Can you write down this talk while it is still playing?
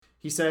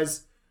He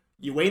says,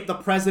 "You ain't the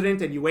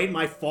president and you ain't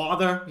my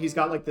father." He's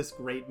got like this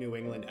great New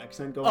England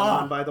accent going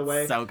on, by the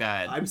way. So good.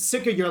 "I'm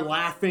sick of your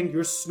laughing,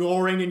 your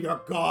snoring, and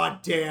your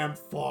goddamn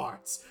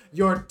farts.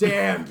 Your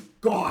damn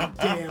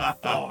goddamn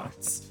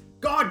farts.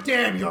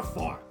 Goddamn your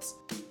farts."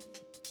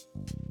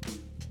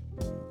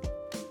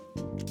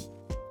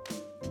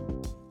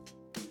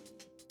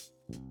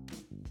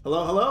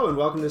 Hello, hello, and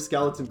welcome to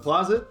Skeleton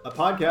Closet, a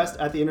podcast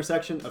at the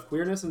intersection of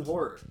queerness and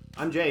horror.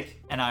 I'm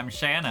Jake. And I'm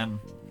Shannon.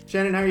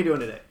 Shannon, how are you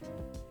doing today?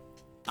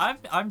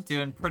 I'm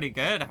doing pretty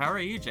good. How are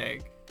you,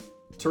 Jake?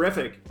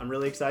 Terrific. I'm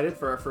really excited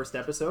for our first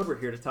episode. We're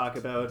here to talk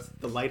about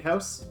The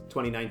Lighthouse,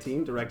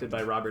 2019, directed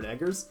by Robert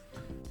Eggers.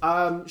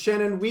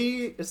 Shannon,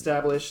 we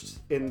established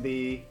in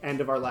the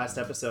end of our last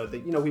episode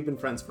that, we've been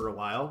friends for a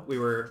while. We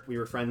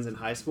were friends in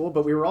high school,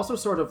 but we were also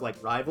sort of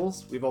like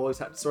rivals. We've always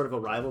had sort of a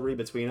rivalry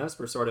between us.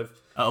 We're sort of...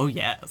 Oh,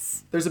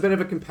 yes. There's a bit of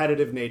a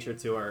competitive nature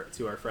to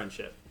our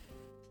friendship.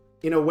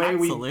 In a way,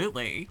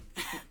 Absolutely.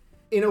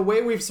 In a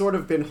way, we've sort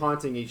of been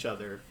haunting each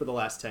other for the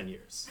last 10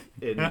 years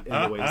in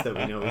the ways that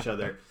we know each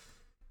other.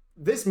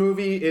 This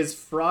movie is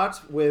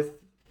fraught with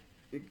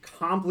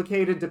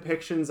complicated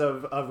depictions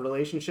of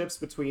relationships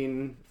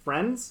between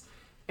friends,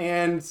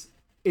 and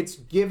it's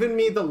given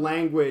me the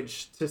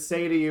language to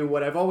say to you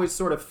what I've always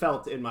sort of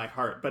felt in my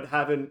heart, but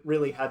haven't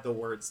really had the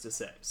words to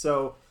say.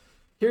 So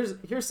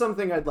here's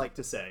something I'd like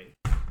to say.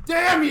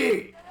 Damn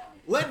ye!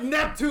 Let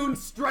Neptune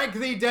strike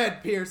thee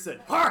dead, Pearson!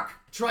 Hark,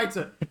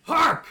 Triton!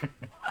 Hark!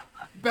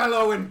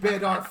 Bellow and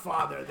bid our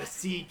father, the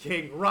Sea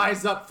King,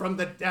 rise up from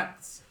the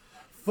depths.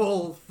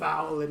 Full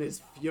foul in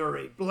his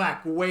fury,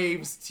 black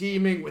waves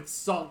teeming with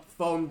salt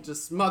foam to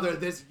smother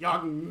this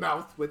young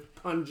mouth with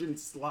pungent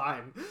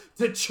slime,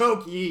 to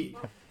choke ye,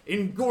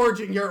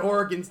 engorging your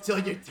organs till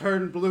you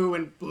turn blue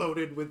and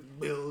bloated with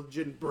bilge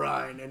and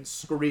brine and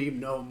scream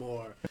no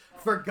more.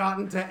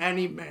 Forgotten to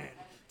any man,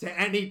 to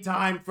any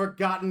time,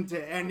 forgotten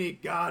to any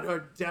god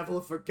or devil,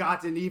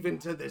 forgotten even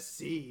to the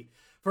sea.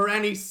 For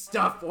any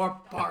stuff or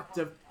part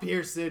of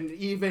Pearson,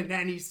 even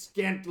any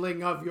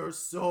scantling of your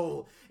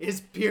soul, is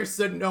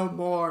Pearson no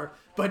more,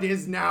 but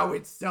is now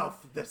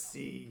itself the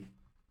sea.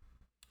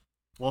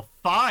 Well,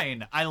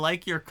 fine. I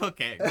like your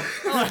cooking.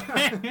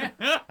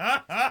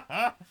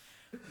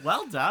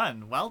 Well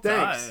done. Well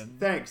done.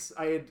 Thanks.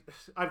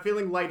 I'm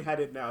feeling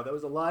lightheaded now. That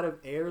was a lot of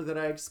air that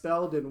I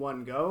expelled in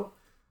one go.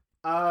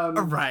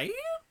 Right?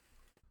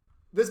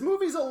 This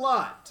movie's a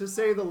lot, to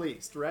say the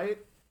least, right?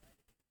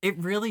 It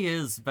really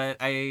is, but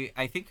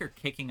I think you're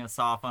kicking us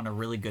off on a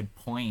really good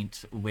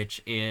point,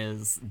 which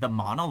is the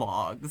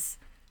monologues.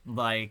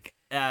 Like,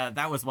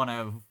 that was one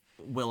of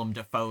Willem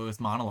Dafoe's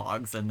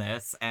monologues in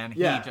this, and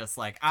he just,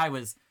 like, I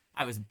was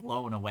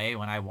blown away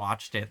when I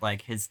watched it,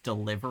 like, his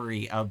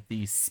delivery of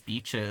these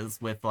speeches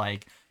with,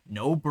 like,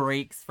 no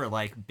breaks for,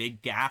 like,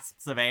 big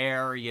gasps of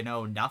air,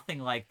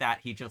 nothing like that.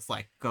 He just,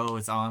 like,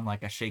 goes on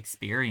like a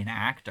Shakespearean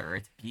actor.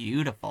 It's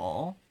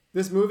beautiful.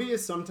 This movie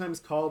is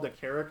sometimes called a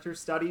character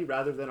study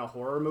rather than a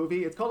horror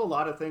movie. It's called a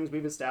lot of things.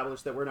 We've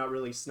established that we're not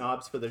really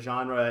snobs for the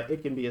genre.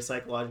 It can be a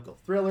psychological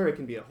thriller, it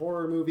can be a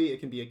horror movie, it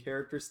can be a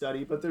character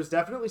study, but there's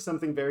definitely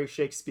something very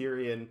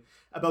Shakespearean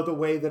about the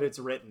way that it's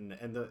written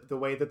and the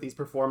way that these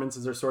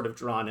performances are sort of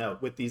drawn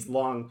out with these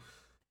long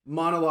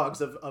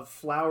monologues of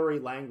flowery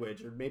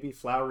language, or maybe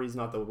flowery is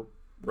not the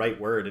right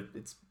word.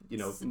 It's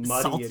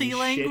muddy salty and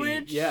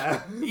language.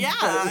 Shitty.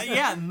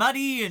 Yeah,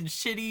 muddy and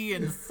shitty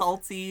and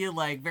salty,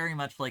 like very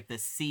much like the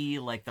sea,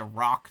 like the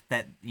rock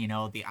that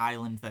the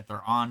island that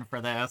they're on for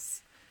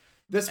this.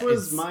 This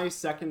was my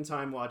second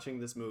time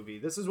watching this movie.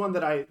 This is one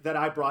that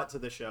I brought to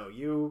the show.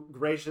 You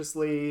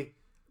graciously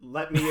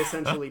let me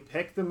essentially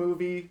pick the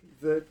movie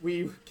that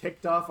we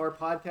kicked off our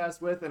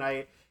podcast with, and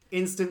I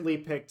instantly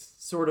picked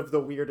sort of the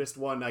weirdest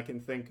one I can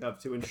think of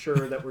to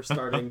ensure that we're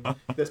starting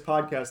this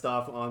podcast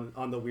off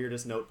on the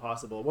weirdest note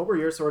possible. What were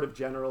your sort of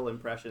general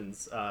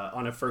impressions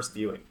on a first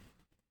viewing?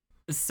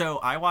 So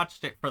I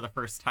watched it for the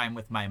first time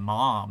with my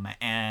mom,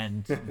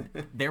 and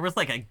there was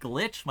like a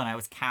glitch when I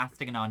was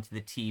casting it onto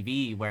the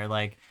TV where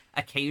like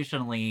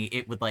occasionally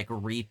it would like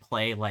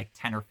replay like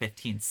 10 or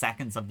 15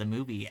 seconds of the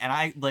movie.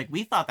 And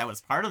we thought that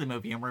was part of the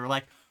movie, and we were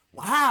like,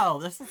 wow,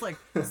 this is like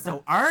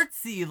so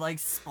artsy, like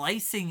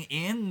splicing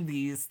in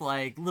these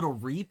like little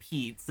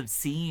repeats of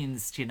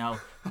scenes to,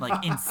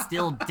 like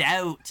instill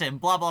doubt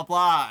and blah, blah,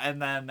 blah.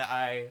 And then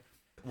I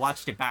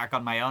watched it back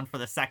on my own for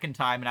the second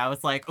time, and I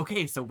was like,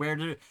 okay, so where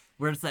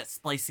does that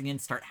splicing in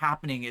start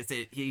happening? Is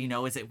it,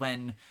 is it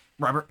when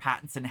Robert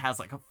Pattinson has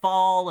like a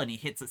fall and he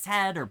hits his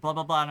head or blah,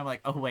 blah, blah? And I'm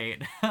like, oh,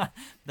 wait, that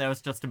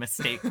was just a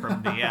mistake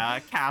from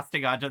the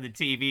casting onto the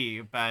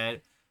TV.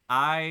 But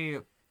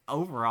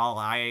overall,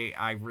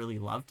 I really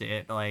loved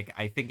it. Like,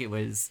 I think it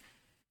was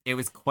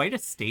quite a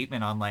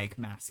statement on like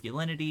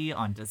masculinity,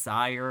 on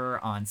desire,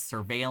 on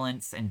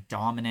surveillance and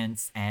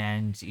dominance,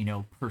 and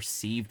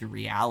perceived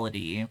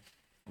reality,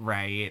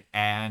 right?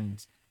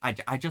 And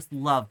I just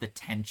love the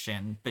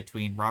tension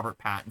between Robert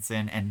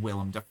Pattinson and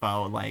Willem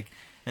Dafoe. Like,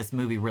 this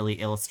movie really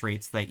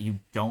illustrates that you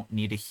don't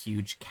need a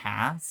huge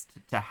cast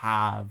to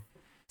have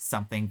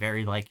something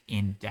very like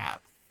in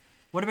depth.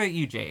 What about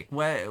you, Jake?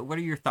 What are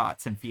your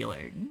thoughts and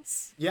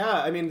feelings? Yeah,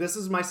 I mean, this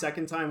is my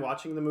second time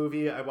watching the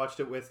movie. I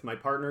watched it with my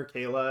partner,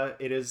 Kayla.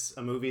 It is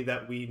a movie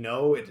that we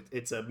know.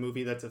 It's a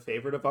movie that's a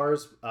favorite of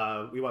ours.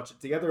 We watched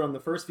it together on the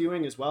first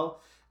viewing as well.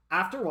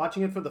 After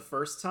watching it for the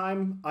first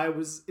time,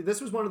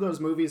 this was one of those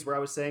movies where I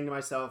was saying to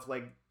myself,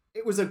 like,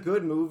 it was a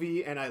good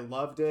movie and I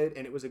loved it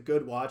and it was a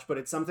good watch, but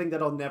it's something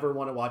that I'll never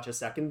want to watch a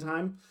second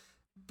time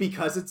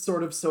because it's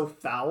sort of so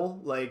foul.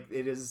 Like,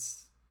 it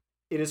is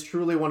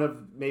truly one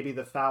of maybe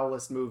the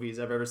foulest movies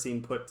I've ever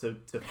seen put to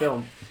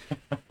film.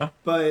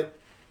 But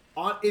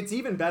it's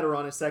even better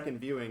on a second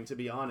viewing, to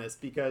be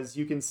honest, because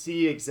you can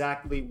see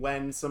exactly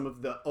when some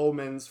of the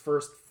omens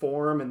first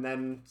form and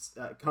then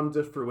come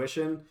to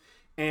fruition.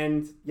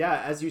 And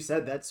yeah, as you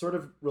said, that sort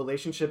of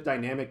relationship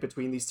dynamic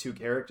between these two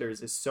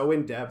characters is so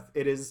in depth.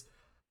 It is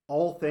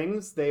all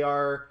things. They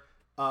are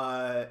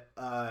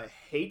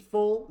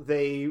hateful.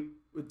 They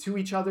to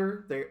each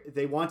other.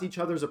 They want each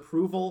other's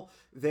approval.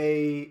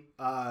 They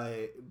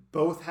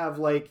both have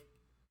like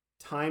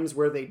times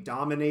where they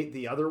dominate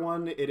the other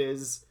one. It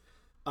is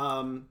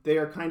they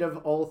are kind of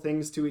all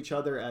things to each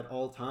other at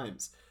all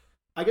times.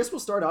 I guess we'll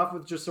start off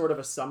with just sort of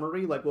a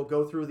summary. Like, we'll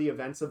go through the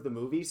events of the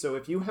movie. So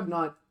if you have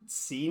not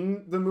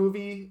seen the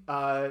movie,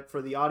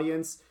 for the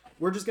audience,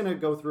 we're just going to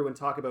go through and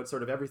talk about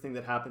sort of everything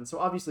that happened. So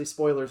obviously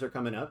spoilers are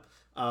coming up.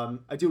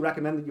 I do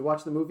recommend that you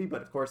watch the movie,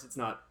 but of course it's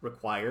not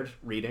required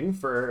reading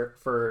for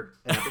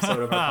an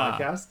episode of our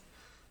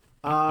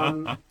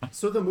podcast.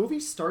 So the movie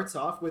starts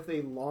off with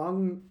a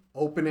long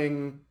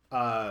opening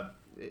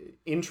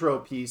intro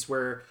piece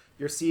where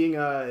you're seeing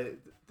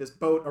this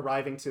boat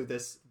arriving to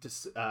this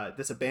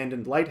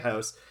abandoned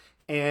lighthouse,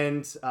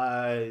 and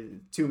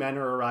two men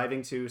are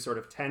arriving to sort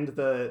of tend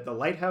the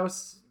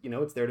lighthouse. You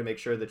know, it's there to make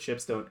sure that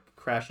ships don't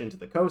crash into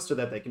the coast so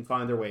that they can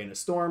find their way in a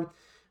storm.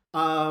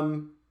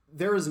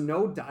 There is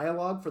no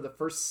dialogue for the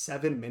first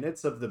 7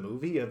 minutes of the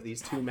movie of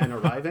these two men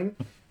arriving.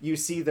 You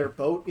see their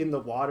boat in the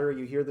water.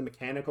 You hear the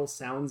mechanical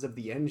sounds of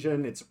the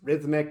engine. It's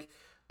rhythmic.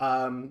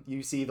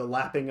 You see the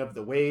lapping of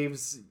the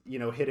waves, you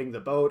know, hitting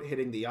the boat,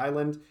 hitting the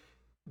island.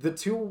 The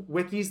two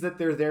wikis that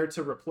they're there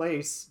to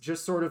replace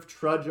just sort of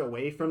trudge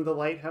away from the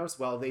lighthouse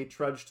while they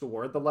trudge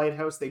toward the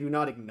lighthouse. They do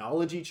not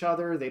acknowledge each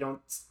other. They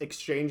don't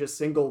exchange a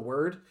single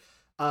word.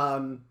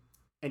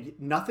 And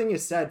nothing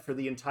is said for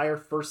the entire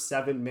first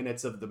 7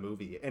 minutes of the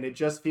movie. And it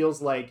just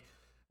feels like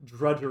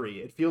drudgery.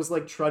 It feels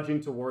like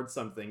trudging towards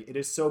something. It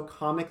is so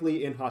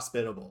comically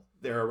inhospitable,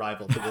 their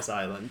arrival to this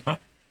island.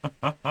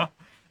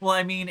 Well,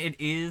 I mean, it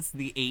is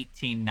the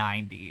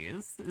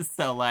 1890s,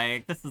 so,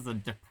 like, this is a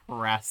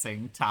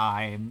depressing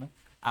time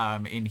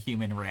in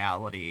human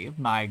reality.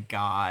 My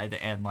God,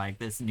 and, like,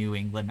 this New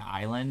England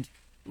island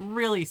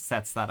really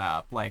sets that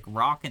up. Like,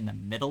 rock in the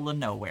middle of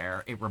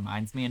nowhere. It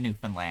reminds me of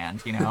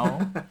Newfoundland, you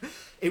know?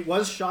 It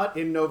was shot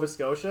in Nova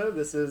Scotia.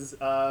 This is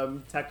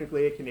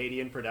technically a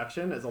Canadian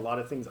production, as a lot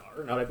of things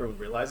are. Not everyone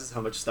realizes how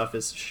much stuff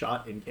is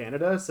shot in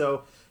Canada,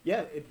 so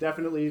yeah, it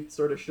definitely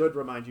sort of should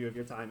remind you of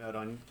your time out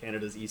on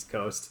Canada's East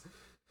Coast.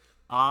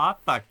 Aw,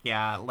 fuck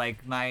yeah.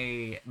 Like,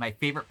 my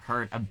favorite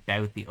part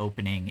about the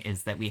opening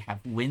is that we have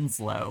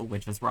Winslow,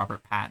 which is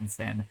Robert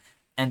Pattinson,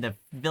 and the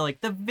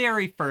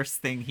very first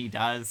thing he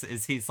does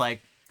is he's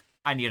like,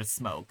 I need a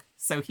smoke.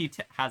 So he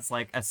has,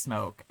 like, a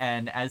smoke,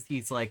 and as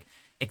he's, like,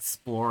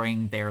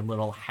 exploring their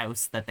little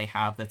house that they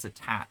have that's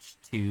attached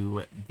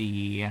to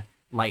the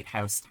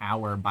lighthouse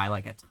tower by,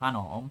 like, a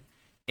tunnel,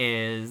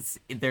 is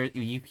there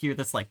you hear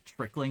this like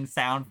trickling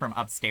sound from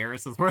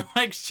upstairs as we're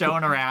like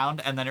shown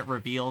around, and then it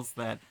reveals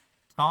that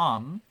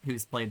Tom,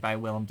 who's played by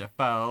Willem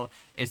Dafoe,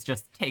 is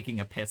just taking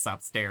a piss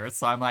upstairs.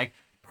 So I'm like,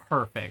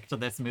 perfect.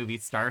 This movie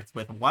starts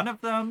with one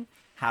of them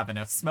having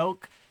a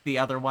smoke, the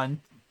other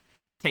one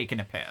taking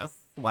a piss.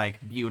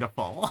 Like,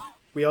 beautiful.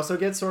 We also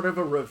get sort of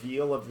a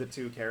reveal of the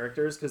two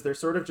characters, because they're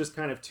sort of just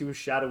kind of two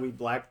shadowy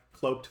black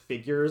cloaked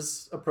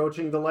figures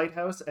approaching the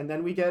lighthouse, and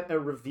then we get a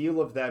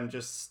reveal of them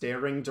just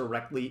staring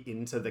directly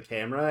into the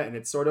camera, and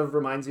it sort of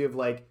reminds you of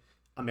like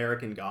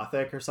American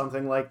Gothic or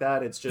something like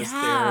that. It's just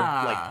they're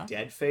like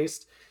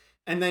dead-faced.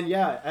 And then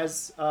yeah,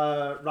 as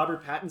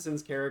Robert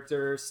Pattinson's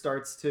character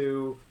starts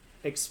to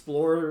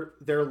explore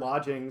their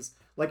lodgings,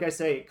 like I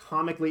say,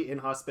 comically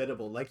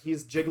inhospitable. Like,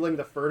 he's jiggling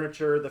the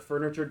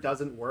furniture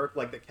doesn't work,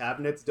 like the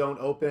cabinets don't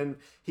open.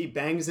 He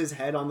bangs his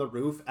head on the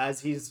roof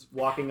as he's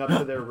walking up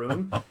to their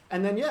room.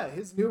 And then yeah,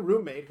 his new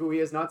roommate, who he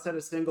has not said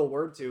a single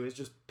word to, is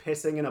just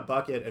pissing in a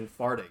bucket and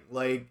farting.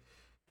 Like,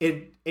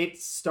 it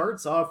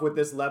starts off with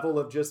this level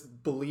of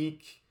just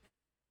bleak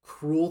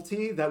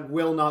cruelty that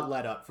will not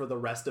let up for the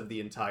rest of the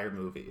entire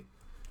movie.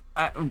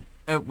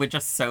 We're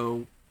just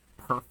so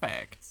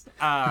perfect.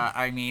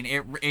 I mean,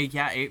 it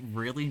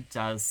really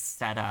does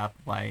set up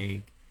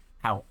like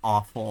how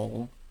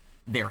awful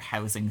their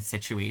housing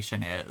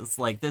situation is.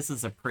 Like, this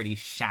is a pretty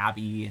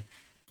shabby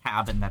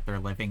cabin that they're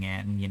living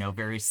in, you know,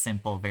 very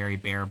simple, very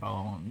bare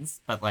bones.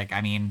 But like, I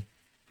mean,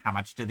 how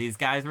much do these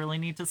guys really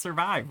need to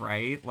survive,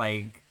 right?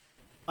 Like,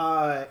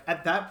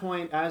 At that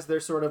point, as they're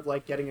sort of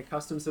like getting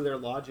accustomed to their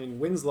lodging,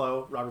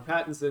 Winslow, Robert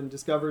Pattinson,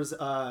 discovers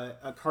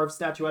a carved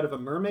statuette of a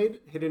mermaid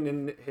hidden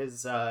in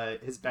his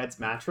bed's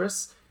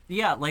mattress.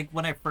 Yeah, like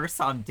when I first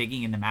saw him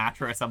digging in the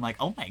mattress, I'm like,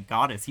 oh my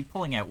god, is he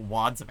pulling out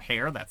wads of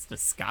hair? That's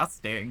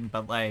disgusting.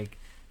 But like,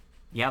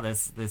 yeah,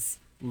 this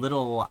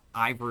little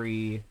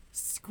ivory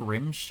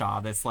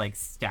scrimshaw, this like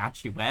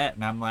statuette,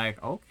 and I'm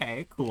like,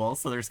 okay, cool.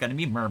 So there's gonna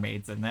be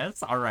mermaids in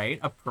this. All right,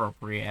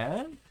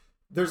 appropriate.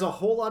 There's a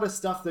whole lot of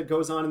stuff that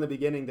goes on in the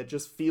beginning that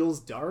just feels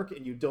dark,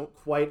 and you don't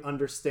quite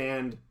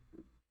understand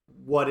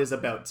what is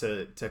about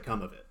to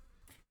come of it.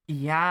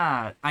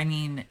 Yeah, I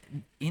mean,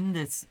 in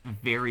this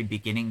very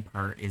beginning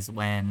part is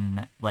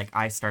when like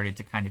I started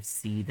to kind of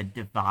see the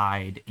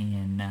divide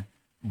in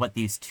what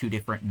these two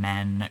different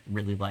men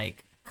really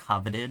like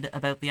coveted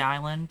about the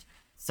island.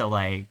 So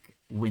like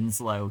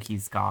Winslow,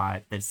 he's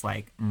got this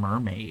like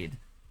mermaid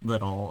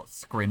little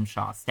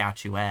scrimshaw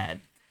statuette,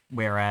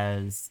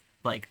 whereas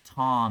like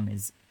Tom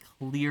is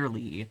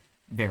clearly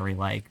very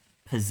like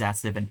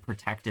possessive and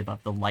protective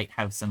of the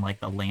lighthouse and like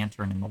the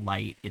lantern and the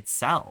light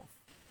itself.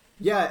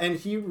 Yeah, and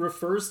he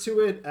refers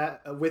to it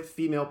with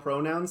female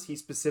pronouns. He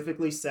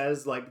specifically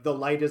says, like, the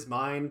light is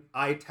mine,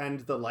 I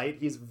tend the light.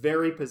 He's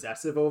very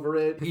possessive over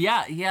it.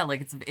 Yeah,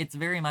 like it's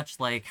very much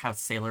like how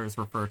sailors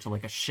refer to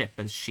like a ship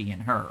as she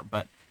and her,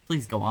 but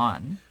please go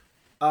on.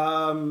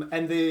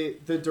 And the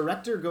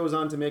director goes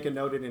on to make a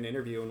note in an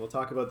interview, and we'll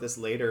talk about this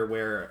later,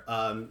 where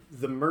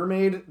the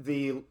mermaid,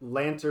 the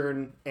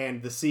lantern,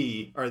 and the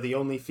sea are the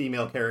only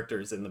female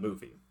characters in the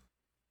movie.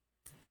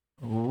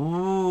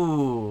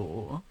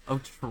 Ooh. Oh,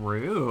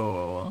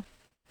 true.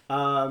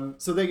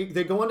 So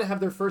they go on to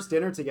have their first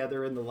dinner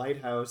together in the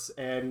lighthouse,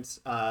 and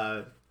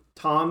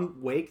Tom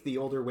Wake, the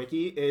older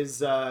Wiki,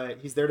 is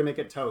he's there to make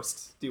a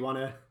toast. Do you want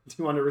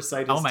to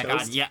recite his Oh my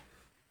toast? god, yeah.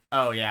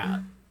 Oh yeah.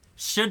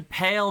 Should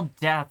pale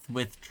death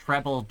with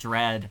treble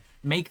dread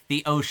make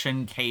the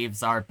ocean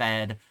caves our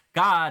bed,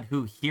 God,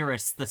 who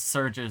hearest the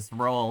surges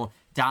roll,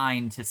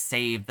 deign to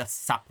save the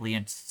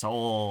suppliant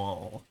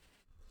soul.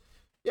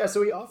 Yeah,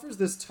 so he offers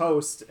this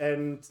toast,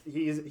 and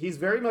he's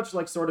very much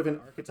like sort of an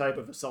archetype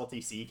of a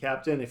salty sea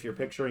captain, if you're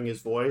picturing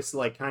his voice,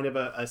 like kind of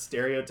a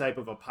stereotype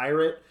of a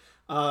pirate.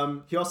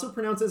 He also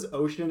pronounces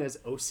ocean as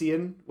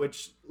ocean,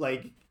 which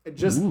like it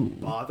just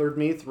bothered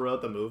me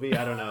throughout the movie.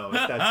 I don't know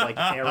if that's like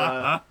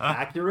era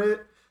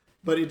accurate,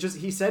 but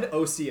he said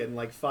ocean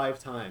like 5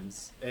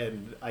 times,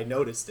 and I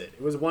noticed it.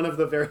 It was one of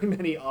the very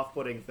many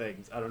off-putting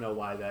things. I don't know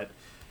why that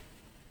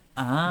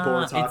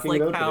bore talking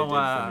like about, how, but it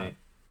did for me.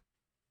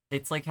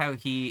 It's like how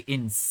he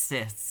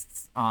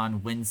insists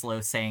on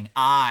Winslow saying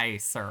 "I,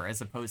 sir," as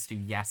opposed to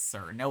 "yes,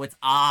 sir." No, it's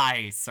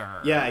 "I,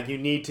 sir." Yeah, you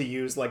need to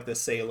use like the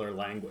sailor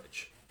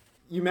language.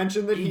 You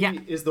mentioned that he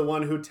is the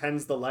one who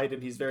tends the light,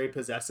 and he's very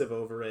possessive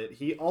over it.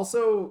 He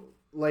also,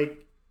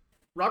 like,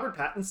 Robert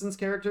Pattinson's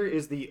character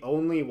is the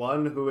only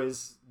one who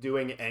is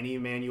doing any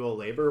manual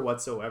labor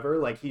whatsoever.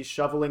 Like, he's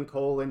shoveling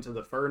coal into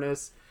the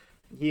furnace.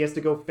 He has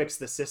to go fix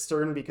the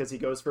cistern because he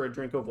goes for a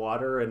drink of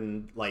water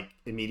and like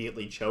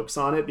immediately chokes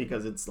on it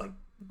because it's like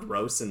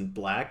gross and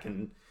black,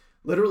 and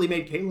literally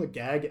made Kayla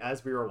gag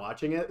as we were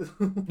watching it.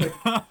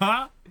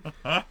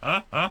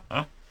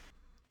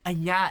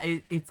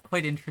 It's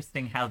quite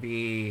interesting how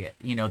the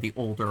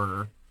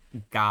older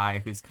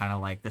guy who's kind of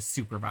like the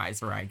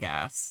supervisor, I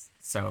guess.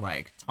 So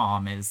like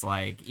Tom is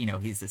like,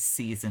 he's a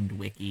seasoned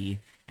wiki,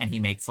 and he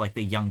makes like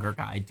the younger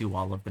guy do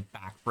all of the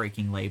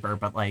back-breaking labor,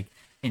 but like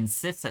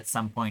insists at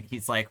some point,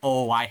 he's like,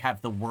 oh, I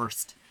have the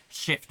worst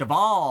shift of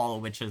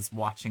all, which is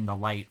watching the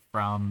light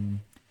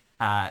from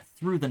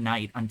through the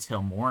night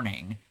until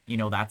morning.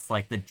 That's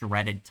like the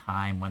dreaded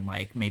time when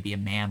like maybe a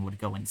man would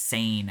go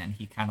insane, and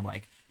he kind of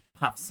like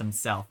puffs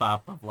himself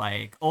up of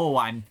like, oh,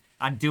 I'm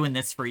doing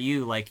this for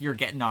you, like you're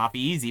getting off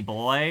easy,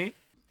 boy.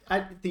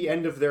 At the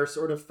end of their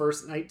sort of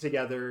first night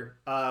together,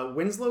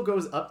 Winslow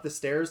goes up the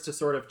stairs to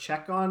sort of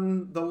check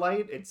on the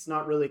light. It's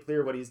not really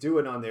clear what he's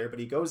doing on there, but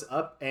he goes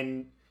up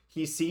and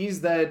he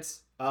sees that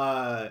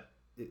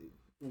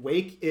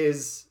Wake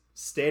is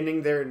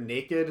standing there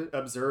naked,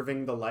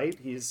 observing the light.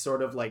 He's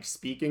sort of like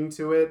speaking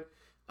to it.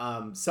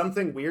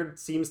 Something weird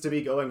seems to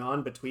be going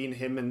on between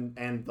him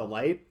and the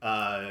light.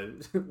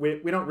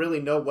 We don't really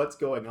know what's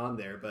going on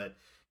there, but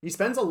he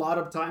spends a lot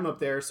of time up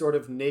there sort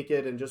of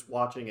naked and just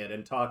watching it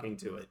and talking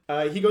to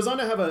it. He goes on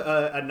to have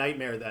a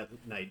nightmare that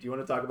night. Do you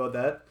want to talk about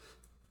that?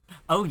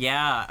 Oh,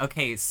 yeah.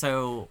 Okay,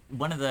 so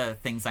one of the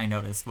things I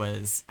noticed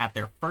was at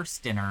their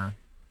first dinner,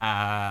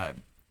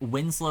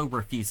 Winslow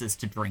refuses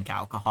to drink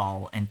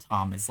alcohol, and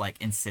Tom is like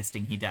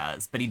insisting he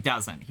does, but he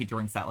doesn't. He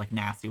drinks that like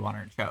nasty water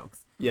and chokes.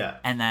 Yeah.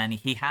 And then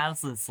he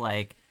has this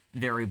like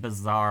very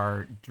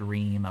bizarre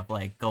dream of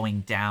like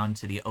going down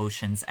to the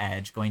ocean's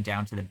edge, going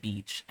down to the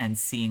beach and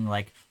seeing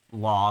like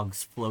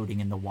logs floating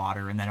in the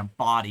water, and then a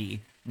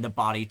body. And the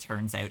body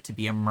turns out to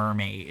be a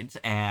mermaid,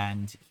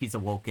 and he's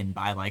awoken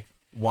by like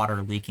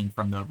water leaking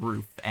from the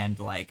roof and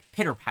like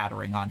pitter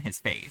pattering on his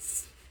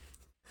face.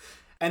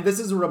 And this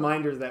is a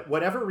reminder that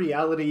whatever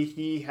reality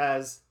he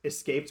has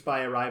escaped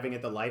by arriving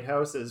at the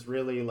lighthouse is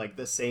really like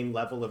the same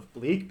level of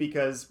bleak,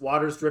 because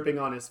water's dripping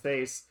on his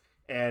face,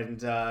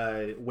 and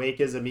Wake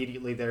is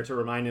immediately there to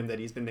remind him that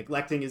he's been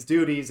neglecting his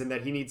duties and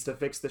that he needs to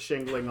fix the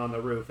shingling on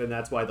the roof, and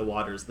that's why the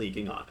water's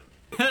leaking on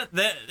him.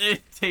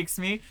 It takes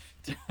me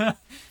to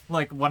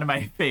like one of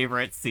my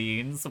favorite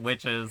scenes,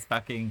 which is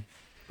fucking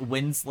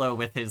Winslow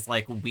with his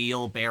like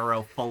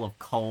wheelbarrow full of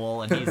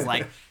coal, and he's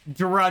like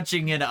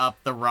drudging it up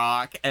the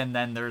rock, and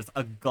then there's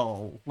a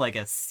gull, like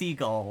a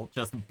seagull,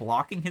 just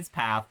blocking his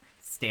path,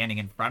 standing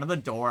in front of the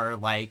door,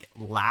 like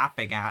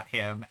laughing at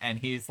him, and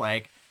he's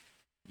like,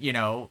 you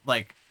know,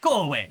 like,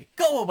 go away,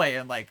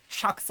 and like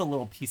chucks a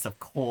little piece of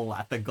coal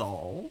at the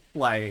gull.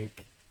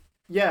 Like,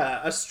 yeah,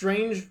 a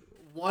strange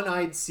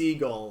one-eyed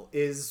seagull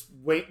is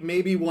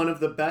maybe one of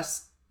the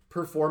best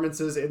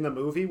performances in the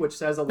movie, which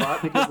says a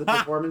lot because the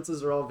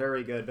performances are all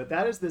very good, but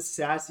that is the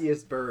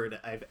sassiest bird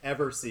I've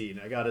ever seen,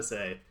 I gotta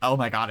say. Oh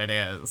my god, it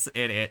is,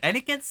 and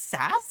it gets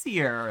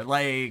sassier.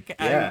 Like,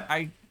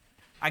 yeah.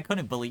 I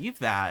couldn't believe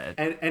that.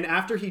 And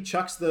after he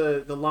chucks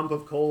the lump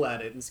of coal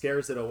at it and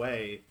scares it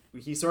away,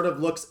 he sort of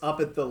looks up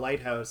at the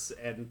lighthouse,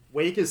 and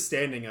Wake is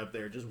standing up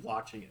there just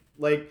watching it.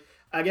 Like,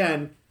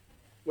 again,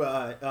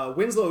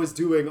 Winslow is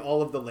doing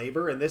all of the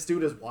labor, and this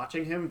dude is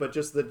watching him, but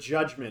just the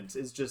judgment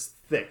is just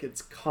thick.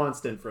 It's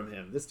constant from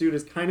him. This dude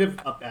is kind of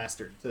a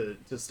bastard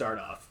to start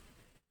off.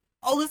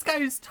 Oh, this guy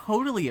is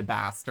totally a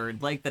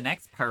bastard. Like, the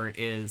next part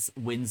is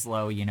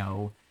Winslow, you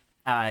know,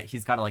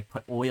 he's got to, like,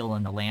 put oil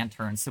in the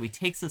lantern, so he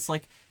takes this,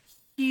 like,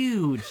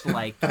 huge,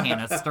 like,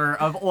 canister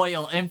of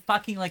oil and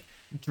fucking, like,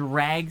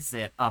 drags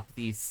it up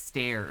these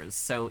stairs.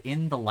 So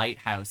in the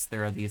lighthouse,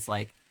 there are these,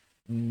 like,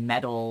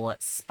 metal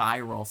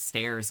spiral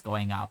stairs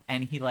going up,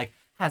 and he like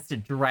has to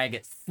drag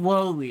it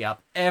slowly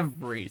up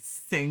every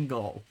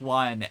single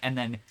one, and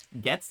then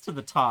gets to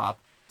the top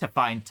to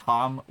find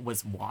Tom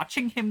was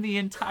watching him the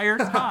entire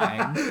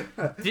time,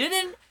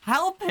 didn't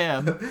help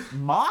him,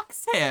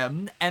 mocks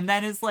him, and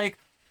then is like,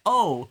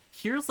 oh,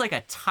 here's like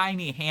a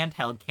tiny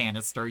handheld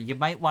canister, you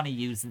might want to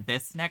use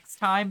this next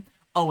time.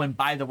 Oh, and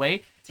by the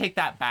way, take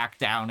that back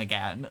down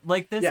again.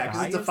 Like, this yeah,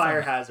 because it's a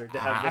fire hazard to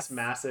ass. have this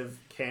massive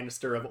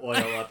canister of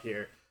oil up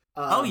here.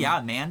 Oh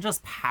yeah, man,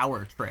 just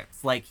power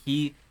trips. Like,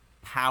 he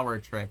power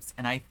trips,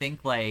 and I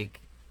think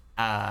like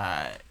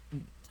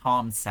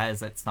Tom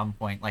says at some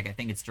point, like I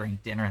think it's during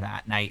dinner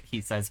that night, he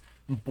says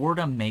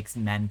boredom makes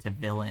men to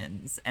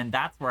villains, and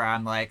that's where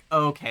I'm like,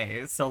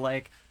 okay, so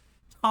like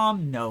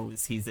Tom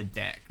knows he's a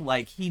dick.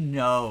 Like, he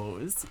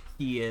knows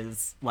he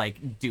is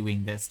like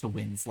doing this to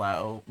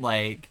Winslow.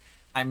 Like,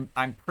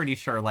 I'm pretty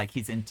sure like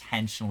he's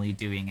intentionally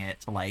doing it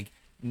to like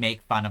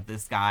make fun of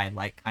this guy,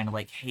 like kind of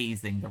like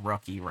hazing the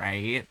rookie,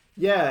 right?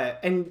 Yeah,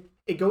 and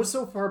it goes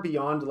so far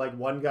beyond like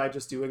one guy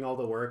just doing all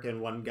the work and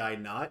one guy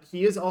not.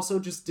 He is also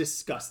just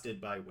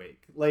disgusted by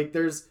Wake. Like,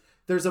 there's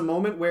a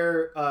moment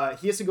where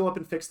he has to go up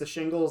and fix the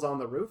shingles on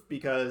the roof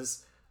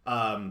because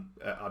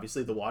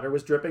obviously the water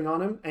was dripping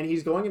on him, and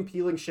he's going and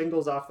peeling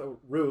shingles off the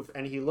roof,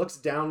 and he looks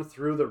down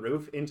through the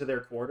roof into their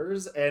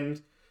quarters,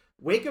 and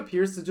Wake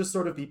appears to just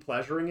sort of be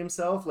pleasuring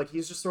himself. Like,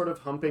 he's just sort of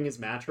humping his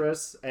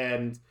mattress,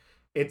 and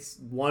it's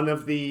one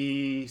of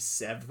the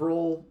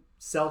several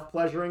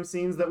self-pleasuring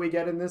scenes that we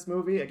get in this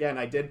movie. Again,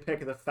 I did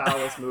pick the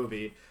foulest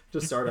movie to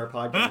start our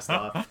podcast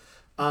off.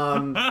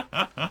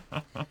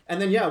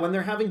 And then, yeah, when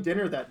they're having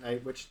dinner that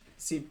night, which,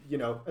 see, you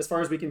know, as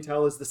far as we can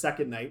tell is the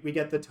second night, we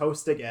get the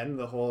toast again,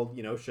 the whole,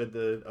 you know, should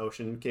the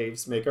ocean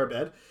caves make our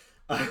bed?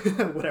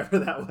 Whatever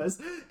that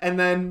was. And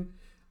then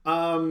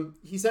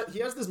he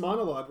has this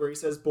monologue where he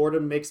says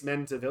boredom makes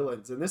men to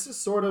villains. And this is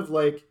sort of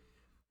like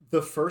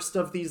the first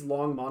of these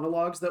long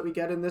monologues that we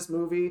get in this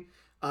movie.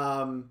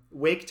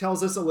 Wake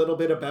tells us a little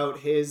bit about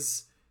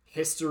his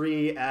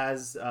history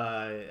as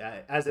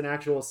an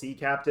actual sea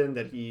captain,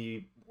 that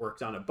he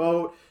worked on a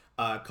boat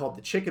called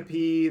the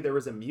Chicopee. There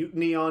was a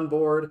mutiny on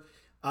board,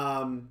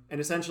 and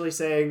essentially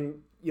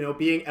saying, you know,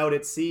 being out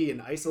at sea and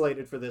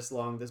isolated for this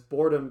long, this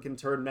boredom can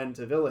turn men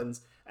to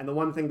villains, and the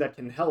one thing that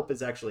can help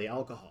is actually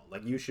alcohol.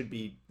 Like, you should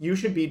be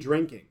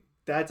drinking.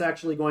 That's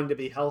actually going to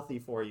be healthy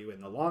for you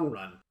in the long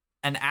run.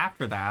 And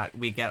after that,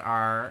 we get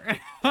our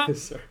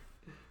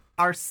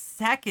our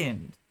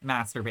second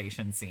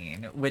masturbation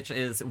scene, which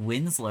is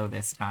Winslow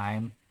this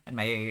time. And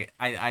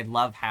I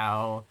love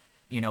how,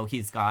 you know,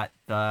 he's got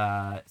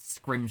the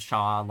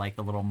scrimshaw, like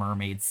the little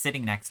mermaid,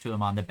 sitting next to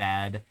him on the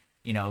bed.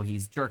 You know,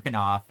 he's jerking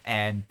off,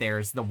 and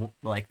there's the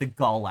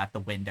gull at the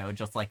window,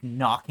 just like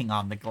knocking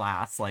on the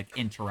glass, like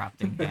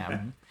interrupting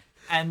him.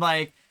 And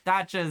like,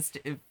 that just,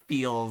 it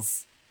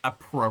feels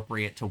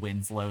appropriate to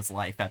Winslow's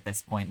life at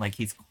this point. Like,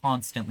 he's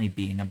constantly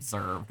being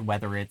observed,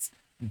 whether it's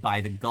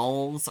by the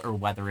gulls or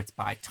whether it's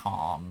by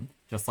Tom,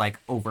 just like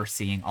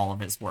overseeing all of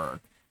his work.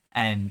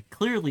 And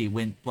clearly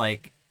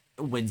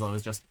Winslow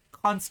is just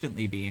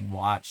constantly being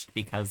watched,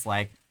 because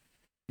like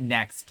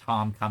next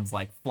Tom comes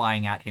like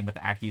flying at him with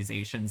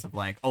accusations of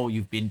like, oh,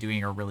 you've been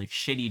doing a really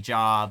shitty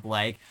job,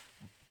 like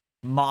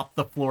mop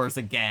the floors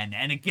again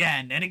and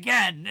again and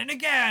again and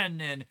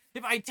again. And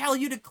if I tell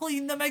you to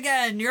clean them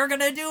again, you're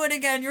gonna do it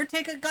again. You're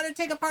gonna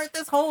take apart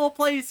this whole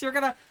place. You're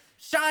gonna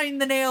shine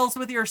the nails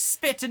with your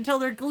spit until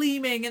they're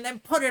gleaming and then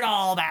put it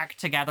all back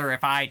together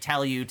if I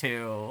tell you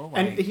to.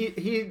 Like, and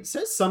he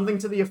says something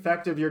to the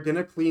effect of, you're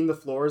gonna clean the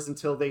floors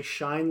until they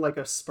shine like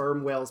a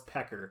sperm whale's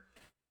pecker.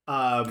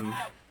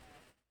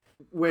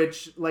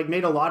 Which, like,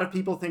 made a lot of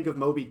people think of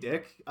Moby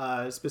Dick,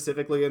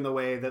 specifically in the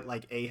way that,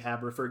 like,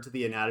 Ahab referred to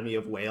the anatomy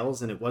of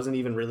whales, and it wasn't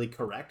even really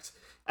correct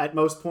at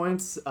most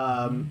points.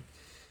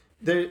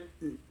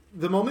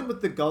 The moment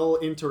with the gull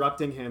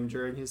interrupting him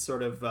during his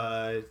sort of,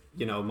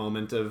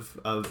 moment of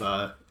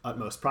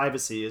utmost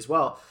privacy as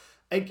well,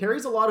 it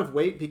carries a lot of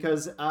weight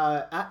because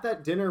at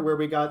that dinner where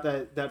we got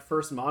that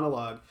first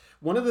monologue,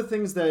 one of the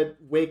things that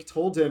Wake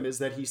told him is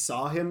that he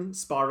saw him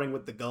sparring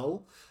with the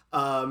gull,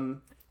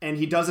 and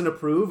he doesn't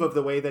approve of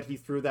the way that he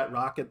threw that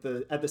rock at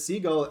the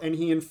seagull, and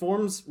he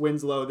informs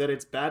Winslow that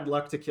it's bad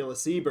luck to kill a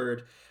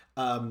seabird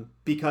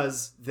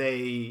because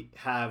they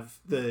have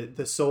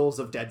the souls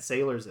of dead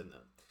sailors in them.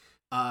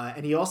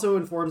 And he also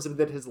informs him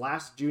that his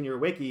last junior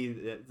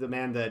wiki, the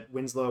man that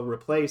Winslow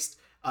replaced,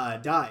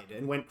 died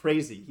and went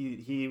crazy.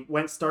 He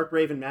went stark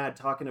raving mad,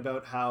 talking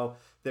about how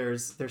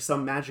there's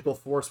some magical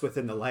force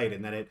within the light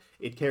and that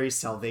it carries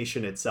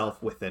salvation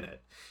itself within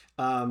it.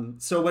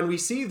 So when we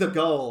see the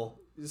gull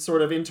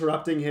sort of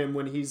interrupting him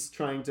when he's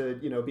trying to,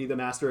 be the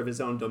master of his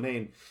own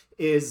domain,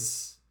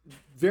 is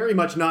very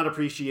much not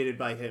appreciated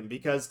by him,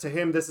 because to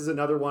him, this is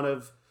another one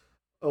of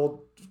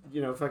old,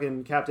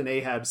 fucking Captain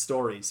Ahab's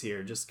stories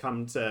here, just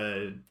come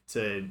to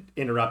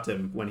interrupt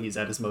him when he's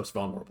at his most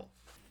vulnerable.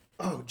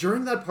 Oh,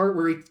 during that part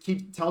where he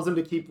tells him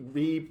to keep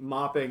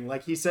re-mopping,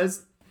 like, he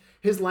says,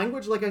 his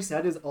language, like I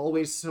said, is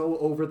always so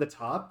over the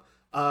top.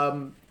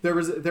 There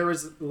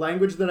was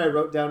language that I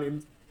wrote down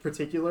in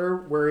particular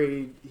where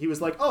he was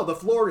like, oh, the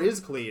floor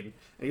is clean,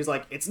 and he's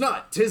like, it's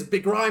not, 'tis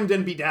begrimed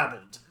and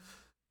bedabbled.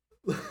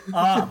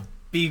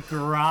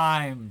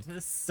 Begrimed. This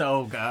is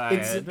so good.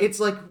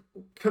 It's like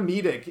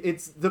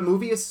comedic. The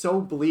movie is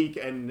so bleak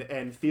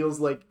and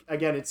feels like,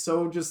 again, it's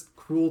so just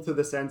cruel to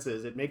the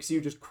senses. It makes you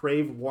just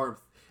crave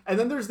warmth. And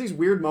then there's these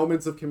weird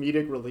moments of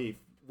comedic relief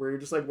where you're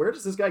just like, where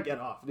does this guy get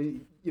off?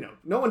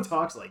 No one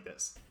talks like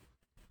this.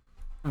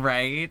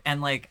 Right?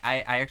 And like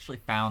I actually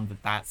found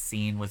that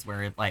scene was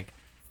where it like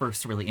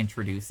first really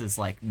introduces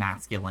like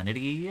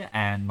masculinity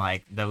and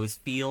like those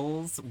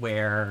feels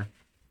where,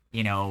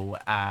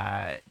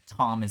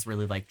 Tom is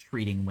really like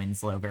treating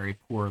Winslow very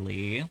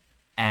poorly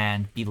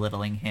and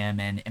belittling him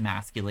and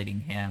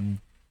emasculating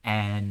him,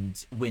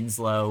 and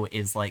Winslow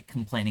is like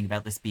complaining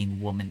about this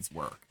being woman's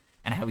work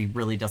and how he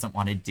really doesn't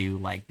want to do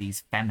like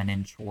these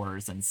feminine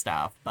chores and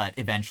stuff, but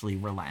eventually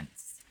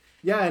relents.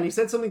 Yeah, and he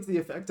said something to the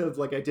effect of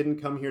like, I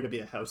didn't come here to be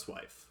a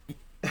housewife.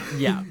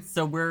 Yeah,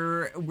 so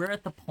we're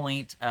at the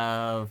point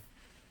of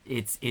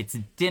it's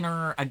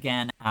dinner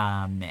again,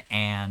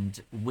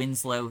 and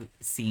Winslow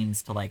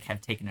seems to like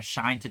have taken a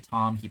shine to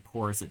Tom. He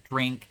pours a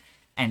drink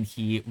and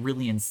he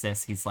really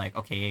insists. He's like,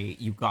 okay,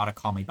 you gotta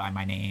call me by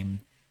my name.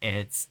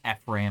 It's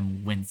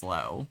Ephraim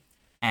Winslow.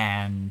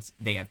 And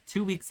they have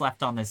 2 weeks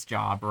left on this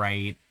job,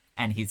 right?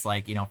 And he's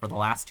like, for the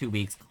last 2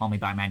 weeks, call me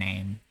by my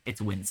name.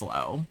 It's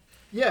Winslow.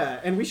 Yeah,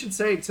 and we should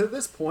say, to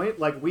this point,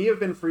 like, we have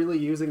been freely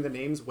using the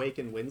names Wake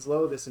and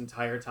Winslow this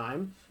entire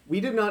time.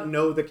 We did not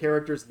know the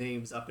characters'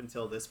 names up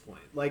until this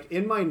point. Like,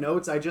 in my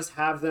notes, I just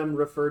have them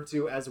referred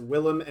to as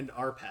Willem and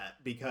Arpat,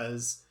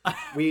 because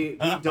we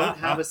don't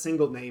have a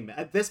single name.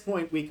 At this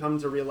point, we come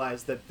to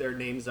realize that their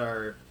names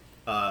are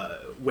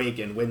Wake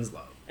and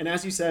Winslow. And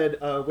as you said,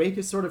 Wake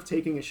is sort of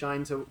taking a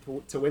shine to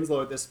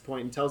Winslow at this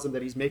point and tells him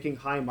that he's making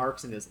high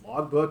marks in his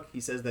logbook. He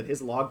says that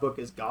his logbook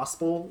is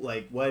gospel,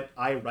 like what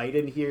I write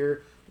in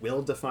here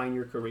will define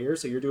your career,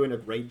 so you're doing a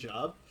great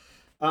job.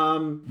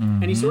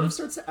 And he sort of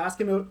starts to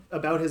ask him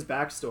about his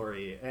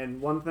backstory.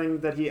 And one thing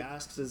that he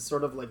asks is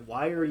sort of like,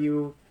 why are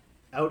you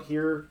out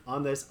here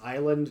on this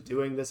island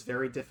doing this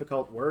very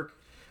difficult work?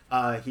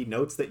 He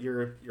notes that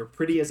you're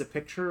pretty as a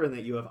picture and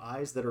that you have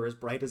eyes that are as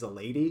bright as a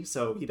lady.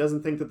 So he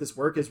doesn't think that this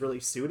work is really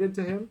suited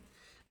to him.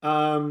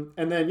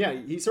 And then, yeah,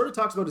 he sort of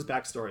talks about his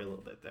backstory a little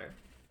bit there.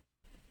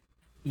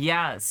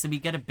 Yeah, so we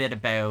get a bit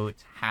about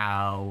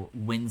how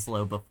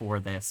Winslow before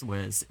this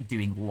was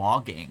doing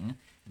logging,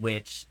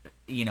 which,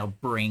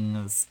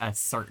 brings a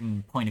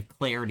certain point of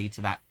clarity to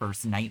that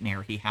first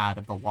nightmare he had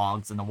of the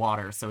logs in the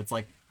water. So it's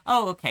like,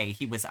 oh, okay,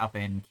 he was up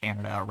in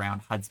Canada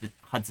around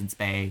Hudson's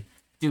Bay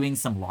doing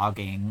some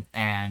logging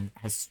and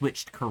has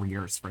switched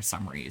careers for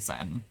some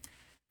reason.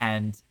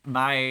 And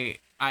I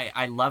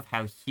love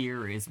how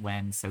here is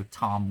when, so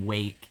Tom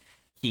Wake,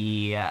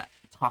 he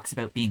talks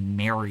about being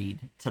married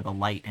to the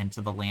light and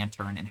to the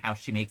lantern and how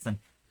she makes an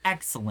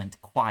excellent,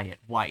 quiet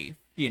wife,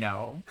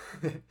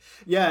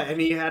 Yeah, and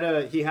he had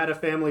a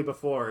family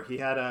before. He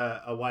had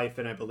a wife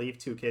and I believe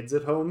 2 kids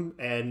at home,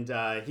 and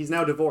he's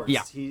now divorced.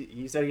 Yeah.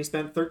 He said he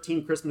spent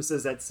 13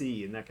 Christmases at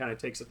sea, and that kind of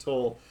takes a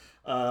toll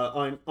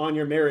on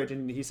your marriage.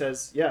 And he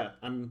says, yeah,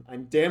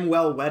 I'm damn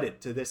well wedded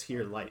to this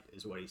here light,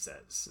 is what he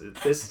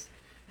says.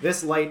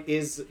 this light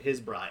is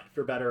his bride,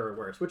 for better or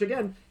worse. Which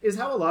again is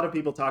how a lot of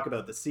people talk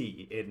about the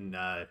sea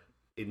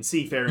in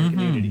seafaring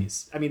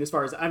communities. I mean, as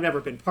far as I've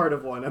never been part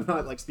of one, I'm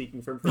not like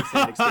speaking from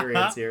first-hand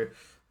experience here.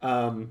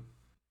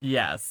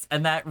 Yes,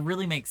 and that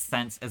really makes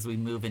sense as we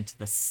move into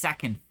the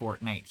second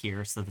fortnight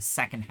here, so the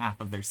second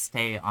half of their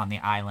stay on the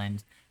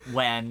island,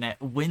 when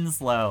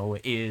Winslow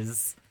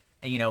is,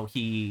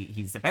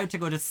 he's about to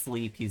go to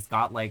sleep. He's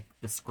got like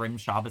the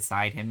scrimshaw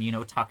beside him,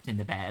 tucked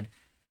into bed,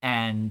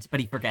 but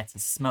he forgets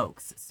his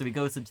smokes. So he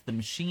goes into the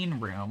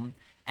machine room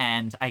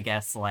and I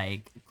guess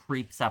like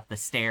creeps up the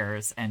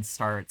stairs and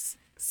starts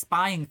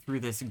spying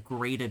through this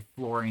grated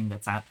flooring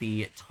that's at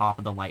the top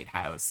of the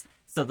lighthouse.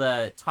 So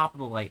the top of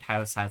the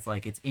lighthouse has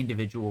like its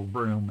individual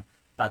room,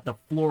 but the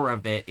floor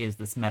of it is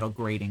this metal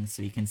grating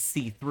so you can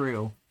see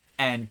through.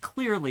 And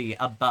clearly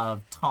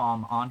above,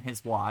 Tom on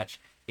his watch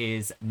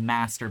is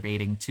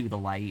masturbating to the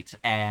light,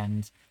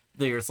 and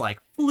there's like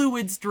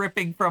fluids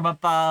dripping from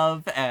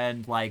above,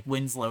 and like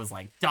Winslow's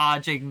like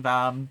dodging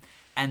them.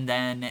 And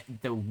then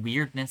the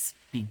weirdness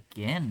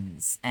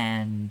begins,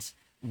 and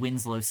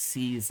Winslow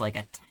sees like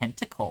a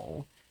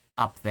tentacle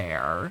up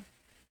there.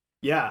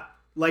 Yeah,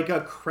 like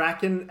a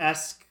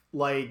Kraken-esque,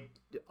 like,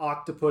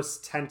 octopus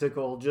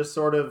tentacle just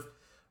sort of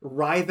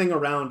writhing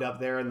around up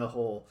there in the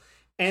hole.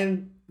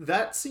 And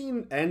that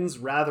scene ends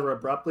rather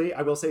abruptly.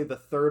 I will say the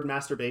third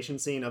masturbation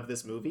scene of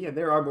this movie, and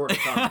there are more to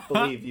come,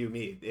 believe you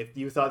me. If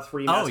you thought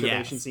 3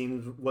 masturbation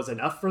scenes was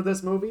enough for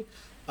this movie,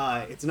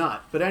 it's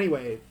not. But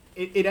anyway,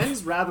 it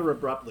ends rather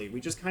abruptly. We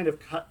just kind of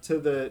cut to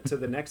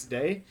the next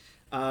day.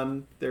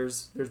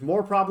 There's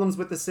more problems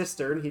with the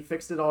cistern. He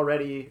fixed it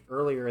already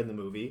earlier in the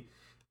movie.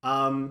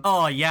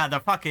 Oh yeah, the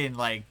fucking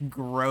like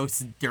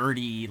gross,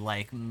 dirty,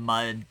 like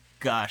mud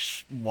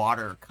gush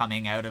water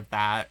coming out of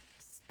that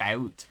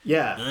spout.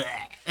 Yeah.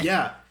 Blech.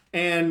 Yeah.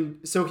 And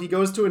so he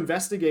goes to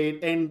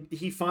investigate, and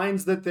he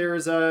finds that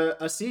there's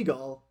a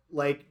seagull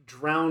like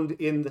drowned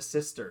in the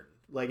cistern.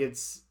 Like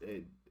it's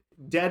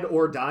dead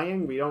or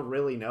dying. We don't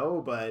really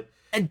know, but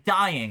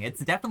dying.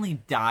 It's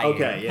definitely dying.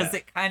 Okay, yeah. Because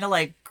it kind of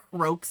like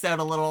croaks out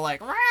a little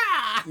like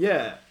rah!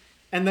 Yeah.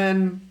 And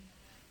then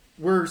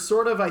we're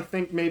sort of, I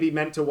think, maybe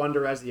meant to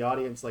wonder as the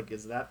audience, like,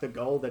 is that the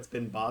gull that's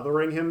been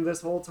bothering him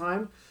this whole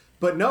time?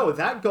 But no,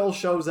 that gull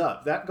shows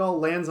up. That gull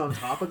lands on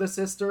top of the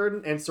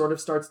cistern and sort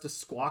of starts to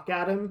squawk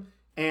at him.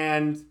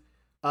 And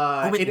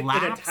it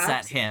attacks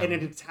at him. And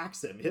it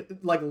attacks him.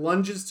 It like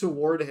lunges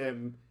toward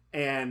him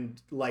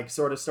and like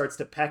sort of starts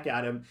to peck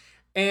at him.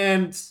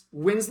 And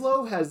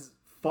Winslow has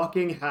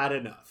fucking had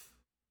enough.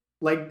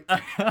 Like,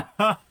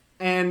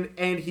 and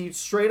he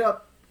straight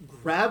up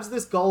grabs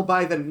this gull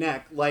by the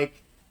neck,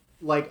 like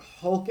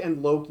Hulk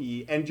and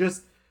Loki, and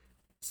just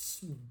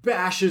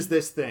bashes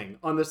this thing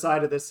on the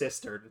side of the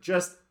cistern.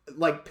 Just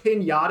like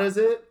pinatas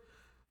it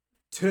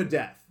to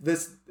death.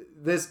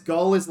 This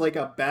gull is like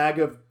a bag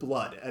of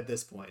blood at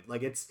this point.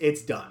 Like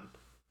it's done.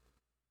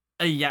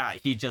 Yeah,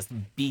 he just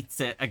beats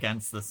it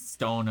against the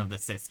stone of the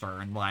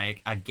cistern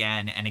like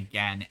again and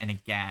again and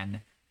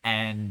again.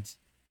 And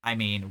I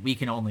mean, we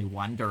can only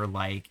wonder,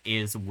 like,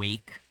 is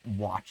Wake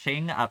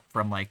watching up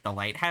from like the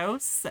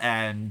lighthouse?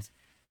 And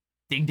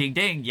ding, ding,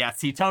 ding. Yes,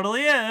 he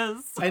totally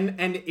is. And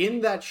in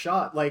that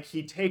shot, like,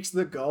 he takes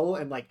the gull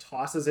and, like,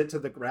 tosses it to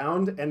the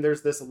ground, and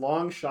there's this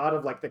long shot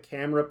of, like, the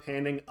camera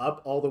panning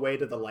up all the way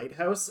to the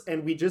lighthouse,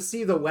 and we just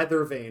see the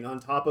weather vane on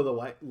top of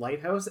the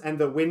lighthouse, and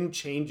the wind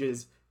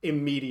changes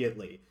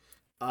immediately.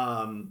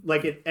 And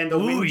the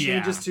wind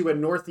changes to a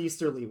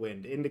northeasterly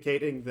wind,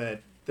 indicating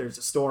that there's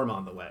a storm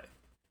on the way.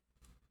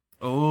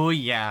 Oh,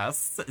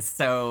 yes.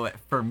 So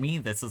for me,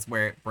 this is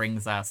where it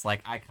brings us,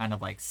 like, I kind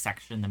of like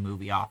section the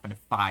movie off into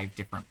 5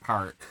 different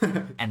parts.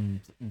 And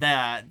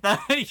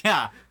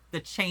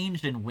the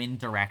change in wind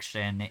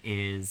direction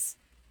is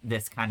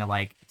this kind of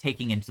like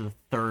taking into the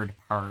third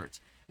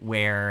part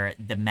where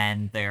the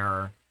men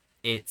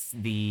it's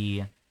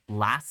the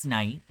last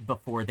night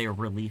before their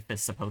relief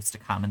is supposed to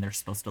come and they're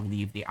supposed to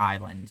leave the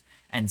island.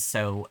 And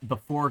so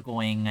before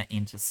going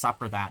into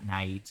supper that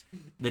night,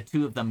 the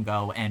 2 of them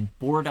go and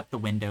board up the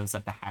windows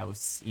of the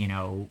house,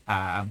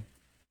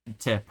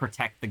 to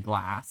protect the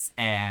glass,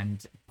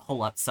 and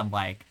pull up some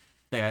like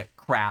the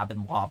crab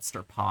and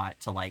lobster pot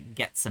to like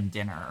get some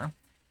dinner.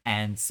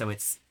 And so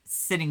it's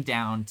sitting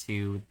down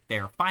to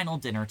their final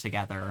dinner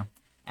together,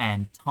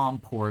 and Tom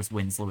pours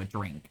Winslow a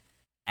drink.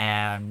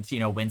 And,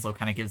 Winslow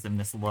kind of gives him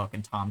this look,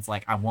 and Tom's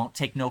like, I won't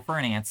take no for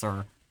an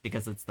answer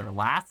because it's their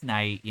last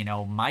night,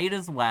 might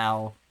as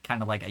well,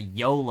 kind of like a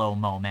YOLO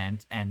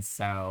moment. And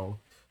so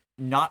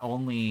not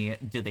only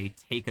do they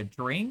take a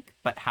drink,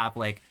 but have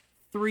like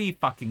 3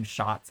 fucking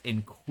shots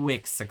in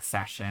quick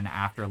succession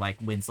after like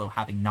Winslow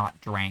having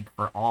not drank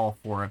for all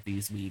 4 of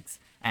these weeks,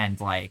 and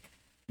like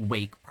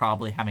Wake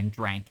probably having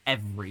drank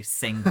every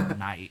single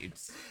night.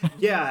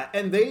 Yeah,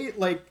 and they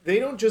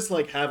don't just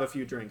like have a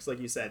few drinks,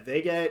 like you said.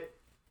 They get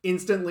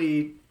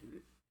instantly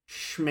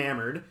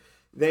schmammered.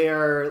 They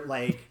are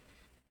like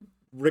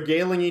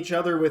regaling each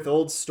other with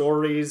old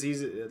stories.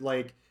 He's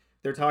like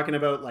They're talking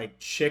about like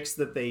chicks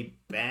that they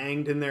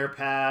banged in their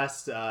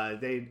past.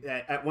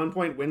 At one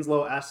point,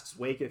 Winslow asks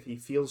Wake if he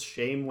feels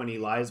shame when he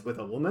lies with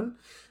a woman.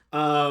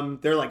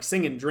 They're like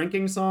singing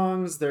drinking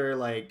songs. They're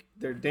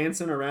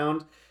dancing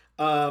around.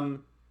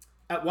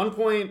 At one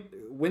point,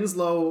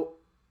 Winslow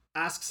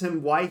asks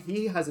him why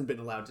he hasn't been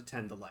allowed to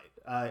tend the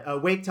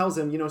light. Wake tells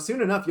him,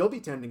 soon enough you'll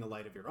be tending a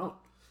light of your own.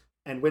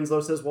 And Winslow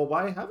says, well,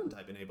 why haven't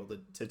I been able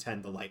to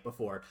tend the light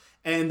before?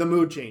 And the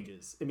mood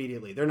changes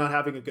immediately. They're not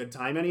having a good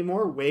time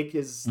anymore. Wake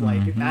is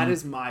like, that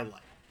is my light.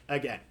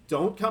 Again,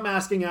 don't come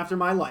asking after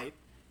my light.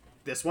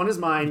 This one is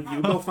mine.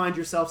 You go find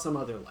yourself some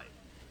other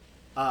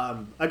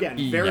light.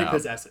 Again, very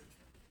possessive.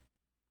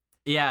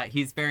 Yeah,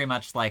 he's very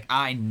much like,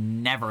 I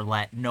never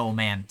let no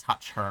man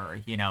touch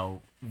her,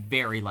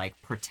 very like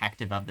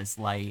protective of this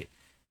light.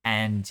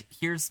 And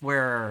here's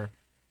where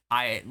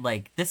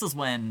this is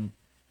when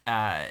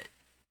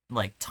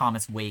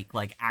Thomas Wake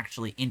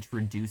actually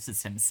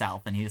introduces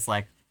himself, and he's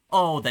like,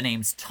 oh, the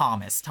name's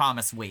Thomas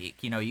Wake,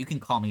 you can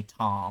call me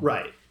Tom.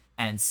 Right.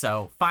 And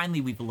so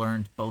finally we've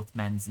learned both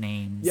men's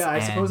names. Yeah, I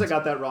suppose I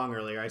got that wrong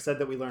earlier. I said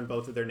that we learned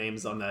both of their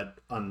names on the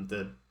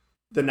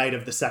night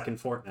of the second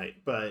fortnight,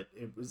 but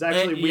it was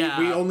actually we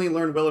only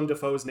learned Willem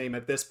Dafoe's name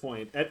at this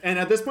point. And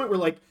at this point we're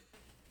like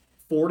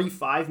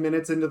 45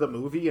 minutes into the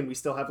movie and we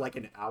still have like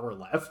an hour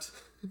left.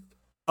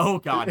 Oh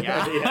god,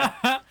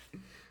 yeah.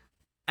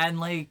 And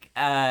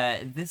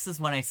this is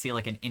when I see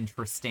like an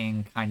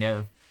interesting kind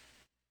of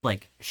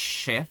like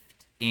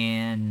shift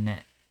in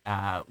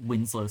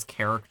Winslow's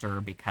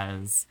character,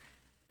 because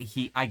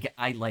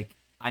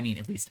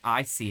at least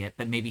I see it,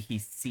 but maybe he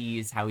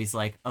sees how he's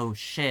like, oh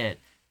shit,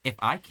 if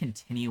I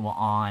continue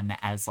on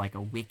as like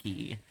a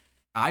wiki,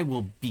 I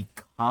will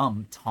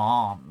become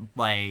Tom.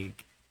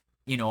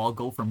 I'll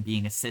go from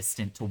being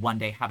assistant to one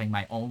day having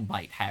my own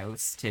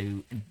lighthouse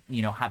to,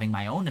 having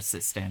my own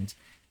assistant,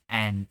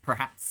 and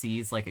perhaps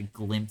sees like a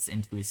glimpse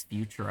into his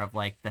future of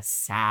like the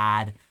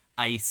sad,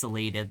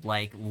 isolated,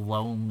 like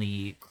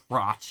lonely,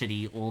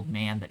 crotchety old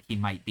man that he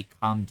might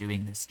become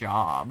doing this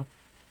job.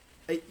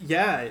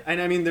 Yeah,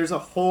 and I mean, there's a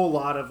whole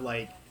lot of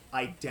like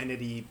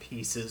identity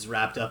pieces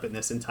wrapped up in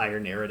this entire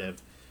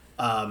narrative.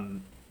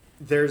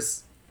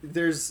 There's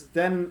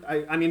then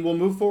we'll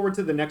move forward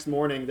to the next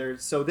morning.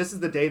 So this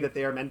is the day that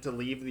they are meant to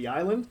leave the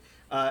island.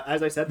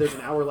 As I said, there's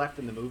an hour left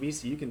in the movie,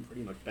 so you can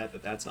pretty much bet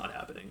that that's not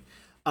happening.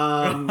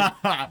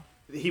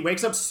 He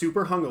wakes up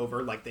super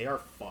hungover, like they are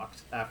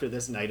fucked after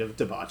this night of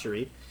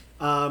debauchery.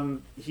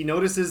 He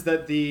notices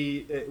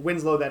that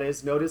Winslow, that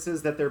is,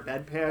 notices that their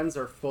bedpans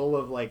are full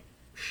of like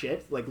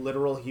shit, like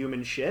literal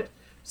human shit.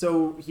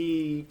 So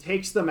he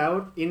takes them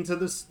out into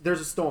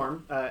there's a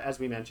storm, as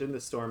we mentioned.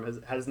 The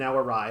storm has now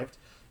arrived.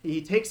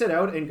 He takes it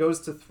out and goes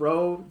to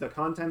throw the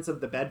contents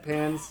of the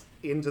bedpans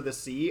into the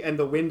sea, and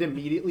the wind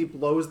immediately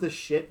blows the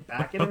shit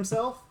back at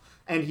himself,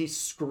 and he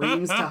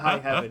screams to high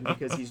heaven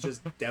because he's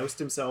just doused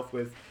himself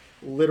with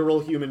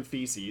literal human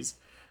feces.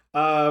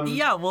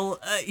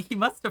 He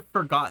must have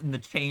forgotten the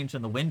change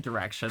in the wind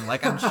direction.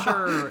 Like, I'm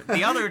sure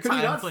the other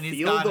times when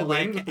he's gone, the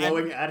wind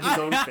blowing at his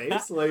own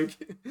face, like.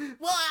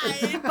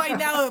 Well, by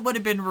now it would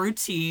have been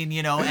routine,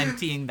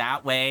 emptying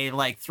that way,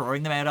 like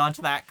throwing them out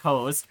onto that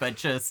coast, but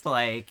just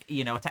like,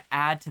 to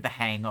add to the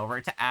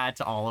hangover, to add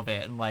to all of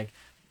it, and like.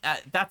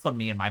 That's when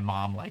me and my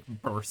mom like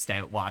burst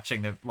out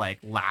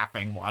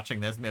laughing watching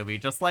this movie,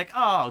 just like,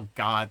 oh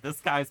god, this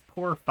guy's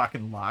poor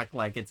fucking luck.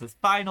 Like, it's his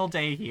final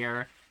day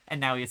here, and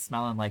now he's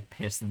smelling like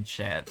piss and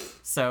shit.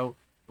 So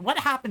what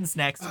happens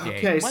next,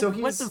 Jake? Okay,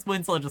 what does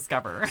Winslow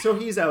discover? So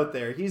he's out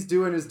there. He's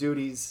doing his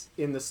duties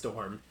in the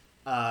storm.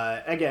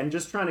 Again,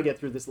 just trying to get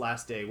through this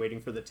last day,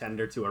 waiting for the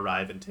tender to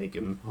arrive and take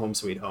him home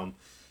sweet home.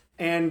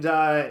 And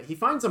he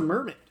finds a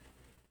mermaid.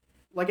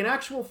 Like an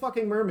actual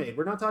fucking mermaid.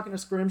 We're not talking a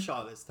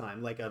scrimshaw this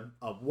time. Like a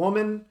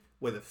woman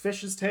with a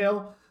fish's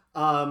tail,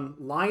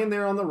 lying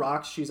there on the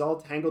rocks. She's all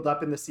tangled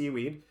up in the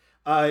seaweed.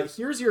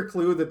 Here's your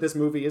clue that this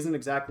movie isn't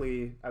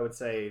exactly, I would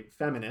say,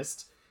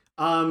 feminist.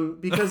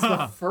 Because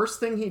the first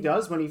thing he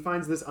does when he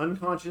finds this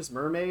unconscious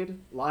mermaid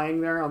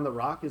lying there on the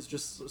rock is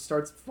just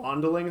starts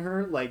fondling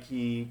her. Like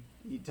he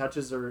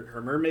touches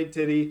her mermaid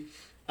titty.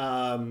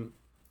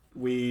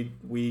 We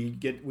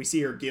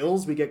see her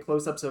gills. We get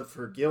close-ups of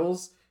her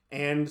gills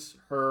and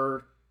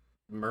her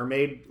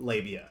mermaid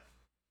labia.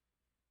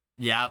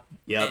 Yep.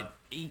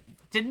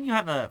 Didn't you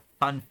have a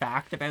fun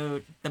fact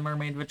about the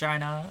mermaid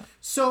vagina?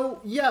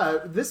 So, yeah,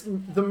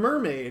 the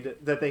mermaid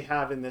that they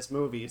have in this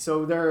movie.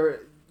 So they're,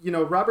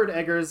 Robert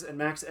Eggers and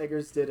Max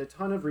Eggers did a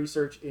ton of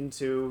research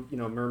into,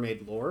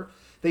 mermaid lore.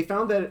 They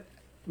found that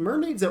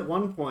mermaids at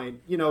one point,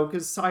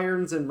 because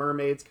sirens and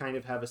mermaids kind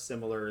of have a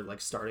similar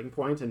like starting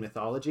point in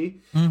mythology.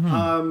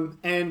 Mm-hmm.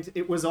 And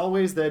it was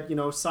always that,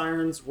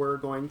 sirens were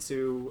going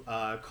to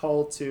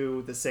call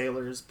to the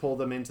sailors, pull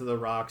them into the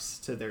rocks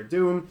to their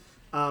doom.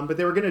 But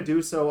they were going to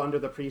do so under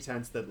the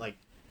pretense that like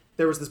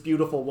there was this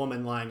beautiful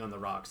woman lying on the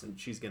rocks and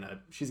she's going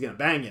to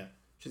bang you.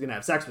 She's going to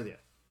have sex with you.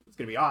 It's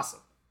going to be awesome.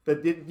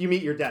 But you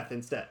meet your death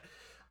instead.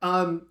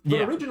 But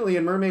originally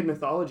in mermaid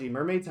mythology,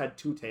 mermaids had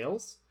two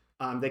tails.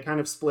 They kind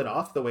of split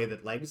off the way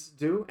that legs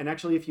do. And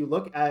actually, if you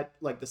look at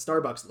like the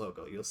Starbucks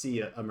logo, you'll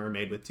see a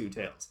mermaid with two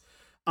tails.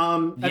 At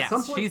some Yes,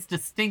 point, she's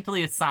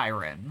distinctly a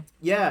siren.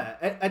 yeah,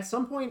 at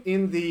some point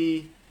in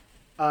the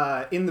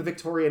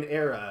Victorian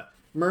era,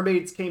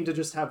 mermaids came to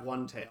just have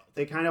one tail.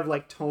 They kind of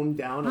like toned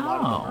down a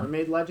lot of the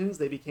mermaid legends.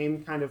 They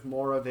became kind of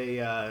more of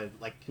a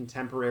like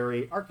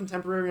our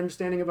contemporary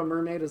understanding of a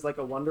mermaid as like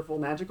a wonderful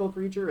magical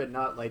creature and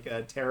not like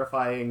a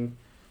terrifying,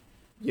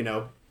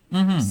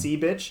 sea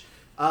bitch.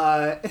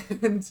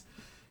 And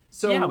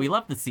so yeah, we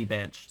love the sea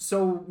bitch.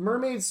 So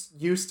mermaids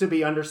used to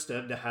be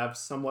understood to have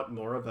somewhat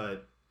more of a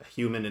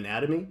human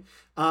anatomy.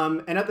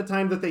 And at the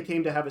time that they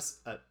came to have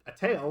a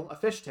tail, a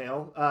fish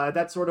tail,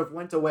 that sort of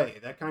went away.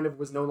 That kind of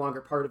was no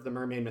longer part of the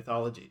mermaid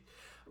mythology.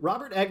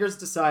 Robert Eggers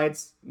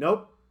decides,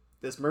 nope,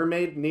 this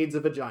mermaid needs a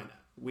vagina.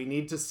 We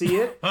need to see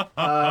it.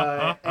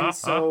 And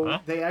so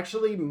they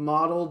actually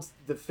modeled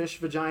the fish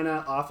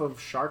vagina off of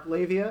shark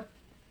labia.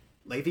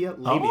 Labia?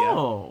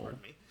 Oh. Pardon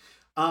me.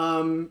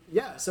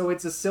 Yeah, so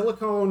it's a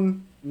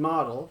silicone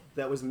model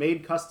that was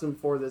made custom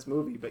for this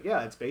movie. But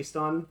yeah, it's based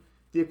on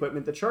the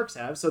equipment that sharks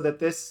have, so that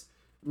this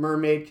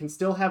mermaid can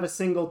still have a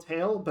single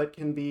tail, but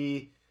can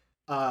be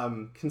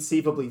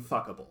conceivably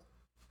fuckable.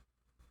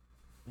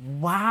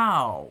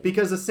 Wow.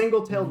 Because a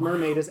single-tailed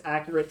mermaid is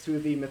accurate to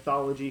the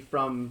mythology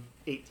from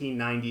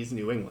 1890s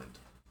New England.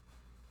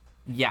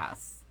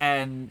 Yes.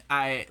 And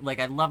I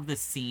love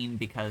this scene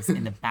because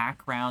in the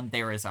background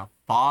there is a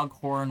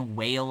foghorn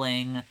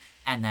wailing,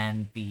 and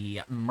then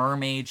the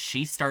mermaid,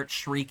 she starts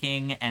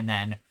shrieking, and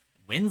then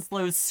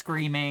Winslow's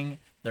screaming.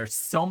 There's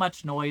so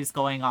much noise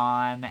going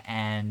on,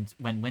 and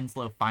when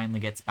Winslow finally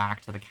gets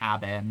back to the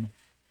cabin,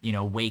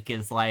 Wake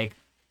is like,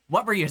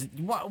 why were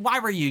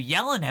you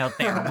yelling out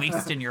there,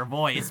 wasting your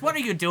voice? What are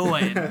you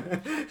doing?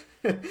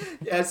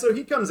 Yeah, so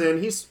he comes in,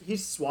 he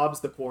swabs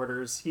the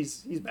quarters,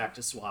 he's back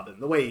to swabbing,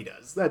 the way he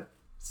does. That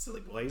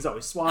silly boy, he's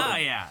always swabbing. Oh,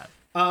 yeah.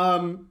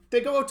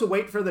 They go out to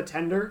wait for the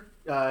tender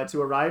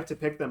to arrive to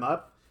pick them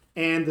up,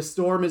 and the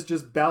storm is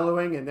just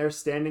bellowing, and they're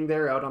standing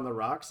there out on the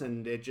rocks,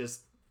 and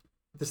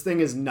this thing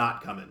is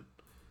not coming.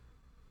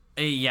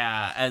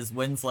 Yeah, as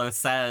Winslow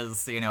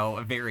says,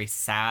 very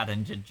sad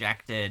and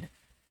dejected,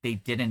 they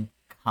didn't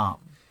come.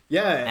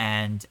 Yeah.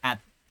 And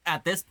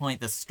at this point,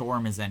 the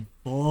storm is in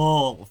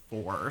full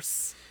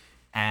force.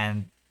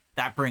 And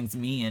that brings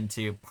me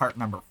into part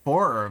number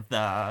 4 of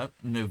the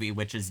movie,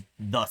 which is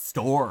the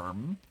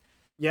storm.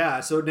 Yeah,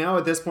 so now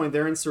at this point,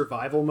 they're in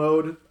survival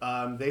mode.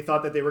 They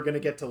thought that they were going to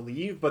get to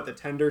leave, but the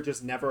tender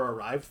just never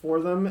arrived for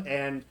them.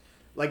 And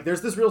like,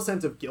 there's this real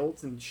sense of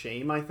guilt and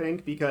shame, I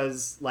think,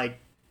 because, like,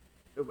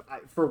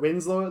 for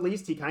Winslow, at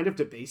least, he kind of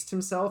debased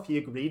himself. He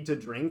agreed to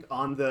drink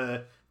on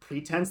the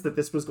pretense that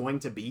this was going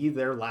to be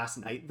their last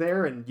night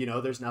there, and,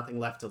 there's nothing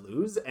left to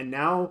lose. And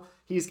now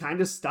he's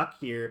kind of stuck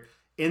here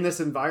in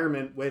this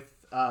environment with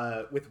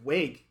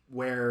Wake,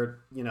 where,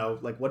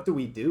 like, what do?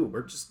 We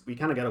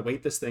kind of got to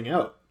wait this thing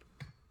out.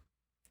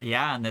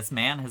 Yeah, and this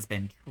man has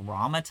been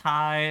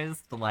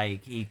traumatized.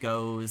 Like, he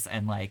goes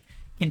and, like,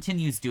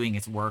 continues doing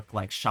his work,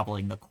 like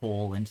shoveling the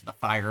coal into the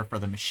fire for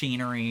the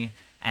machinery,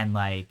 and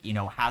like,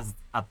 has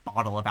a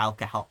bottle of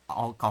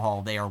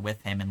alcohol there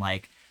with him, and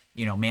like,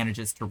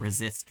 manages to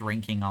resist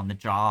drinking on the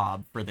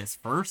job for this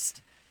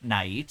first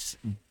night.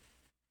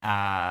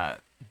 But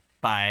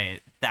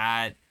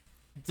that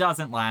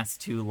doesn't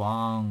last too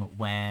long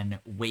when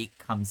Wake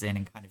comes in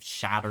and kind of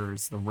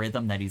shatters the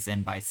rhythm that he's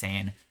in by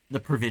saying the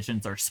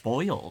provisions are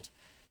spoiled.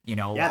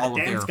 All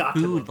of their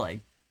food, like,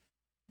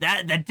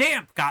 that the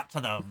damp got to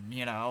them,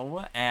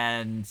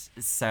 and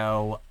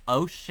so,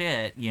 oh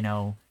shit,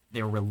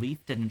 their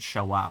relief didn't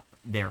show up.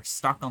 They're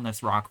stuck on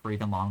this rock for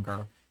even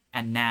longer,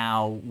 and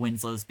now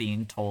Winslow's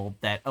being told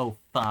that, oh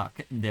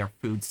fuck, their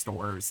food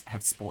stores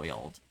have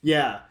spoiled.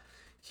 Yeah,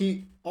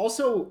 he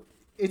also,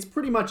 it's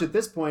pretty much at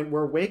this point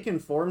where Wake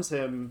informs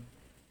him,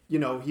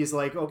 he's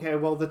like, okay,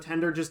 well, the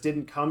tender just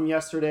didn't come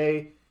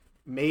yesterday.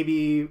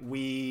 Maybe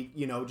we,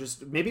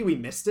 maybe we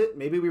missed it.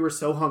 Maybe we were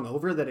so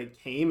hungover that it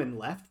came and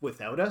left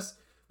without us,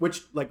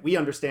 which, like, we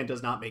understand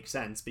does not make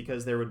sense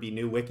because there would be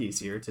new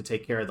wikis here to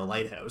take care of the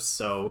lighthouse.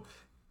 So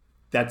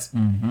that's...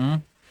 Mm-hmm.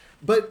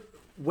 But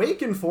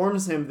Wake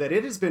informs him that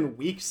it has been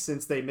weeks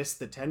since they missed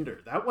the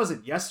tender. That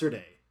wasn't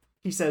yesterday.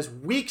 He says,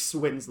 weeks,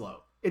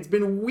 Winslow. It's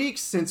been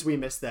weeks since we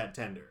missed that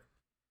tender.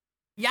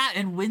 Yeah,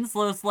 and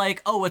Winslow's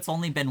like, oh, it's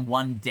only been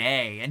one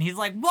day. And he's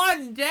like,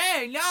 1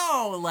 day?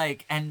 No!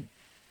 Like, and...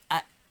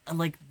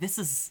 like, this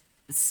is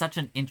such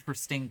an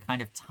interesting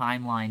kind of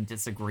timeline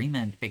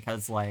disagreement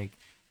because, like,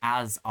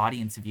 as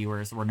audience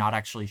viewers, we're not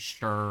actually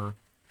sure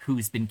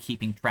who's been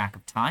keeping track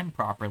of time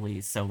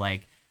properly. So,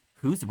 like,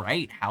 who's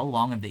right? How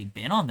long have they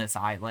been on this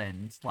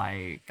island?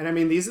 Like, and I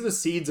mean, these are the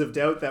seeds of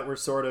doubt that were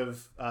sort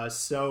of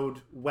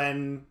sowed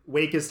when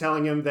Wake is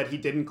telling him that he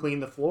didn't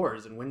clean the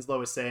floors, and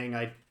Winslow is saying,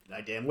 I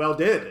damn well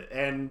did.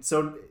 And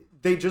so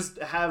they just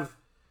have,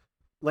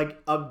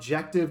 like,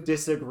 objective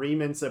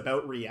disagreements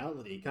about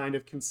reality kind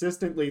of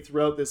consistently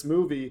throughout this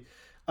movie.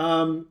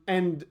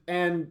 And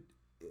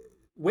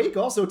Wake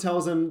also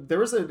tells him there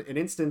was an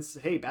instance,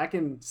 hey, back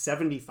in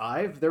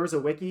 75, there was a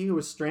Wiki who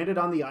was stranded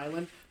on the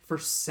island for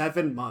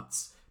 7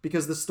 months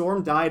because the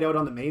storm died out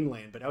on the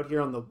mainland, but out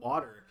here on the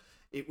water,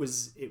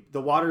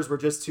 the waters were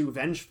just too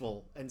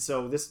vengeful. And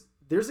so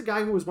there's a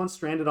guy who was once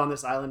stranded on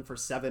this island for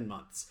 7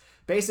 months,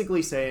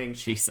 basically saying,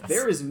 Jesus.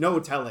 There is no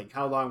telling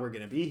how long we're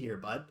going to be here,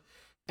 bud.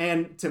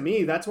 And to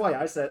me, that's why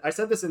I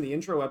said this in the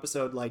intro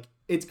episode, like,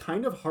 it's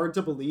kind of hard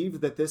to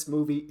believe that this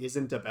movie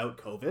isn't about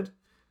COVID.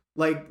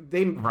 Like,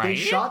 they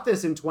shot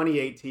this in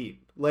 2018.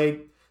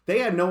 Like, they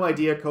had no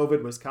idea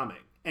COVID was coming.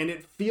 And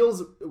it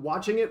feels,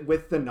 watching it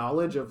with the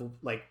knowledge of,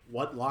 like,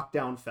 what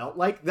lockdown felt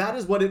like, that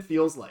is what it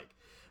feels like.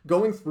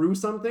 Going through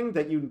something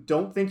that you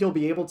don't think you'll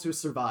be able to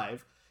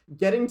survive,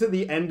 getting to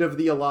the end of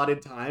the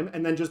allotted time,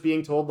 and then just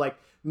being told, like,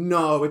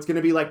 no, it's going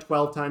to be, like,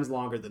 12 times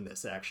longer than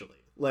this, actually.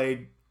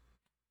 Like...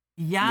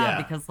 Yeah,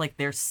 because, like,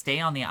 their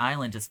stay on the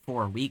island is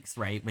 4 weeks,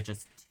 right? Which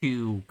is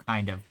 2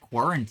 kind of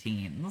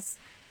quarantines.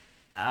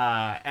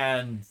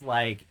 And,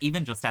 like,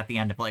 even just at the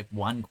end of, like,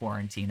 1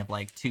 quarantine of,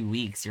 like, 2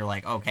 weeks, you're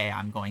like, okay,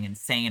 I'm going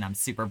insane. I'm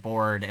super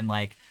bored. And,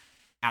 like,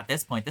 at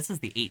this point, this is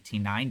the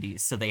 1890s,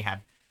 so they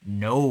have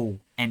no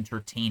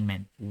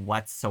entertainment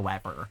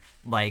whatsoever.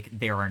 Like,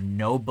 there are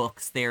no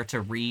books there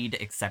to read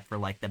except for,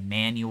 like, the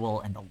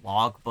manual and the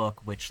logbook,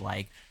 which,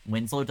 like,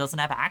 Winslow doesn't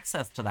have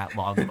access to that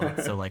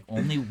logbook, so, like,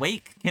 only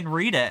Wake can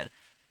read it,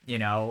 you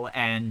know?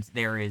 And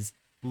there is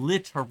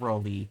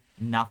literally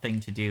nothing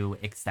to do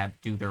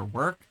except do their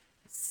work,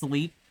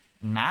 sleep,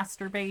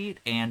 masturbate,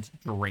 and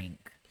drink.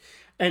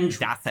 And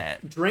that's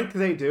it. Drink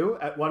they do.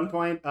 At one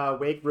point,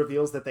 Wake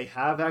reveals that they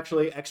have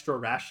actually extra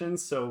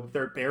rations, so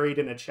they're buried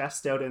in a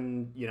chest out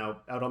on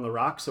the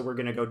rocks, so we're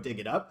going to go dig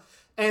it up.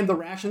 And the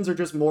rations are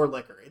just more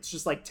liquor. It's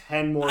just like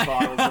 10 more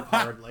bottles of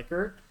hard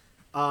liquor.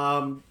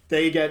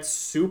 They get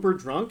super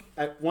drunk.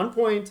 At one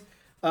point,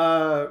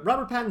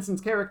 Robert Pattinson's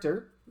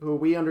character, who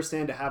we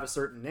understand to have a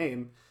certain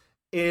name,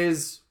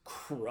 is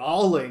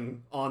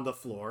crawling on the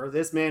floor.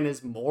 This man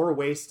is more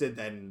wasted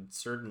than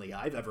certainly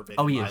I've ever been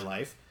in my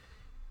life.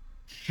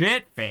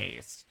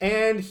 Shit-faced.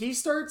 And he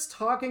starts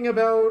talking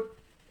about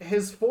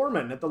his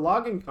foreman at the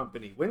logging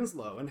company,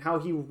 Winslow, and how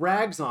he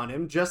rags on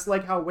him just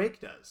like how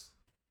Wake does.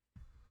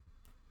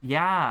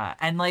 Yeah,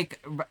 and like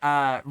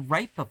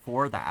right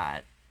before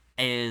that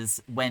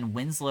is when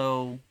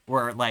Winslow,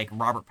 or like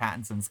Robert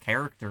Pattinson's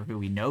character, who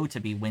we know to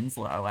be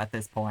Winslow at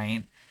this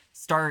point,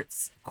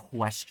 starts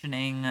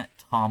questioning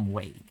Tom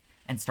Wake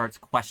and starts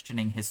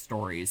questioning his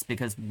stories,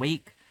 because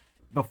Wake,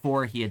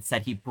 before, he had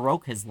said he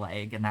broke his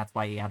leg and that's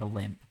why he had a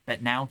limp,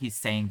 but now he's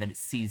saying that it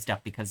seized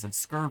up because of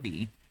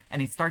scurvy,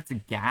 and he starts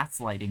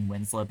gaslighting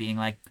Winslow, being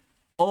like,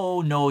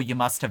 oh no, you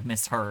must have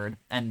misheard.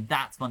 And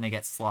that's when they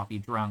get sloppy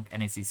drunk,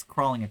 and as he's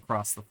crawling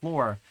across the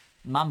floor,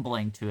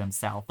 mumbling to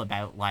himself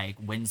about, like,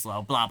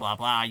 Winslow, blah blah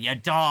blah, you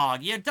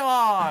dog. He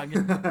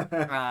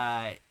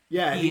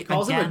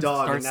calls him a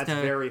dog, and that's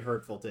very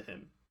hurtful to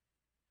him.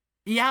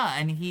 Yeah,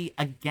 and he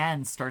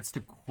again starts to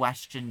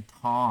question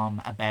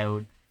Tom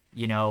about,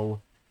 you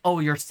know, oh,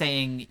 you're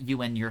saying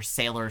you and your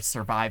sailors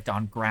survived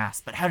on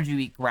grass, but how did you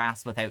eat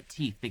grass without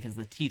teeth? Because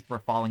the teeth were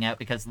falling out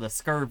because of the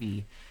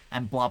scurvy,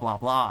 and blah, blah,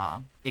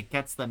 blah. It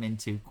gets them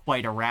into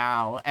quite a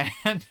row,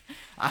 and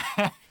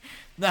I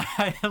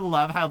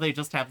love how they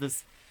just have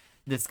this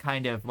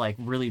kind of, like,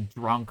 really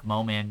drunk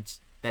moment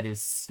that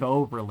is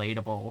so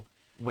relatable,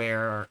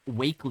 where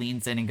Wake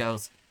leans in and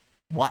goes,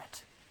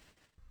 what?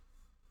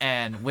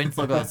 And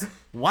Winslow goes,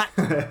 what?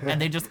 And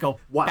they just go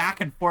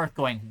back and forth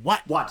going,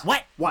 what? What?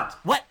 What? What?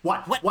 What?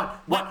 What?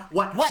 What? What?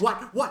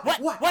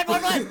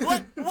 What?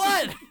 What?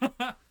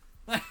 What?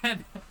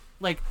 And,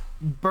 like,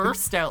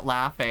 burst out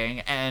laughing,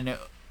 and,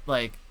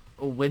 like,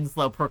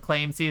 Winslow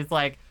proclaims, he's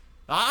like,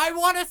 I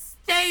want a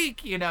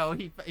steak! You know,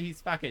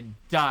 he's fucking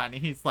done.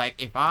 He's like,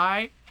 if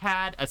I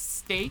had a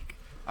steak,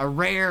 a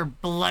rare,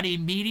 bloody,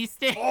 meaty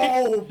steak.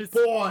 Oh,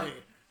 boy!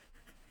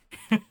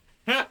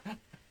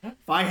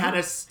 If I had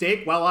a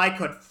steak, well, I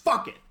could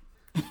fuck it.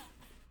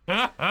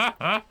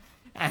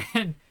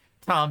 And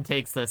Tom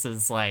takes this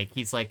as, like,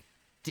 he's like,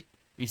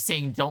 you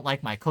saying you don't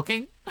like my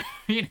cooking?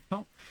 You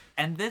know?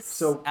 And this,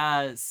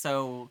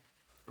 so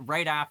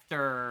right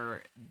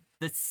after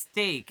the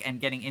steak and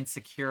getting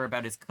insecure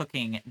about his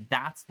cooking,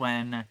 that's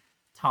when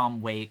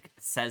Tom Wake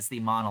says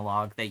the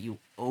monologue that you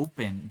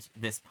opened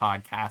this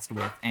podcast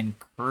with, and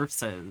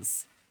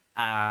curses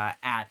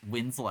at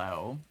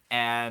Winslow.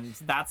 And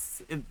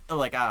that's,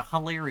 like, a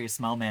hilarious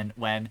moment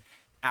when,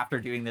 after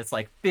doing this,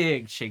 like,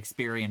 big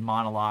Shakespearean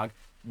monologue,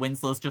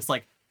 Winslow's just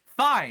like,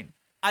 fine,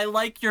 I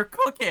like your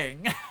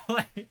cooking.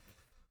 Like,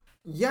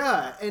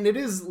 yeah, and it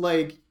is,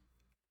 like,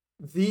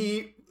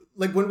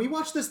 when we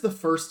watched this the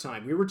first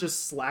time, we were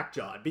just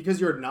slack-jawed, because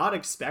you're not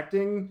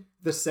expecting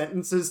the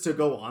sentences to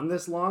go on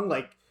this long.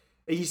 Like,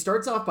 he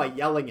starts off by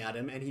yelling at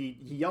him, and he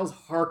yells,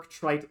 hark,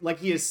 trite, like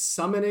he is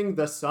summoning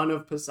the son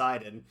of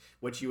Poseidon,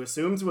 which you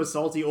assume to a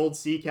salty old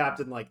sea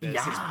captain like this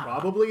is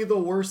probably the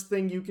worst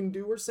thing you can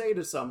do or say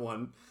to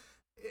someone,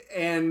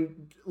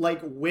 and,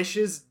 like,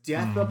 wishes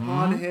death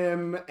upon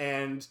him,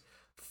 and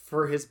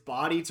for his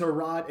body to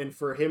rot and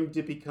for him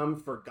to become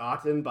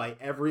forgotten by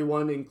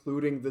everyone,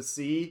 including the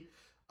sea,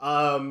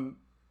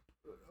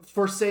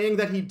 for saying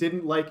that he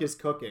didn't like his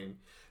cooking.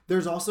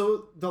 There's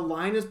also, the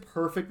line is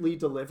perfectly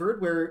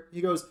delivered where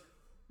he goes,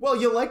 well,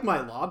 you like my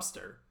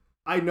lobster.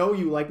 I know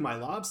you like my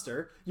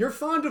lobster. You're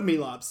fond of me,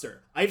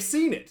 lobster. I've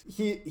seen it.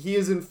 He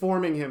is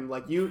informing him,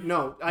 like,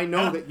 I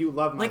know that you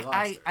love my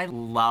lobster. I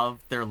love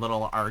their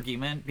little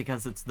argument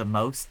because it's the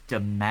most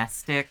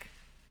domestic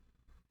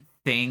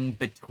thing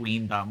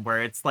between them,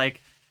 where it's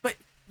like, but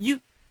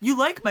you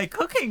like my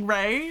cooking,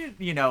 right?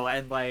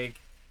 And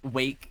like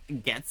Wake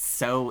gets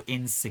so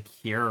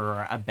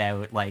insecure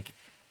about like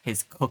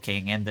his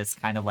cooking and this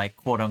kind of like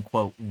quote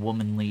unquote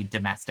womanly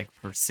domestic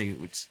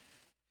pursuit.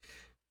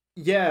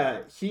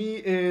 Yeah, he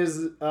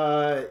is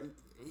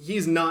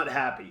he's not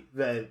happy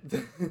that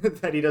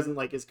that he doesn't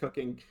like his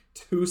cooking,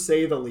 to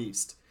say the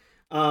least.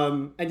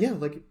 And yeah,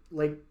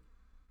 like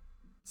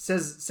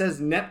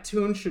says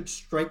Neptune should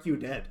strike you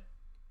dead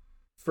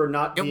for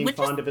not being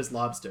fond of his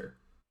lobster.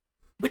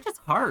 Which is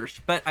harsh,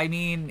 but I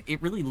mean,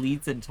 it really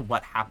leads into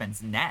what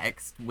happens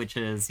next, which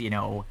is,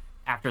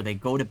 after they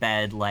go to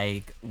bed,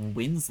 like,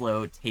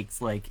 Winslow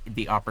takes, like,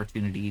 the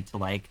opportunity to,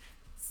 like,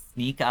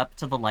 sneak up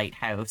to the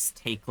lighthouse,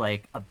 take,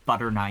 like, a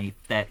butter knife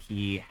that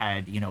he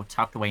had,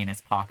 tucked away in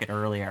his pocket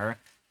earlier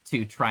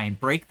to try and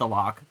break the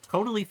lock,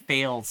 totally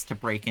fails to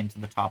break into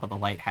the top of the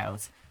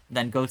lighthouse,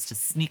 then goes to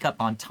sneak up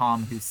on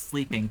Tom, who's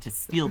sleeping, to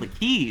steal the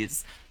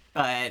keys.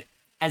 But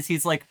as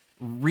he's, like,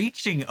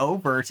 reaching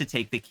over to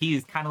take the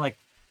keys, kind of, like,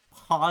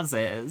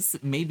 pauses,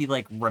 maybe,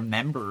 like,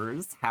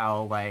 remembers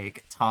how,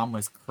 like, Tom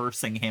was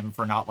cursing him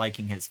for not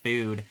liking his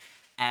food,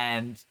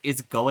 and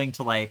is going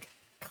to, like,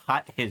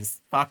 cut his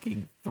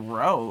fucking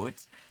throat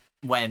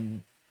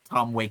when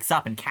Tom wakes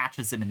up and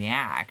catches him in the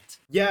act.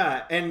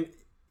 Yeah, and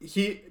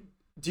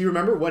do you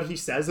remember what he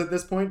says at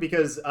this point?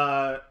 Because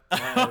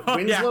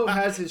Winslow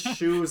has his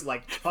shoes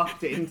like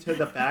tucked into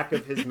the back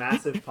of his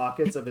massive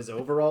pockets of his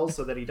overalls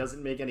so that he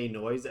doesn't make any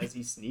noise as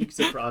he sneaks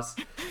across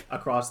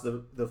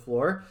the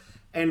floor.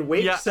 And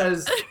Wake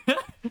says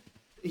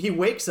he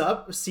wakes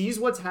up, sees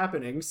what's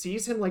happening,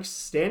 sees him like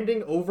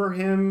standing over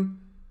him,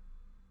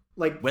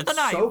 like with a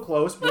knife, so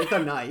close with a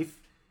knife,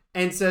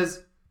 and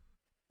says,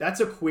 "That's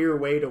a queer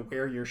way to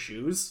wear your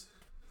shoes."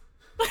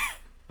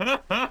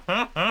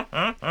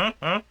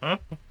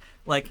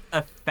 Like,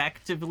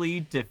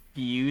 effectively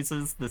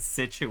diffuses the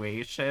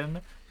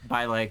situation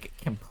by, like,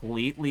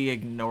 completely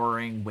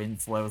ignoring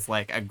Winslow's,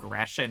 like,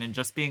 aggression and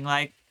just being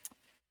like,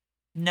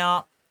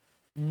 no,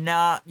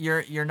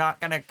 you're not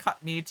gonna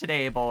cut me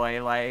today,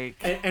 boy. Like,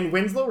 and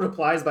Winslow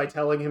replies by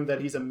telling him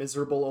that he's a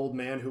miserable old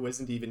man who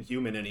isn't even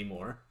human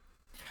anymore.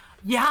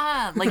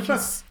 Yeah, like,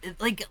 he's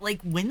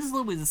like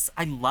Winslow is,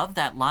 I love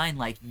that line,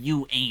 like,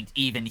 you ain't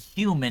even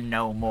human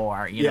no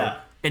more, you know,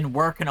 been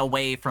working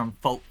away from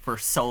folk for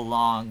so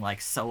long,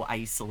 like, so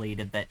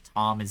isolated that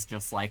Tom is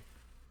just, like,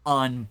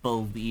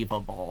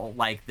 unbelievable.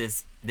 Like,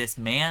 this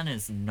man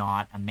is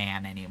not a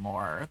man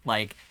anymore.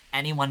 Like,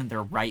 anyone in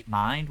their right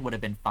mind would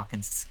have been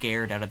fucking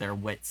scared out of their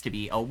wits to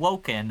be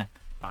awoken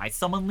by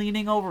someone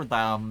leaning over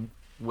them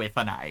with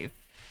a knife.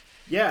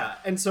 Yeah,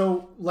 and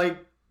so,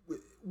 like,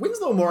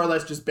 Winslow more or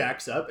less just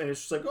backs up and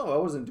it's just like, oh, I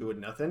wasn't doing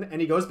nothing. And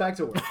he goes back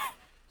to work.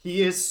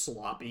 He is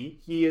sloppy.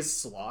 He is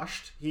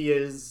sloshed. He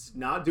is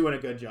not doing a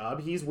good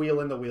job. He's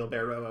wheeling the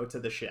wheelbarrow out to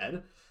the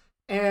shed.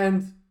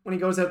 And when he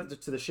goes out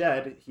to the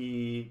shed,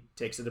 he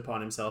takes it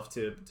upon himself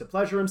to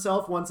pleasure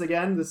himself once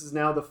again. This is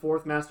now the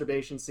 4th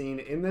masturbation scene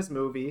in this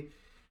movie.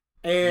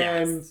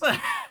 And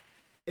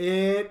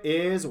it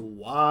is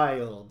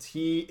wild.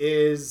 He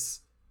is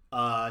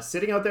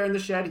sitting out there in the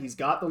shed. He's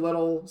got the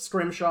little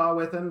scrimshaw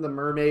with him, the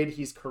mermaid.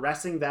 He's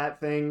caressing that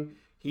thing.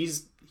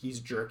 He's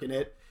jerking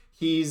it.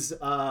 He's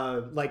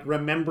like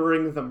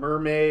remembering the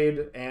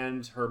mermaid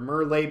and her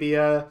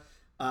labia.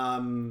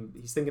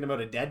 He's thinking about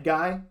a dead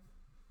guy.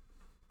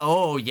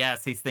 Oh,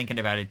 yes, he's thinking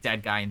about a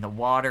dead guy in the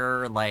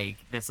water. Like,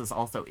 this is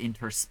also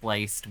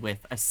interspliced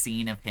with a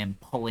scene of him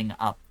pulling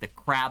up the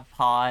crab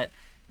pot.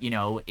 You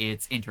know,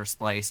 it's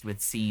interspliced with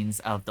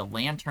scenes of the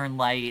lantern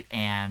light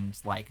and,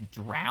 like,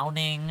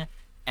 drowning.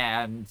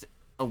 And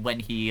when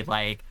he,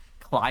 like,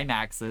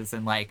 climaxes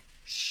and, like,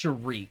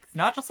 shrieks.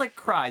 Not just, like,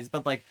 cries,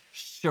 but, like,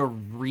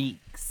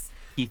 shrieks.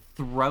 He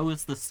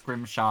throws the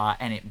scrimshaw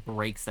and it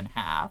breaks in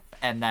half.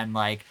 And then,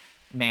 like,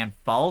 man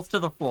falls to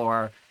the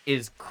floor,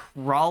 is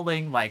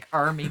crawling, like,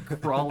 army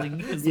crawling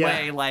his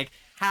way, like,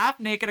 half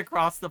naked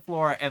across the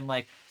floor, and,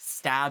 like,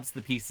 stabs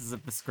the pieces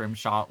of the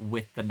scrimshaw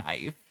with the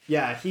knife.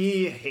 Yeah,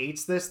 he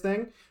hates this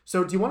thing.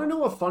 So do you want to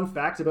know a fun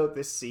fact about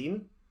this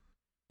scene?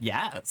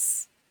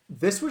 Yes.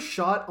 This was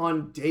shot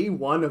on day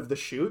 1 of the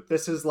shoot.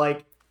 This is,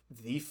 like,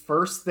 the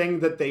first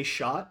thing that they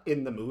shot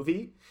in the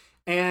movie.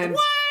 And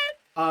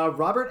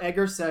Robert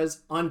Egger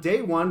says, on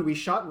day 1, we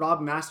shot Rob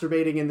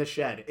masturbating in the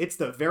shed. It's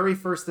the very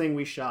first thing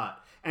we shot.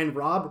 And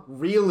Rob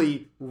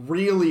really,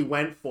 really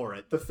went for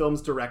it, the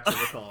film's director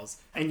recalls.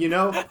 And, you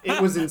know,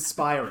 it was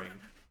inspiring.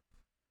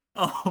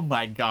 Oh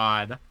my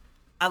god.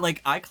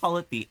 I call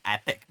it the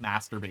epic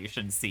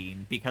masturbation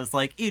scene because,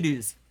 like, it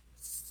is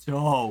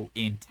so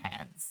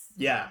intense.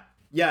 Yeah.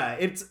 Yeah,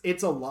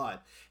 it's a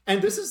lot.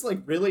 And this is like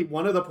really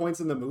one of the points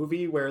in the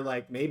movie where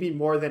like maybe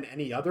more than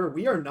any other,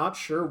 we are not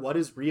sure what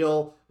is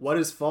real, what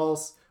is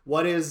false,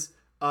 what is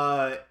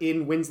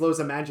in Winslow's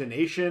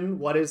imagination,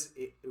 what is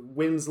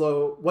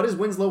Winslow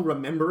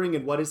remembering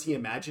and what is he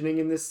imagining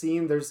in this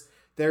scene.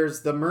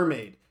 There's the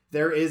mermaid.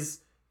 There is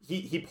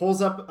he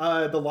pulls up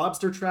the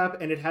lobster trap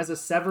and it has a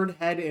severed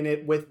head in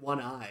it with one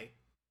eye.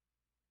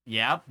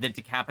 Yep, the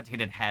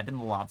decapitated head in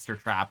the lobster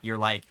trap. You're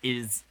like,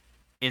 is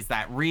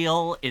that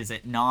real? Is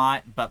it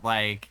not? But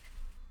like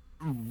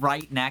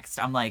right next,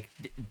 I'm like,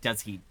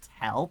 does he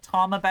tell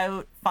Tom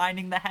about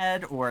finding the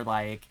head, or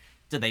like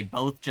do they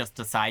both just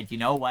decide, you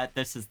know what,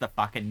 this is the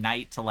fucking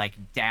night to like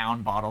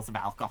down bottles of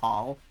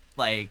alcohol?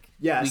 Like,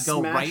 yeah, we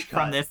go right cut.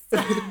 from this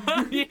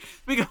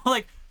we go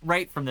like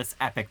right from this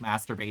epic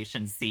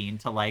masturbation scene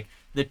to like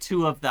the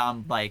two of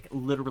them like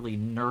literally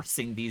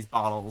nursing these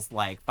bottles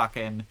like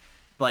fucking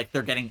like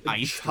they're getting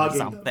iced or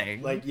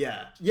something. Them. Like,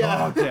 yeah.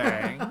 Oh,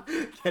 dang.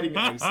 Getting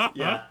iced,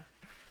 yeah.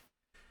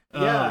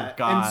 Yeah,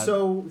 God. And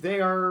so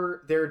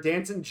they're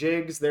dancing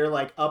jigs. They're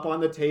like up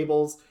on the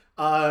tables,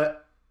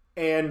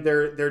 and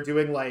they're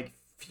doing like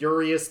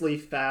furiously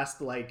fast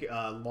like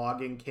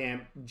logging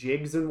camp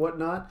jigs and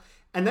whatnot.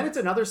 And then it's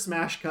another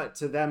smash cut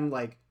to them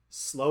like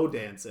slow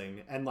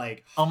dancing and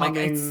like humming, oh my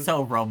God, it's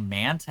so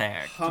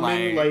romantic,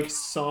 humming like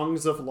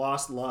songs of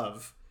lost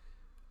love.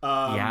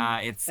 Yeah,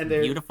 it's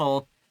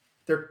beautiful.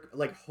 They're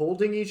like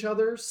holding each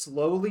other,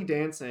 slowly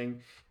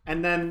dancing,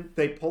 and then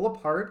they pull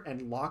apart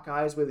and lock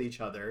eyes with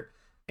each other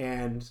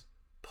and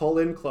pull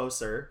in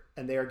closer,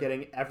 and they are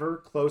getting ever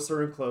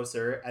closer and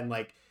closer, and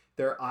like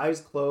their eyes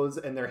close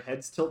and their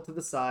heads tilt to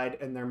the side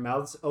and their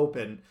mouths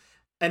open,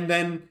 and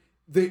then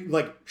they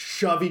like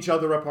shove each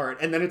other apart,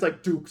 and then it's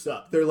like dukes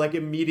up. They're like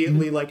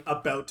immediately like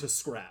about to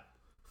scrap.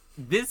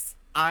 This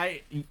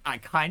I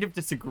kind of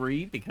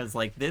disagree, because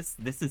like this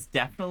is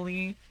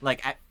definitely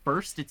like at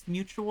first it's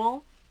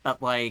mutual, but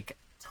like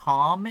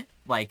Tom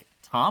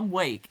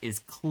Wake is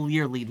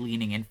clearly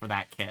leaning in for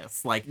that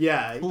kiss. Like,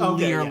 yeah,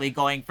 clearly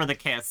going for the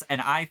kiss. And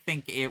I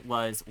think it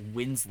was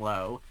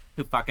Winslow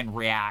who fucking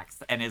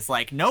reacts and is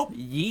like, nope,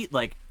 yeet,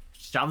 like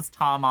shoves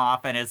Tom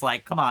off and is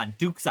like, come on,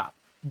 dukes up.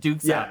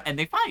 And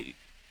they fight.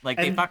 Like,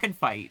 they fucking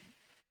fight.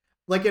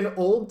 Like an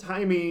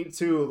old-timey,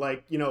 too,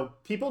 like, you know,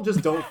 people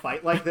just don't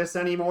fight like this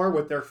anymore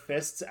with their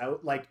fists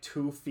out like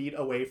 2 feet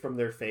away from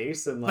their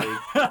face and like...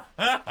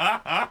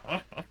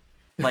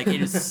 Like,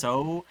 it is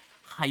so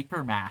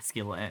hyper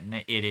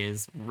masculine. It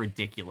is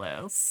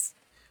ridiculous.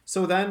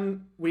 So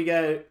then we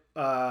get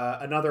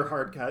another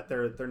hard cut.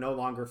 They're no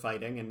longer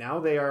fighting, and now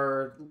they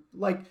are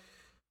like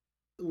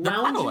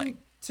lounging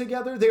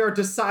together. They are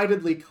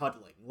decidedly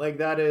cuddling. Like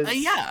that is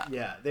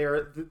yeah. They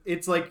are.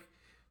 It's like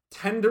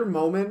tender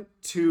moment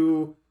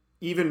to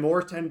even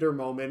more tender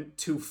moment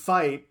to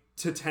fight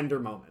to tender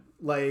moment.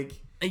 Like.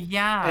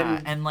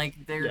 Yeah, and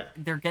like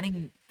they're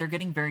getting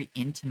very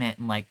intimate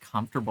and like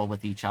comfortable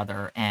with each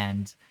other,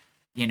 and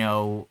you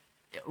know,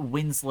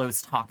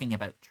 Winslow's talking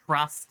about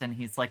trust, and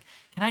he's like,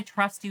 "Can I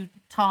trust you,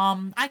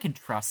 Tom? I can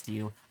trust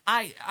you.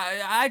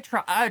 I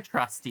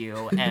trust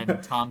you."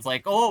 And Tom's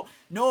like, "Oh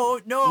no,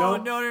 you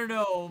don't.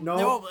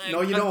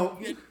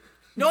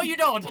 No, you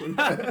don't."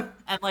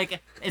 And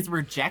like is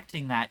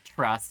rejecting that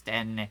trust,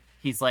 and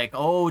he's like,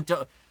 "Oh,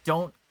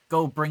 don't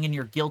go bring in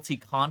your guilty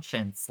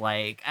conscience.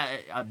 Like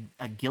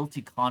a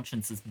guilty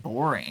conscience is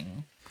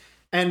boring."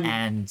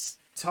 And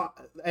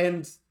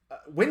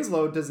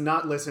Winslow does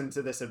not listen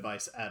to this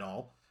advice at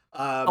all.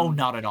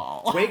 Not at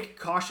all. Wake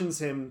cautions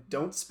him,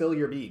 "Don't spill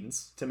your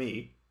beans," to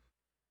me.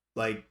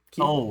 Like,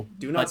 do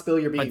not spill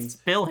your beans.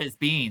 But spill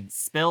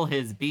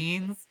his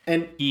beans.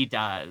 And he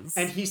does.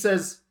 And he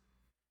says,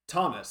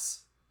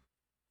 "Thomas."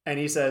 And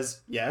he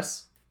says,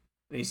 "Yes."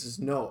 And he says,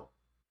 "No,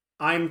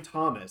 I'm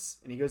Thomas."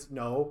 And he goes,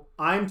 "No,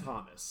 I'm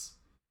Thomas."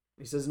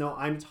 He says, "No,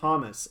 I'm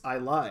Thomas. I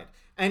lied."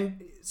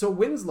 And so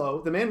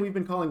Winslow, the man we've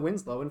been calling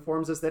Winslow,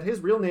 informs us that his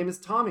real name is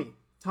Tommy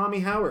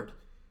Howard.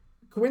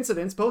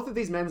 Coincidence, both of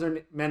these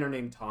men are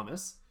named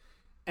Thomas.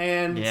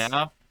 And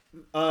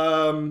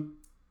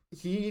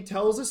he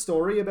tells a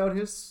story about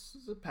his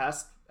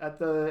past at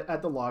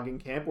the logging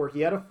camp, where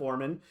he had a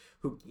foreman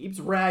who keeps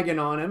ragging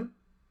on him,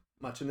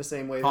 much in the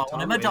same way that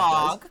Tom Wake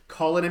does,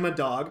 calling him a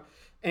dog.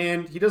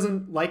 And he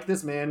doesn't like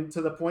this man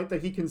to the point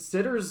that he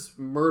considers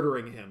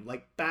murdering him,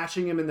 like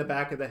bashing him in the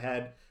back of the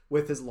head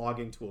with his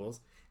logging tools.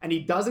 And he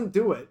doesn't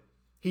do it.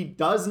 He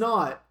does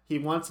not. He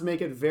wants to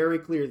make it very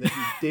clear that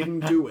he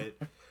didn't do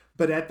it.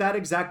 But at that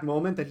exact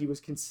moment that he was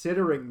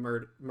considering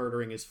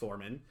murdering his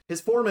foreman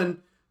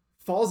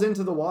falls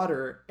into the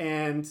water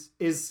and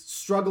is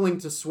struggling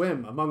to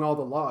swim among all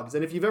the logs.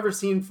 And if you've ever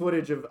seen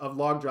footage of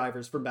log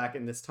drivers from back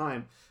in this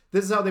time,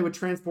 this is how they would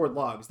transport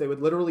logs. They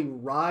would literally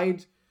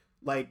ride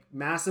like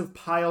massive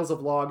piles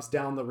of logs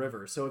down the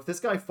river. So if this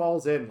guy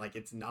falls in, like,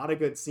 it's not a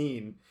good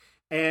scene.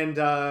 And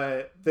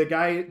the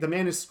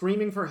man is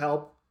screaming for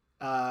help.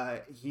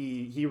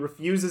 He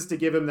refuses to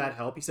give him that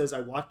help. He says,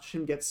 "I watched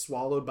him get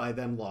swallowed by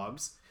them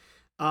logs."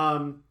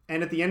 And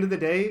at the end of the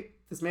day,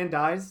 this man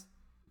dies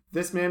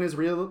this man is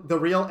the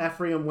real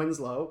Ephraim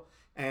Winslow,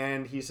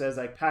 and he says,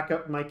 I pack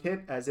up my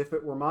kit as if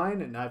it were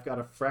mine, and I've got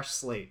a fresh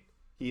slate.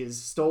 He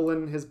has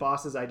stolen his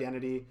boss's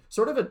identity,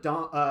 sort of a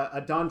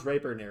Don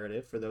Draper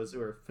narrative for those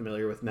who are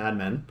familiar with Mad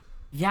Men.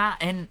 Yeah,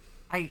 and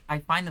I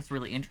find this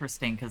really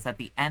interesting because at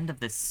the end of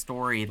this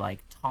story,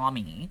 like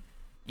Tommy,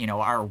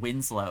 our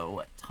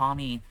Winslow,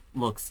 Tommy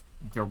looks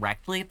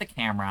directly at the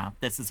camera.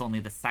 This is only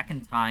the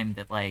second time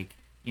that they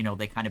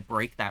kind of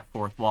break that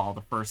fourth wall.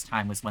 The first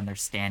time was when they're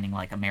standing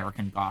like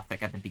American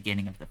Gothic at the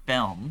beginning of the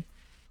film.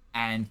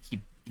 And he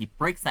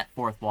breaks that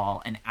fourth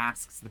wall and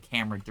asks the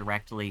camera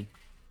directly,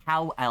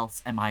 how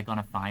else am I going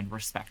to find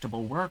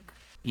respectable work?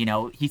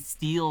 He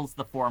steals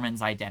the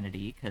foreman's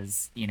identity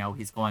because,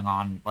 he's going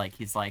on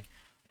he's like,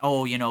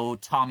 oh,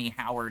 Tommy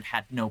Howard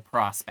had no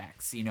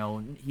prospects.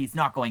 He's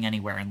not going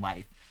anywhere in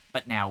life.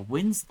 But now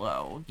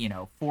Winslow,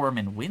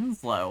 Foreman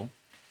Winslow,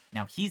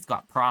 now he's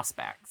got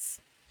prospects.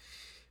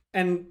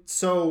 And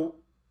so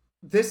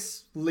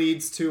this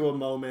leads to a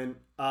moment.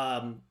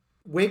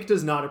 Wake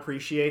does not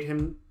appreciate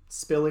him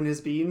spilling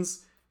his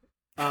beans.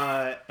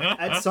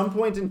 At some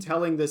point in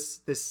telling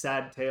this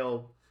sad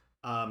tale,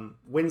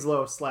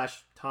 Winslow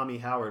 / Tommy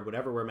Howard,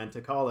 whatever we're meant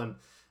to call him,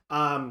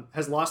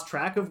 has lost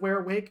track of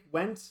where Wake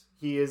went.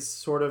 He is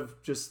sort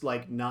of just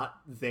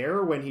not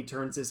there when he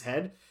turns his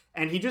head,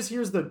 and he just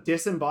hears the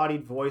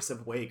disembodied voice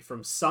of Wake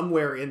from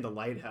somewhere in the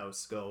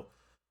lighthouse go,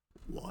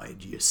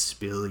 "Why'd you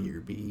spill your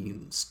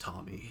beans,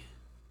 Tommy?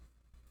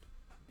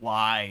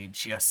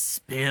 Why'd you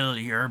spill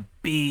your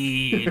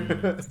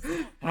beans?"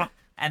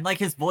 And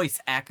his voice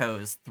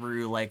echoes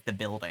through the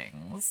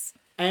buildings.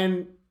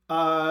 And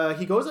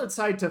he goes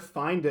outside to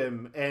find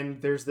him,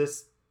 and there's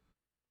this,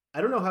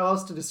 I don't know how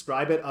else to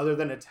describe it other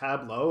than a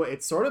tableau.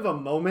 It's sort of a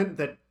moment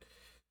that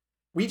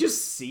we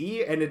just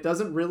see, and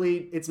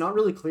it's not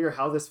really clear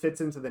how this fits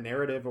into the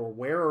narrative or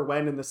where or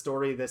when in the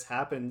story this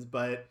happens,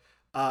 but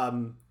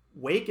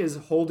Wake is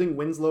holding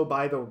Winslow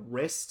by the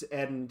wrist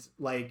and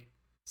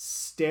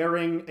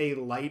staring a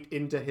light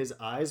into his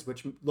eyes,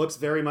 which looks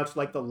very much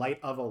like the light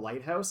of a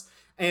lighthouse,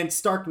 and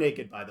stark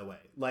naked, by the way.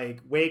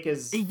 Wake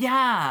is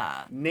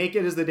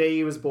naked as the day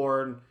he was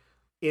born,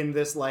 in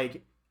this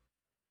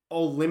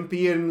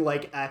Olympian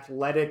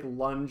athletic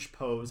lunge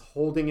pose,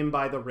 holding him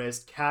by the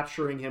wrist,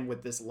 capturing him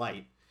with this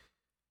light.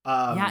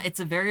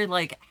 It's a very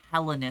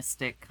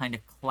Hellenistic kind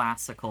of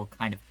classical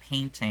kind of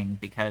painting,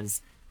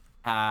 because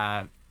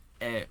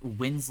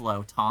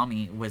Winslow,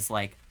 Tommy, was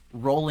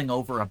rolling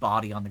over a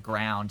body on the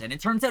ground, and it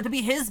turns out to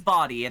be his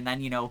body, and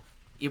then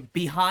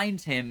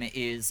behind him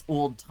is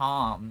old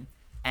Tom,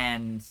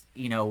 and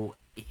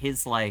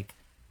his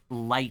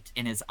light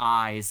in his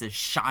eyes is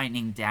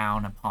shining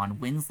down upon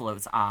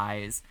Winslow's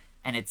eyes,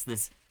 and it's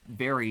this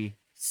very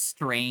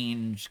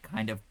strange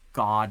kind of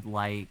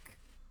godlike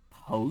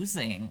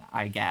posing,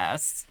 I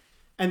guess.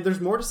 And there's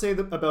more to say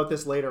about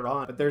this later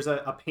on, but there's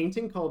a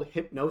painting called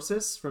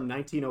Hypnosis from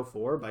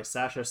 1904 by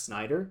Sasha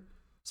Schneider.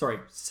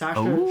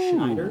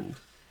 Schneider.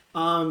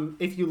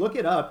 If you look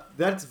it up,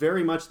 that's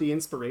very much the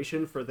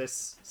inspiration for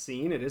this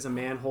scene. It is a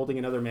man holding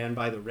another man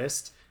by the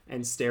wrist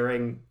and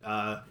staring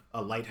a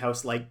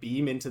lighthouse-like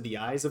beam into the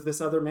eyes of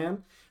this other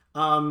man.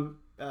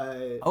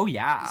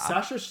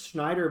 Sasha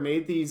Schneider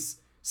made these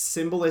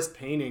symbolist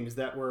paintings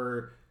that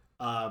were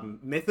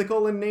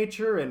mythical in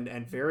nature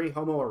and very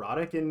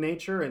homoerotic in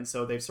nature, and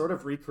so they've sort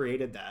of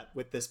recreated that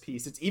with this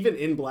piece. It's even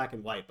in black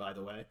and white, by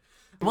the way.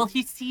 Well,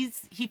 he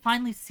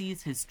finally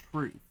sees his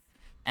truth,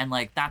 and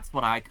that's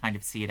what I kind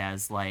of see it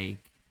as.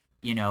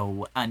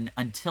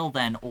 Until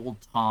then, old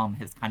Tom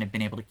has kind of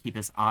been able to keep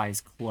his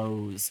eyes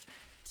closed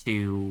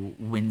to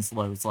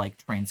Winslow's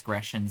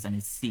transgressions and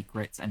his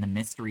secrets and the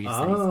mysteries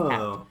that he's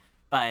kept.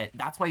 But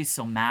that's why he's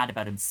so mad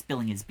about him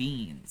spilling his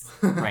beans,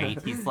 right?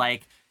 He's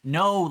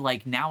no,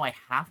 now I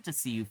have to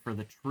see you for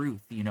the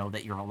truth,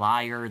 that you're a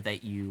liar,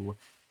 that you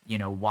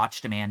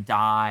watched a man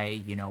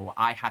die,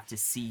 I have to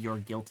see your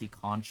guilty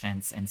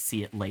conscience and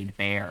see it laid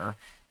bare.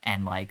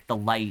 And the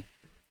light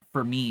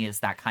for me is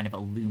that kind of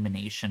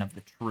illumination of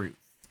the truth.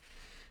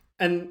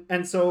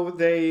 And so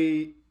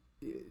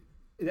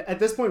at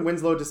this point,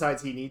 Winslow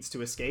decides he needs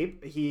to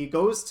escape. He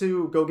goes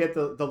to go get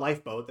the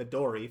lifeboat, the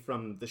dory,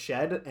 from the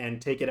shed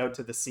and take it out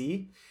to the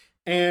sea.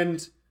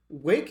 And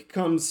Wake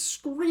comes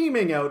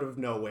screaming out of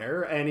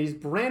nowhere, and he's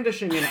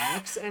brandishing an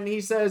axe, and he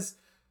says,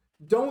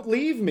 "Don't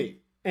leave me."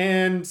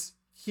 And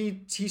he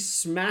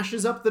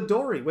smashes up the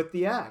dory with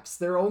the axe.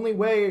 Their only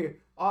way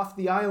off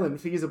the island,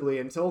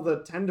 feasibly, until the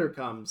tender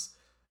comes,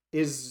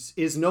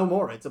 is no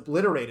more. It's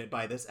obliterated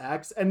by this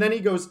axe. And then he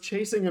goes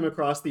chasing him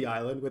across the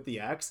island with the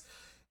axe.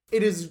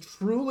 It is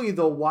truly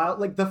the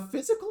wild, the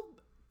physical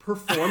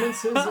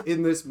performances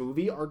in this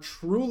movie are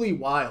truly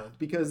wild,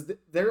 because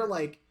they're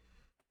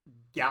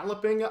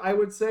galloping, I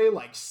would say,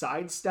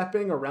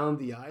 sidestepping around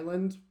the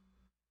island.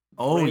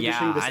 Oh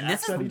yeah, and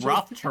this is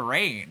rough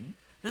terrain.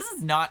 This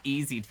is not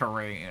easy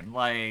terrain.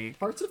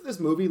 Parts of this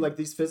movie,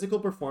 these physical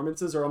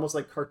performances are almost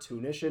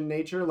cartoonish in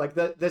nature.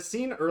 The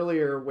scene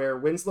earlier where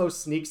Winslow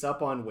sneaks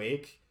up on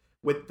Wake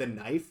with the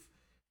knife,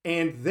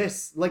 And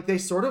this, like, they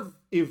sort of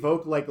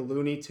evoke like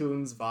Looney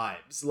Tunes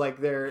vibes. Like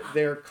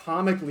they're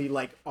comically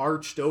like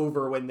arched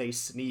over when they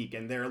sneak,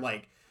 and they're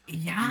like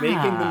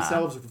making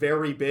themselves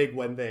very big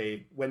when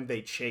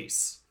they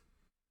chase.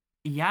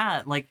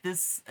 Yeah, like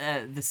this,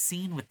 the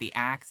scene with the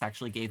axe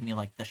actually gave me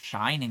like the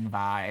Shining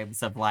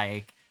vibes of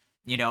like,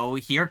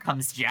 here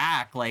comes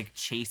Jack like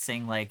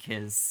chasing like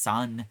his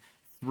son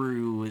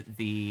through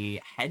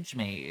the hedge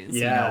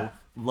maze,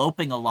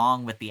 loping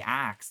along with the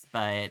axe,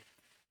 but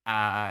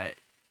uh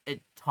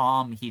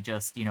Tom, he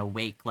just,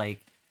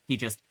 he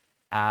just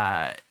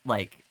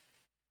like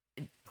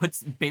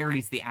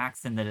buries the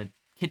axe in the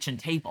kitchen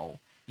table,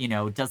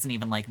 doesn't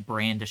even like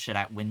brandish it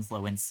at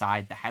Winslow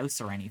inside the house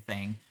or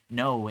anything.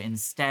 No,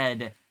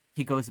 instead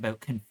he goes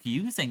about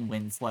confusing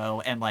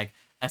Winslow and like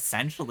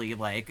essentially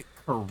like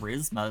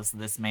charismas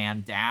this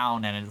man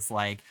down and is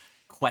like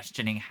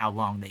questioning how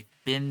long they've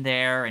been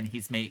there, and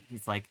he's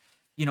like,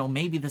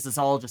 maybe this is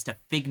all just a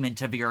figment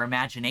of your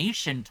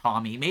imagination,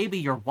 Tommy. Maybe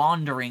you're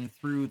wandering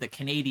through the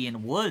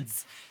Canadian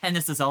woods, and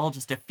this is all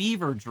just a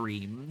fever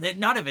dream. That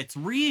none of it's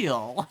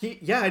real.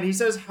 And he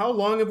says, how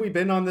long have we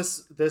been on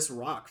this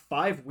rock?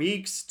 5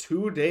 weeks,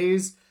 2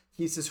 days?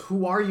 He says,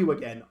 who are you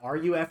again? Are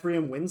you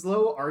Ephraim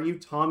Winslow? Are you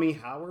Tommy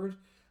Howard?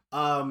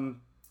 And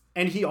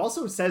he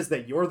also says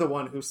that you're the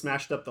one who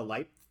smashed up the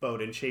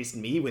lifeboat and chased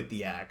me with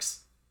the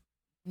axe.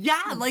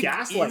 Yeah, like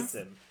gaslights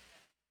him.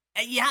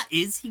 Yeah,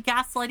 is he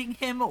gaslighting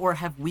him, or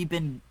have we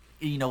been,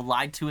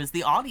 lied to as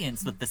the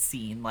audience with the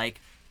scene?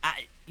 Like,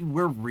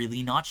 we're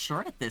really not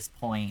sure at this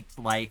point.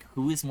 Like,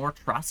 who is more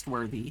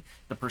trustworthy,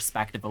 the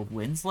perspective of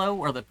Winslow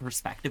or the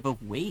perspective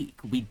of Wake?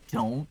 We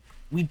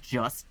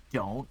just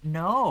don't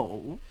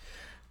know.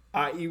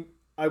 I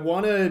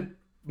want to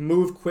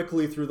move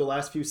quickly through the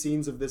last few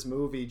scenes of this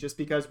movie, just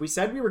because we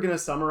said we were going to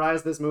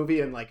summarize this movie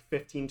in like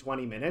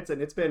 15-20 minutes,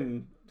 and it's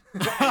been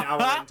an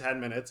hour and 10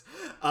 minutes.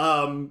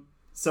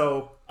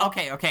 So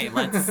okay,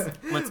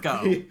 let's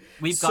go.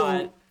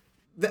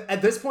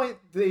 At this point,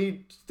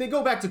 they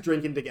go back to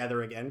drinking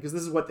together again, because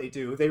this is what they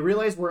do. They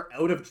realize we're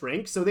out of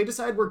drink, so they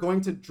decide we're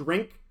going to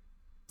drink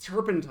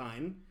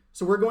turpentine.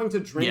 So we're going to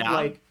drink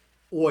like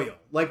oil.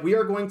 Like, we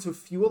are going to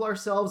fuel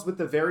ourselves with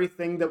the very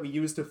thing that we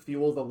use to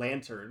fuel the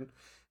lantern,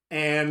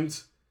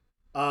 and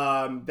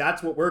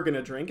that's what we're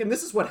gonna drink. And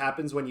this is what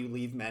happens when you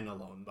leave men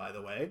alone, by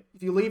the way.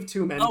 If you leave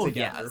two men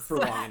together for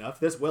long enough,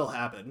 this will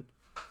happen.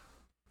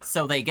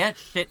 So they get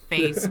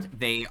shit-faced.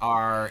 They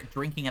are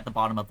drinking at the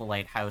bottom of the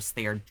lighthouse.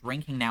 They are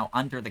drinking now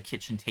under the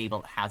kitchen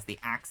table that has the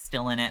axe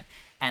still in it.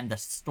 And the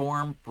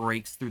storm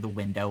breaks through the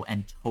window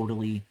and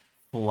totally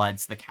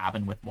floods the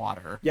cabin with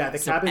water. Yeah,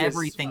 cabin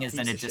everything is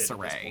in a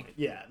disarray.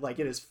 Yeah, like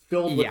it is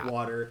filled with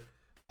water.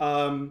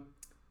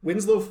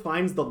 Winslow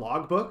finds the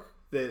logbook.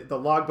 The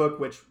logbook,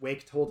 which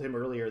Wake told him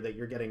earlier that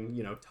you're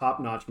getting,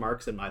 top-notch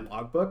marks in my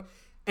logbook.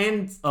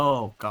 And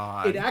oh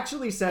god, it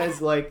actually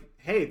says like,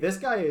 hey, this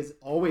guy is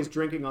always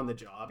drinking on the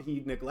job.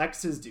 He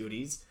neglects his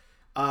duties.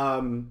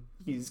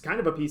 He's kind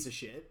of a piece of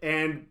shit,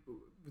 and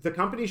the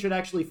company should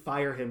actually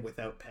fire him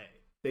without pay.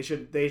 They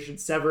should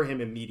sever him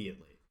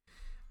immediately.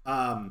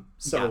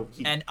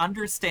 And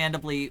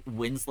understandably,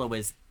 Winslow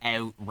is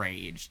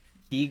outraged.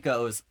 He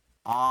goes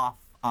off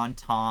on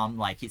Tom,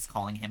 like he's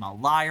calling him a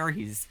liar.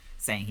 He's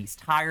saying he's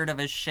tired of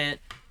his shit.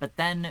 But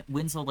then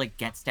Winslow like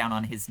gets down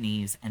on his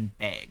knees and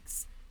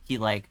begs. He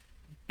like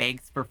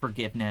begs for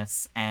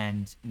forgiveness,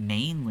 and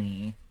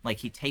mainly like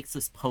he takes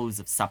this pose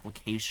of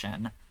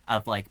supplication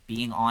of like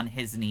being on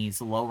his knees,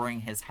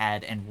 lowering his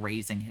head and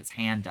raising his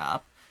hand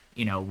up,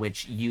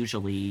 which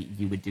usually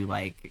you would do.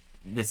 Like,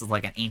 this is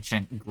like an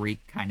ancient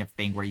Greek kind of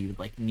thing where you would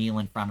like kneel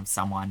in front of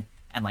someone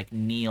and like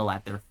kneel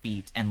at their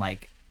feet and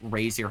like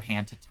raise your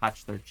hand to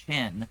touch their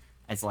chin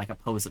as like a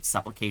pose of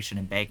supplication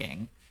and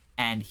begging.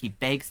 And he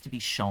begs to be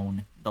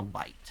shown the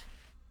light.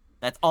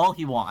 That's all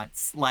he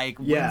wants. Like,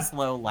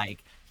 Winslow,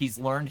 like, he's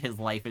learned his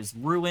life is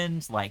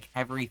ruined, like,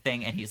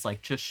 everything, and he's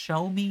like, just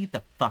show me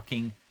the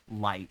fucking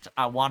light.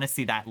 I want to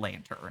see that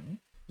lantern.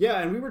 Yeah,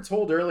 and we were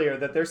told earlier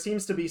that there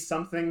seems to be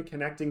something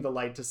connecting the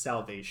light to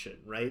salvation,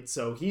 right?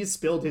 So he's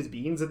spilled his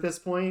beans at this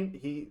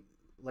point.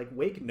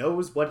 Wake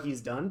knows what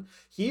he's done.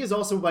 He is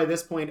also, by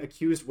this point,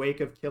 accused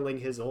Wake of killing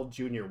his old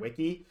junior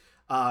Wiki.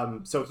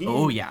 So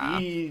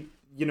he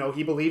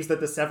believes that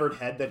the severed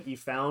head that he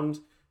found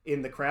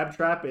in the crab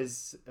trap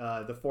is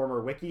the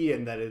former Wiki,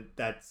 and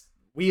that's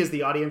we as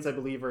the audience, I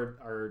believe,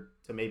 are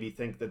to maybe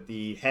think that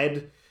the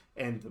head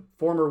and the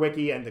former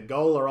Wiki and the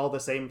gull are all the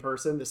same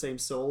person, the same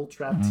soul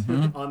trapped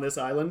on this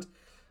island.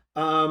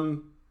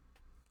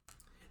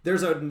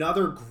 There's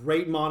another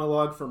great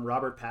monologue from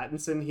Robert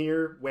Pattinson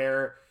here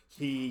where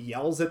he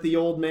yells at the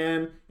old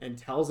man and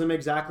tells him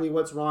exactly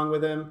what's wrong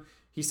with him.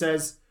 He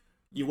says,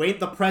 "You ain't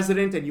the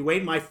president and you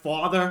ain't my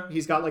father."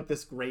 He's got like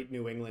this great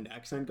New England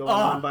accent going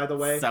on, by the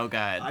way. So good.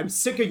 "I'm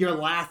sick of your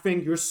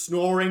laughing, your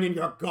snoring, and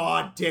your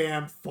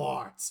goddamn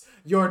farts.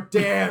 Your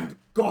damned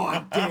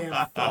goddamn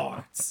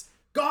farts.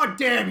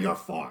 Goddamn your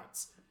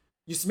farts.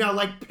 You smell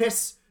like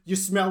piss. You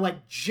smell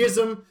like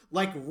jism,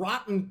 like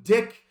rotten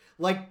dick,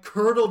 like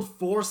curdled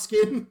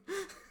foreskin."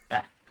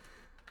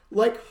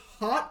 like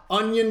hot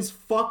onions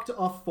fucked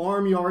a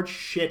farmyard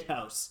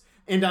shithouse.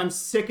 And I'm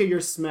sick of your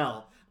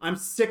smell. I'm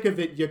sick of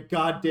it, you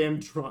goddamn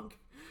drunk.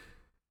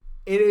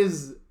 It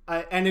is,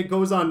 and it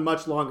goes on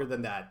much longer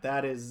than that.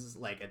 That is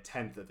like a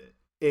tenth of it.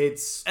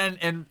 It's and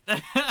and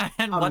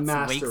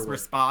what's Wake's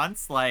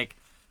response? Like,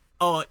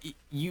 oh,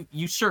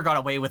 you sure got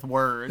away with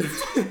words.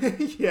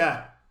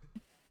 Yeah.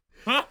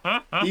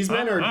 These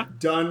men are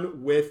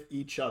done with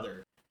each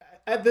other.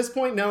 At this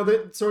point, now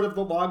that sort of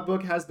the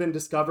logbook has been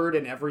discovered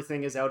and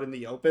everything is out in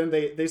the open,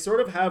 they sort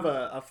of have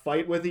a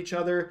fight with each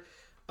other.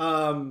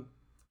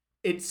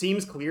 It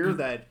seems clear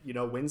that, you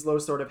know, Winslow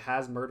sort of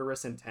has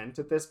murderous intent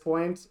at this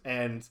point,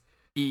 and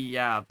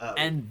yeah,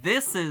 and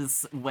this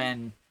is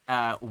when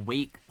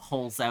Wake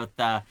pulls out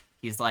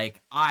he's like,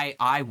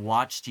 I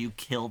watched you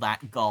kill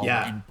that gull,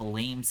 and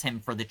blames him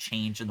for the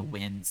change in the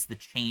winds, the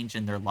change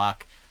in their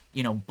luck.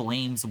 You know,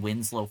 blames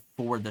Winslow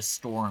for the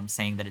storm,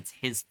 saying that it's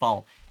his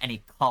fault, and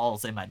he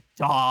calls him a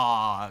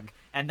dog.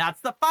 And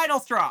that's the final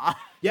straw.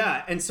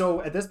 Yeah, and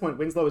so at this point,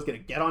 Winslow is going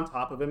to get on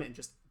top of him and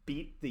just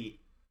beat the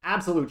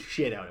absolute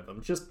shit out of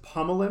him. Just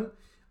pummel him.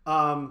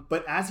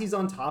 But as he's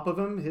on top of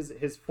him,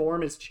 his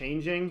form is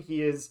changing.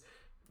 He is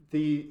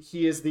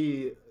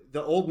the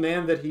old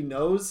man that he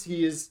knows.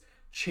 He is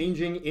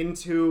changing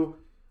into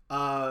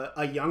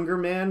a younger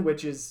man,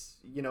 which is,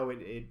 you know,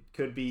 it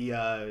could be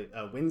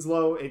a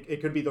Winslow.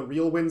 It could be the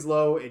real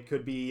Winslow. It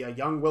could be a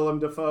young Willem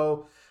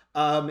Dafoe.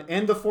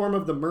 And the form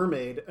of the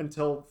mermaid,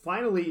 until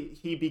finally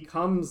he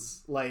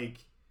becomes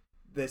like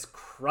this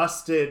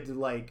crusted,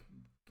 like,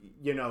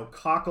 you know,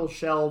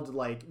 cockle-shelled,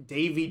 like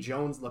Davy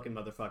Jones looking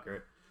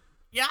motherfucker.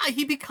 Yeah,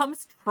 he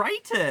becomes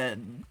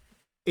Triton.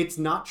 It's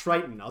not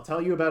Triton. I'll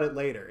tell you about it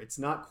later. It's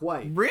not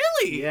quite.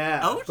 Really?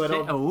 Yeah. Oh, but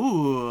shit.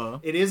 Ooh.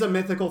 It is a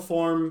mythical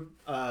form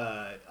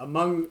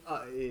among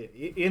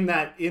in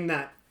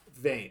that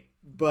vein.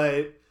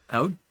 But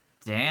oh,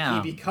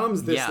 damn. He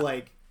becomes this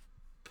like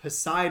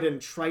Poseidon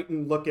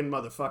Triton looking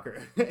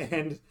motherfucker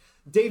and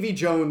Davy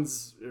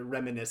Jones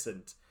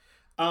reminiscent.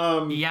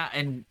 Yeah,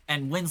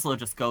 and Winslow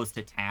just goes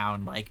to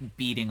town, like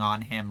beating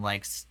on him,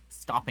 like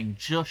stopping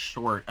just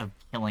short of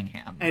killing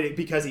him. And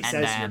because he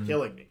says, "You're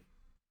killing me."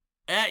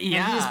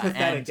 Yeah, and he's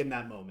pathetic in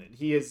that moment.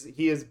 He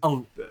is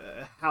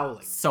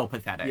howling. So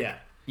pathetic.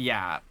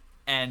 Yeah.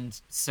 And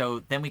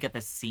so then we get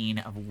this scene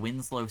of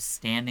Winslow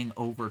standing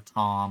over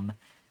Tom,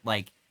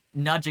 like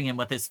nudging him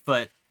with his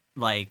foot,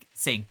 like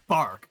saying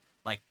 "bark,"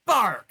 like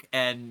 "bark,"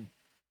 and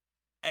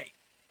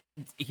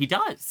he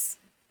does.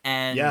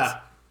 And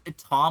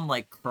Tom,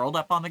 like, curled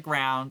up on the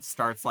ground,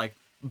 starts like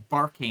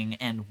barking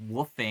and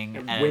woofing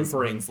and as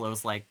whimpering.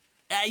 Winslow's like,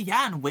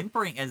 and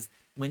whimpering as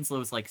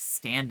Winslow's like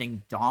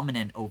standing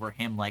dominant over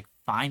him, like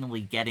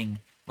finally getting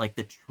like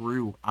the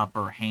true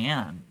upper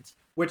hand.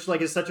 Which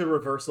like is such a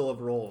reversal of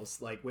roles.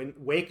 Like when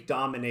Wake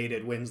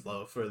dominated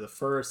Winslow for the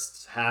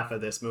first half of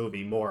this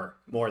movie more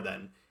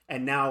than,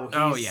 and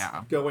now he's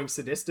going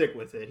sadistic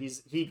with it.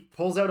 He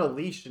pulls out a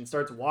leash and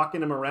starts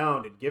walking him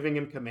around and giving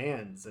him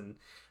commands, and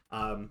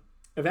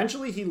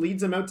eventually he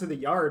leads him out to the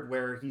yard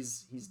where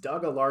he's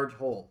dug a large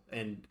hole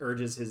and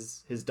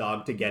urges his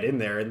dog to get in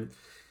there, and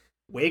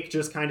Wake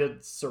just kind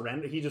of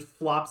surrenders. He just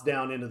flops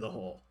down into the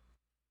hole.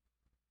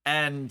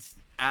 And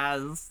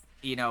as,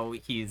 you know,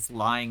 he's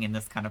lying in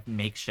this kind of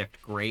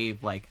makeshift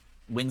grave, like,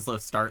 Winslow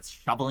starts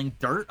shoveling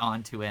dirt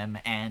onto him,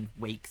 and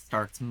Wake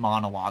starts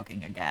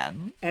monologuing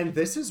again. And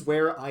this is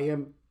where I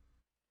am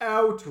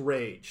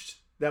outraged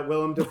that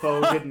Willem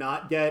Dafoe did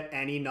not get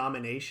any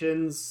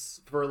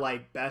nominations for,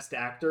 like, Best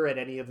Actor at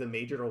any of the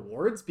major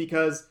awards,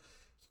 because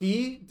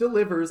he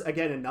delivers,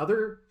 again,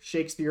 another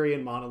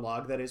Shakespearean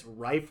monologue that is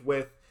rife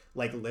with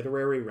like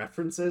literary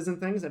references and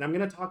things, and I'm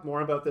going to talk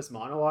more about this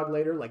monologue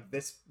later, like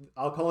this,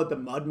 I'll call it the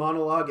mud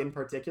monologue in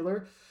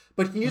particular,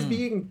 but he is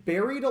being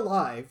buried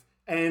alive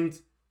and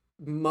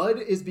mud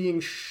is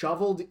being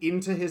shoveled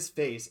into his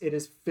face. It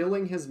is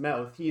filling his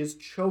mouth. He is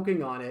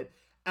choking on it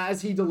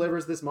as he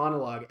delivers this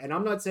monologue, and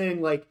I'm not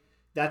saying like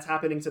that's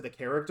happening to the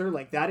character,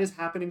 like that is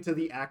happening to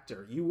the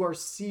actor. You are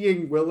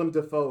seeing Willem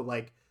Dafoe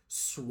like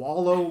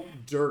swallow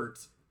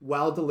dirt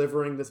while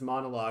delivering this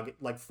monologue,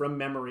 like from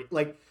memory.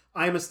 Like,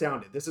 I'm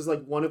astounded. This is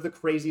like one of the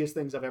craziest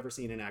things I've ever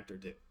seen an actor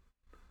do.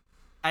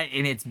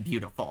 And it's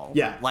beautiful.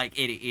 Yeah. Like,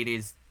 it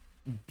is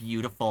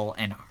beautiful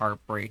and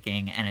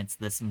heartbreaking, and it's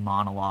this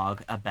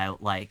monologue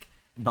about, like,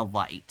 the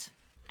light.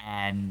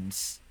 And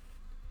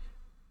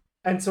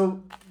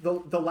so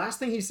the last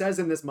thing he says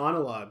in this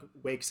monologue,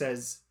 Wake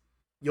says,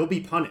 "You'll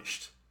be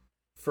punished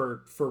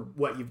for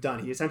what you've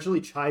done." He essentially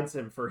chides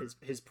him for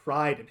his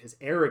pride and his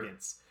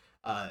arrogance.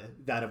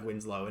 That of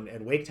Winslow,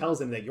 and Wake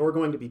tells him that you're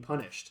going to be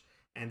punished,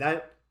 and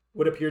that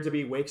would appear to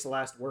be Wake's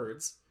last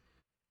words.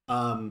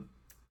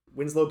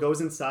 Winslow goes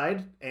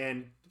inside,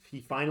 and he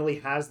finally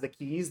has the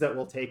keys that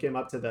will take him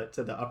up to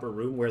the upper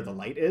room where the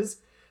light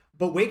is,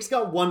 but Wake's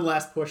got one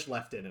last push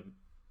left in him.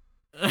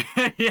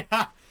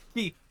 Yeah,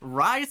 he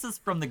rises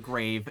from the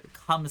grave,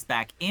 comes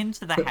back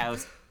into the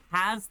house,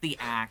 has the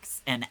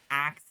axe and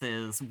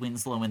axes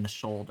Winslow in the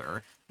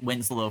shoulder.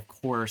 Winslow, of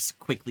course,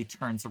 quickly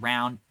turns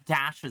around,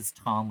 dashes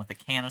Tom with a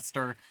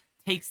canister,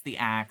 takes the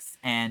axe,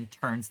 and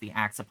turns the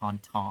axe upon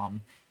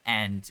Tom.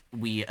 And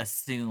we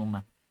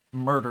assume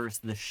murders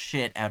the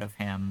shit out of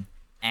him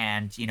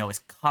and, is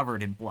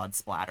covered in blood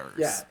splatters.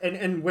 Yeah,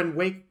 and when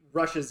Wake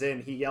rushes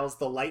in, he yells,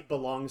 "The light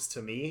belongs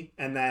to me,"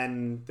 and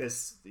then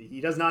he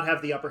does not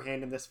have the upper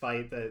hand in this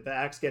fight. The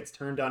axe gets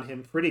turned on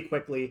him pretty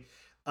quickly.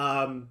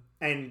 And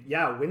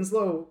yeah,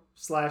 Winslow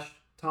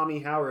 / Tommy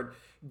Howard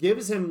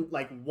gives him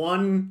like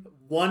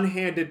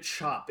one-handed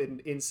chop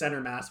in center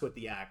mass with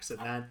the axe,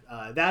 and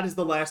that is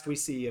the last we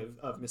see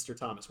of Mr.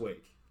 Thomas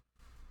Wake.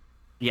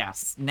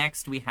 Yes.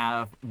 Next we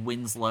have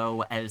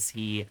Winslow as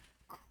he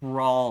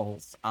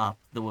crawls up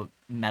the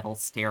metal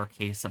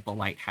staircase of the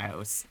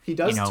lighthouse. He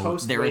does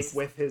toast Wake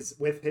with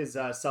his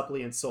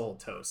suppliant soul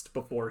toast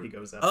before he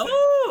goes up.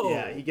 Oh,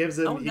 there. Yeah, he gives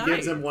him nice.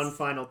 gives him one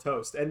final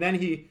toast, and then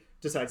he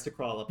decides to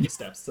crawl up the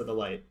steps to the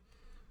light.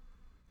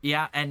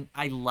 Yeah, and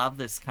I love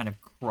this kind of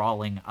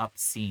crawling up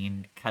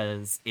scene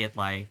because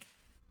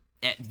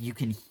you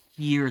can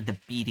hear the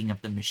beating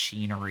of the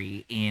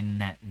machinery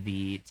in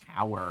the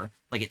tower.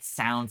 Like, it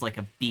sounds like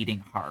a beating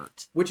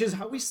heart. Which is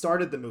how we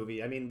started the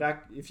movie. I mean,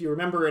 back, if you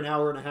remember an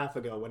hour and a half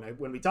ago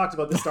when we talked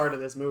about the start of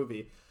this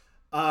movie,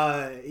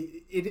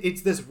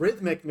 it's this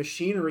rhythmic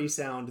machinery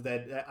sound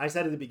that I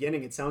said at the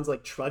beginning, it sounds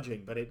like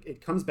trudging, but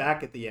it comes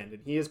back at the end,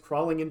 and he is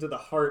crawling into the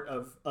heart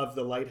of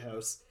the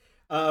lighthouse.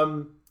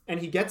 And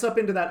he gets up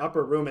into that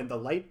upper room, and the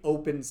light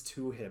opens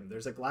to him.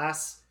 There's a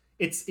glass.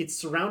 It's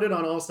surrounded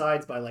on all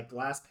sides by like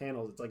glass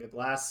panels. It's like a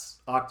glass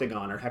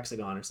octagon or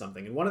hexagon or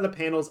something. And one of the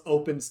panels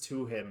opens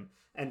to him,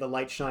 and the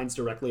light shines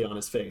directly on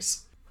his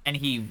face. And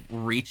he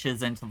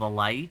reaches into the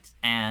light,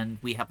 and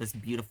we have this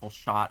beautiful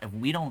shot of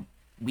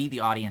we, the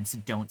audience,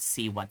 don't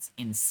see what's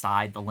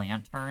inside the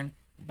lantern,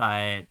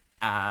 but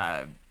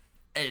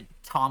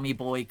Tommy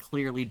Boy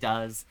clearly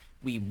does.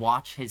 We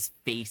watch his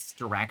face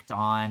direct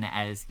on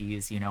as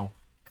he's,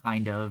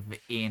 kind of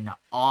in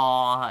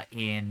awe,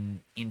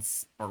 in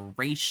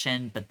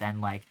inspiration, but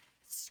then like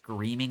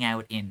screaming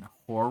out in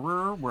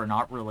horror. We're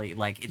not really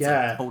it's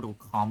a total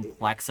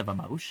complex of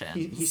emotions.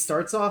 He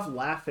starts off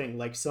laughing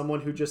like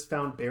someone who just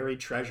found buried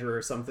treasure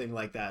or something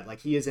like that. Like,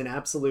 he is in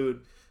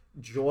absolute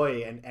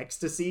joy and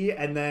ecstasy,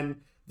 and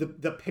then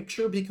the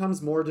picture becomes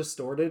more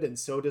distorted, and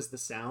so does the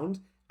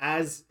sound,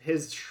 as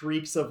his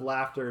shrieks of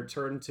laughter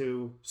turn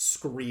to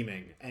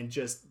screaming and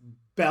just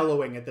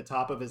bellowing at the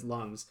top of his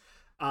lungs.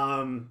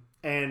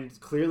 And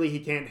clearly he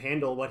can't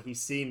handle what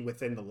he's seen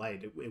within the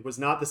light. It was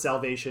not the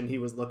salvation he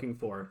was looking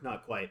for,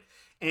 not quite.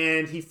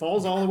 And he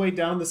falls all the way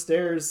down the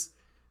stairs,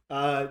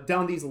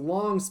 down these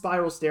long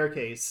spiral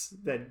staircase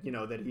that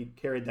he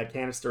carried that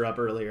canister up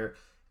earlier.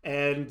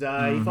 And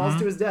he falls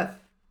to his death.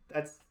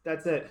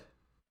 That's it.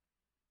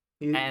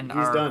 He's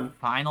done.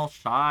 Final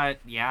shot,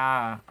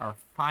 our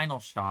final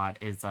shot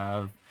is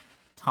of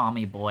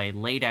Tommy Boy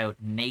laid out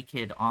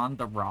naked on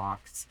the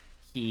rocks.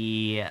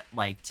 He,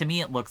 to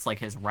me, it looks like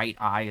his right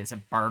eye is a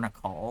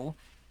barnacle,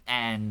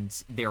 and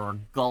there are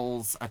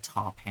gulls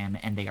atop him,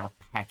 and they are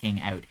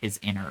pecking out his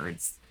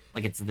innards.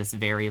 Like, it's this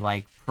very,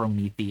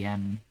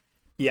 Promethean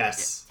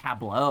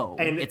tableau.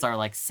 And it's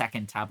our,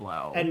 second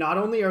tableau. And not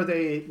only are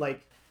they,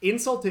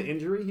 insult to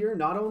injury here,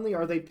 not only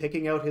are they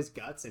picking out his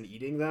guts and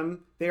eating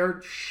them, they're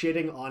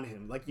shitting on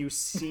him. Like, you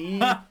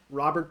see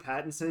Robert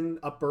Pattinson,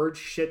 a bird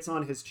shits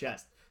on his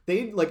chest.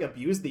 They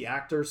abuse the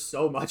actor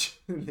so much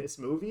in this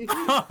movie.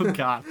 Oh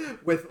god.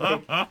 With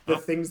the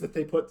things that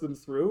they put them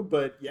through.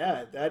 But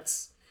yeah,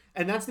 that's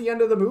the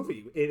end of the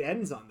movie. It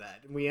ends on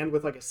that. And we end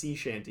with a sea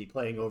shanty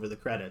playing over the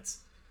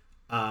credits.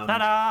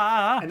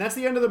 Ta-da! And that's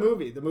the end of the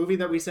movie. The movie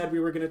that we said we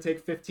were going to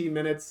take 15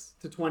 minutes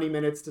to 20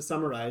 minutes to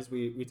summarize,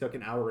 we took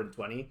an hour and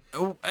 20.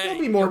 We'll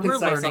be more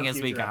concise on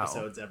future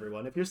episodes,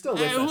 everyone. If you're still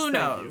with us, who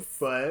knows?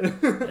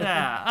 Thank you. But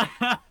yeah.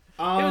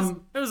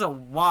 It was a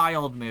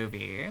wild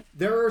movie.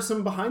 There are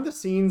some behind the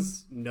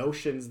scenes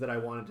notions that I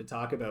wanted to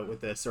talk about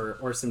with this,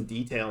 or some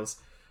details.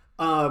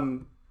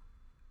 So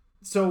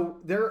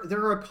there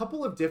are a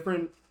couple of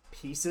different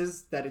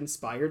pieces that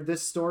inspired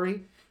this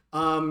story.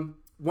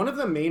 One of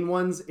the main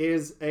ones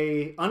is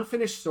a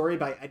unfinished story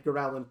by Edgar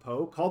Allan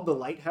Poe called The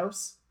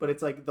Lighthouse, but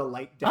it's the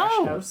light dash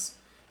house.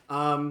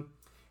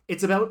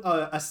 It's about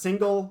a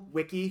single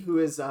wiki who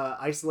is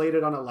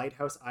isolated on a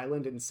lighthouse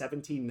island in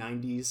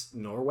 1790s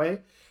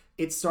Norway.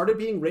 It started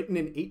being written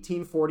in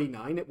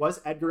 1849. It was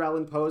Edgar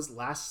Allan Poe's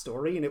last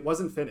story, and it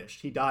wasn't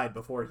finished. He died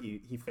before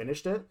he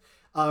finished it.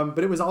 But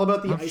it was all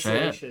about the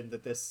isolation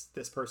that this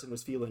person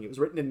was feeling. It was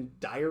written in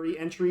diary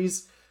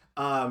entries,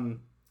 and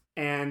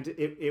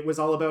it was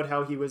all about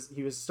how he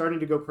was starting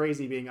to go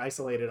crazy being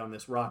isolated on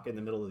this rock in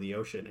the middle of the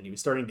ocean, and he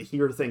was starting to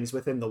hear things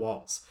within the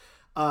walls.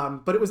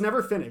 But it was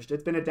never finished.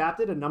 It's been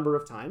adapted a number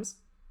of times.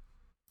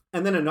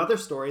 And then another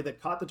story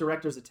that caught the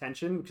director's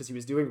attention because he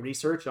was doing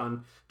research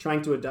on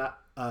trying to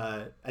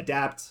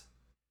adapt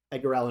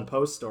Edgar Allan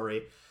Poe's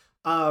story.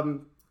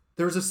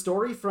 There's a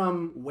story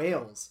from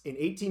Wales in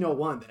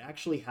 1801 that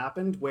actually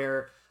happened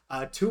where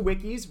Two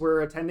wikis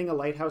were attending a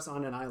lighthouse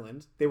on an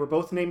island. They were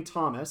both named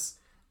Thomas,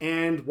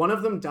 and one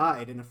of them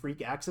died in a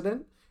freak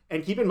accident.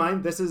 And keep in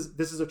mind, this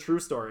is a true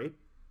story.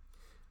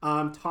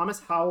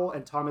 Thomas Howell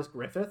and Thomas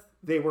Griffith,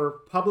 they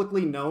were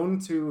publicly known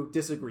to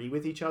disagree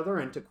with each other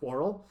and to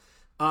quarrel.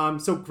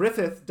 So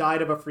Griffith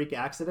died of a freak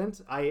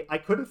accident.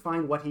 I couldn't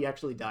find what he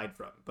actually died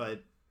from,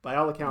 but by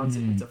all accounts,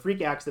 it's a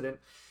freak accident.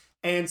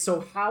 And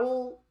so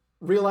Howell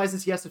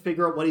realizes he has to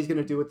figure out what he's going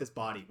to do with this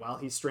body while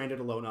he's stranded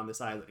alone on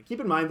this island. And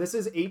keep in mind, this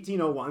is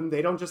 1801.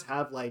 They don't just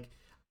have like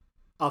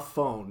a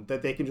phone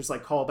that they can just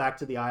like call back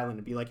to the island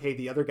and be like, hey,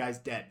 the other guy's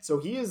dead. So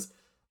he is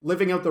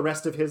living out the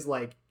rest of his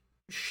like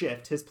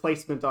shift, his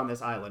placement on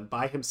this island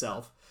by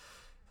himself.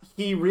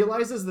 He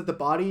realizes that the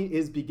body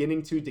is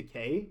beginning to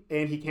decay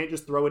and he can't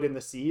just throw it in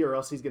the sea or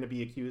else he's going to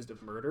be accused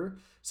of murder.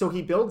 So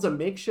he builds a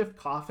makeshift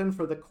coffin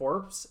for the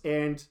corpse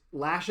and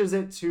lashes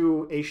it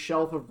to a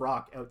shelf of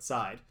rock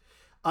outside.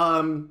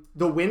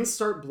 The winds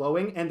start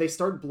blowing and they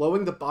start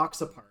blowing the box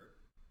apart.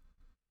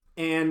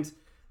 And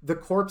the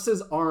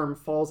corpse's arm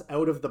falls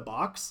out of the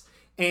box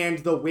and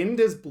the wind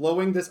is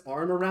blowing this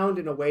arm around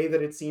in a way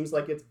that it seems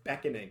like it's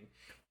beckoning.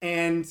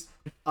 And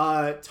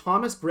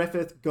Thomas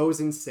Griffith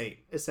goes insane,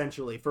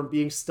 essentially, from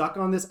being stuck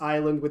on this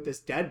island with this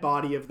dead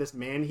body of this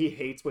man he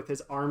hates with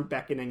his arm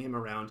beckoning him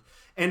around.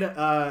 And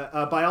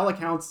by all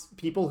accounts,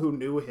 people who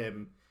knew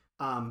him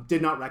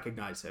did not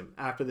recognize him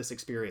after this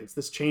experience.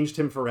 This changed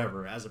him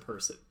forever as a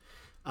person.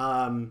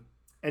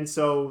 And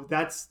so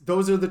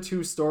those are the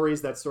two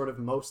stories that sort of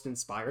most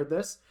inspired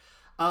this.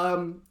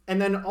 And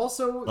then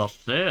also,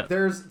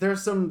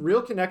 there's some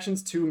real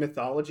connections to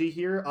mythology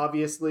here.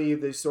 Obviously,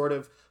 the sort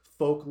of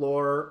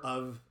folklore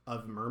of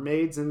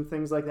mermaids and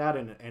things like that,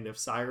 and of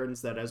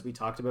sirens that, as we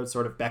talked about,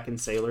 sort of beckon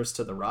sailors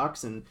to the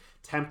rocks and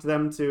tempt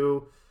them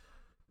to,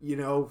 you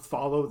know,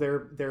 follow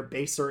their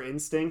baser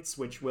instincts,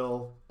 which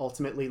will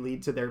ultimately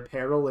lead to their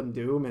peril and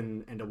doom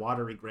and a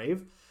watery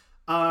grave.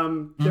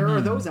 There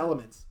are those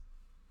elements.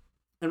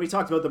 And we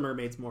talked about the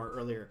mermaids more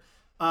earlier.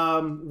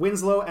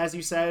 Winslow, as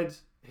you said,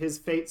 his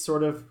fate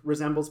sort of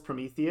resembles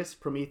Prometheus.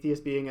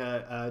 Prometheus being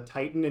a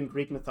titan in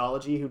Greek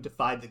mythology who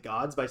defied the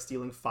gods by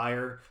stealing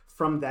fire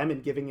from them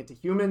and giving it to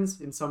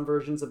humans. In some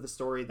versions of the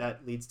story,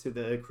 that leads to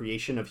the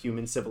creation of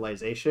human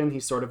civilization.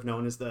 He's sort of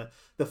known as the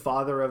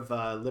father of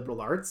liberal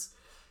arts.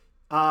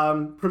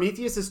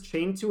 Prometheus is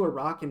chained to a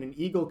rock and an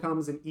eagle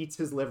comes and eats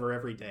his liver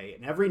every day.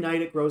 And every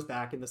night it grows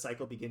back and the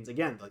cycle begins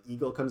again. The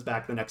eagle comes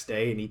back the next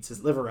day and eats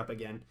his liver up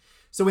again.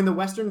 So in the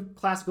Western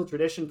classical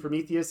tradition,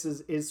 Prometheus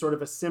is sort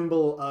of a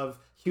symbol of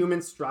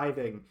human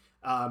striving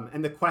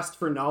and the quest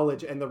for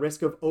knowledge and the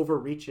risk of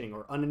overreaching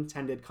or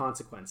unintended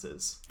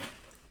consequences.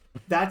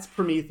 That's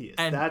Prometheus.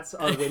 And that's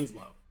our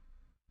Winslow.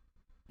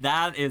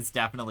 That is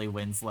definitely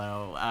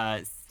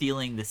Winslow,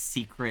 stealing the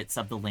secrets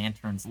of the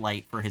lantern's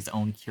light for his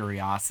own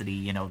curiosity,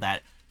 you know,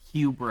 that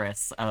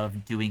hubris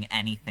of doing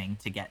anything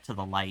to get to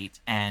the light,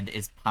 and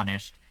is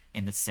punished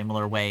in a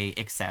similar way,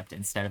 except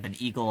instead of an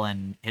eagle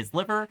and his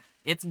liver,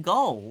 it's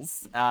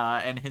gulls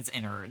and his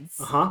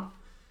innards.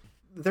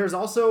 There's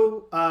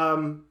also,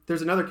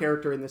 there's another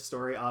character in this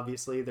story,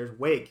 obviously. There's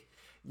Wake.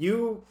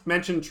 You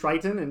mentioned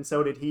Triton, and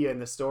so did he in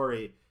the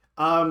story.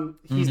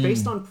 He's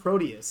based on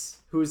Proteus,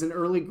 who is an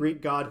early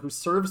Greek god who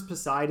serves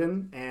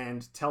Poseidon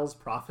and tells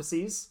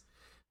prophecies.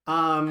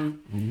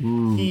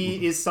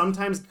 He is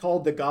sometimes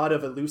called the god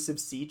of elusive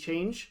sea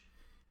change.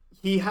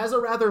 He has a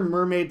rather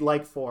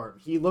mermaid-like form.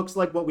 He looks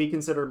like what we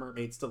consider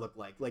mermaids to look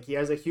like. Like, he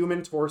has a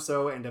human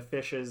torso and a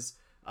fish's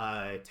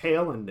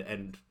tail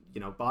and you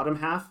know, bottom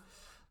half.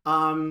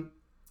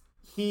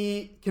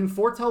 He can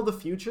foretell the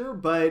future,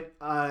 but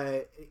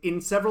in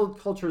several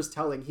cultures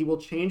telling, he will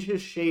change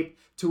his shape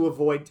to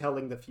avoid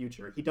telling the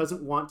future. He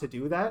doesn't want to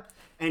do that,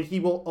 and he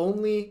will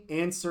only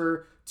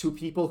answer to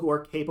people who are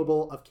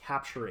capable of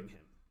capturing him.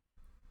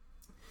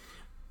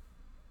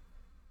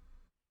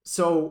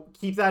 So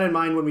keep that in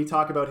mind when we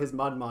talk about his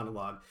mud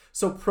monologue.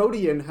 So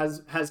Protean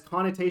has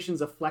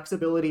connotations of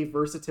flexibility,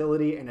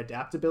 versatility, and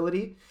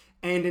adaptability.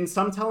 And in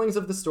some tellings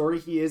of the story,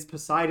 he is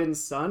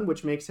Poseidon's son,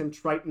 which makes him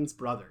Triton's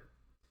brother.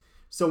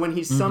 So when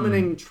he's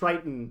summoning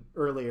Triton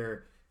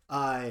earlier,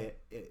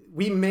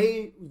 we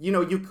may, you know,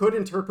 you could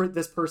interpret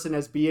this person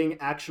as being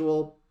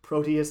actual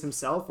Proteus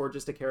himself, or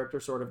just a character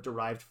sort of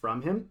derived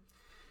from him.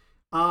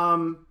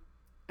 And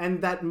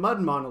that mud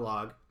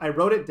monologue, I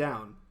wrote it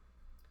down.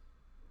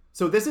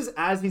 So this is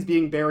as he's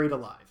being buried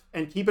alive.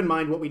 And keep in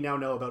mind what we now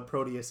know about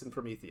Proteus and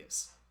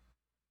Prometheus.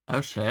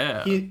 Oh,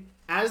 shit.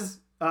 As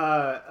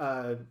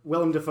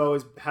Willem Dafoe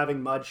is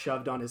having mud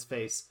shoved on his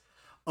face.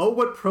 Oh,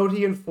 what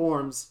Protean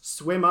forms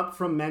swim up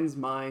from men's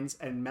minds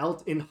and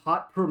melt in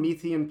hot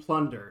Promethean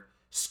plunder,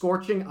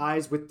 scorching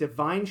eyes with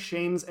divine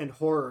shames and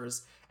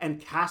horrors, and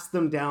cast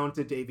them down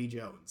to Davy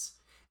Jones.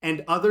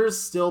 And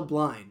others still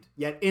blind,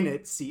 yet in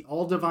it see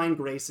all divine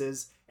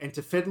graces, and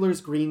to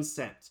fiddler's green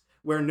scent,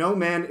 where no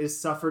man is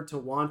suffered to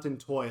want and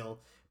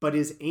toil, but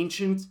is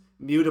ancient,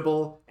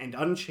 mutable, and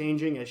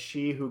unchanging as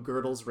she who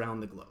girdles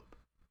round the globe.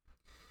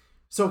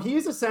 So he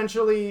is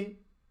essentially,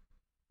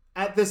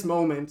 at this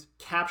moment,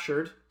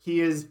 captured.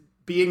 He is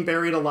being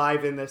buried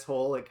alive in this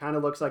hole. It kind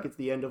of looks like it's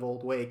the end of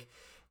Old Wake.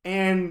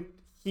 And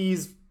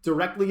he's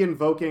directly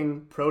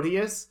invoking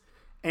Proteus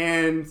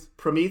and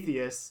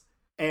Prometheus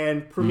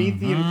and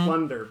Promethean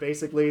plunder.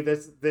 Basically,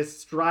 this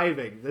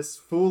striving, this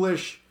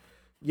foolish,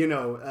 hubris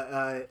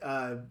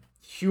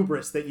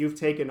that you've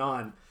taken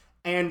on.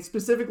 And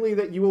specifically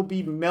that you will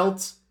be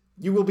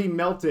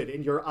melted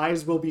and your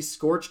eyes will be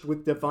scorched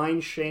with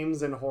divine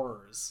shames and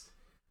horrors.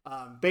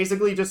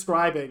 Basically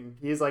describing,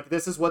 he's like,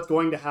 this is what's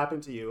going to happen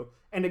to you.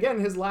 And again,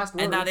 his last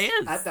words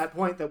at that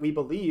point that we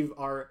believe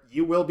are,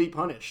 you will be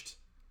punished.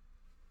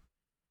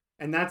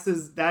 And that's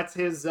his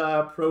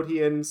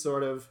Protean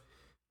sort of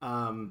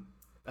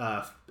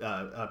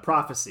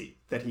prophecy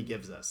that he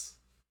gives us.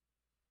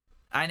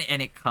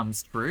 And it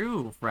comes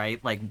true,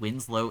 right? Like,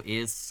 Winslow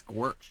is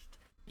scorched.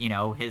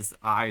 His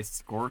eyes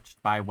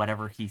scorched by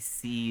whatever he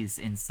sees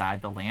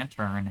inside the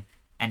lantern,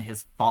 and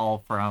his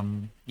fall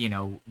from,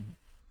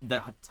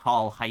 the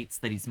tall heights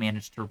that he's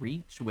managed to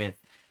reach with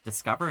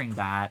discovering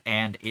that,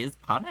 and is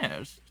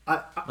punished.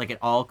 It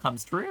all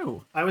comes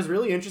true. I was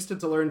really interested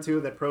to learn, too,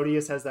 that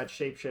Proteus has that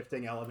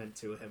shape-shifting element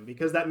to him,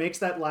 because that makes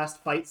that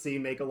last fight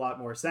scene make a lot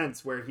more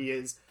sense, where he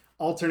is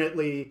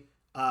alternately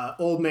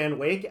Old Man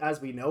Wake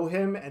as we know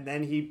him, and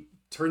then he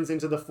turns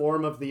into the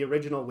form of the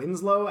original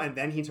Winslow, and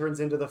then he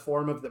turns into the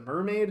form of the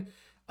mermaid,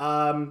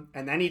 and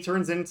then he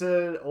turns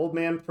into Old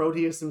Man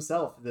Proteus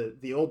himself,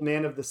 the Old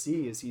Man of the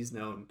Sea, as he's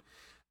known.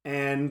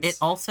 And it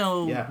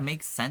also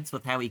makes sense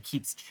with how he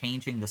keeps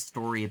changing the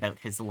story about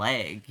his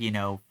leg,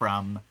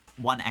 from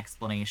one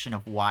explanation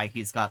of why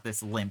he's got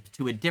this limp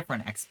to a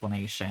different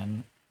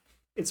explanation.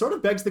 It sort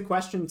of begs the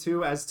question,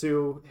 too, as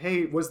to,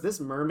 hey, was this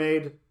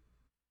mermaid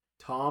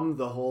Tom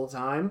the whole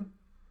time?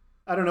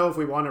 I don't know if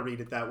we want to read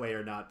it that way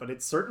or not, but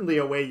it's certainly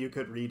a way you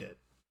could read it.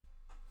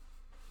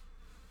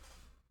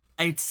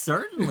 It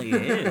certainly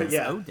is.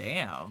 Yeah. Oh,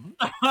 damn.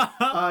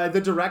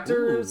 The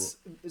directors...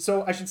 Ooh.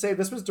 So I should say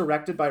this was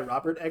directed by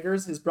Robert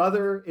Eggers. His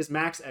brother is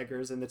Max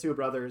Eggers, and the two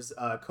brothers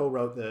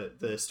co-wrote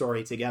the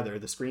story together,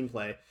 the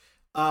screenplay.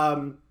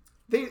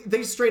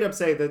 They straight up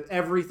say that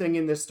everything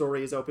in this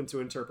story is open to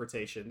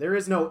interpretation. There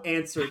is no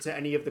answer to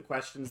any of the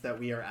questions that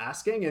we are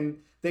asking, and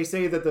they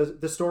say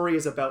that the story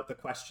is about the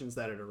questions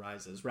that it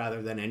arises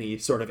rather than any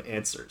sort of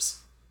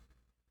answers.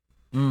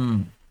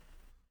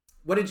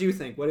 What did you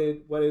think?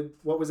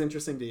 What was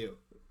interesting to you?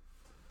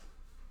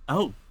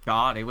 Oh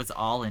God, it was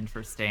all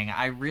interesting.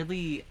 I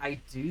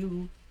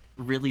do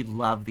really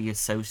love the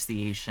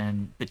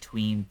association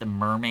between the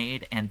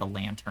mermaid and the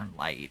lantern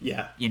light.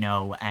 Yeah.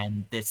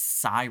 And this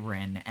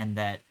siren, and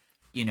that,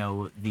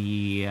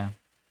 the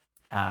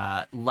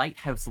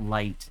lighthouse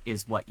light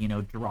is what,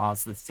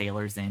 draws the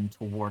sailors in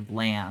toward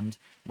land,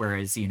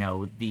 whereas,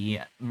 the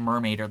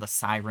mermaid or the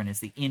siren is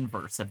the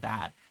inverse of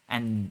that.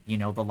 And,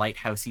 the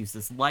lighthouse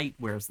uses light,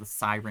 whereas the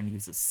siren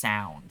uses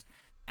sound.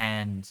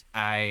 And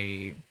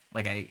I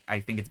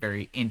think it's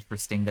very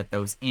interesting that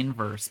those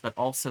inverse, but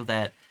also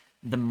that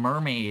the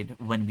mermaid,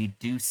 when we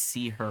do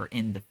see her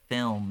in the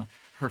film,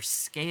 her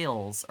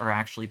scales are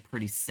actually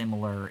pretty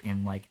similar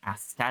in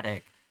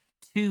aesthetic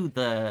to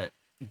the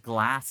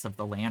glass of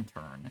the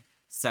lantern.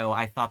 So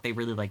I thought they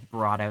really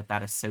brought out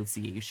that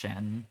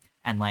association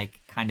and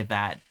kind of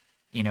that,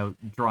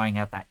 drawing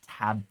out that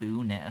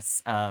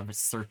taboo-ness of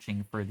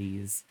searching for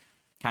these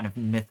kind of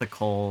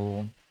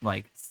mythical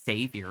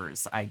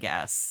saviors, I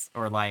guess,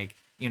 or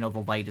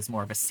the light is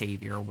more of a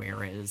savior,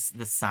 whereas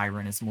the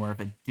siren is more of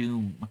a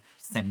doom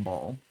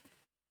symbol.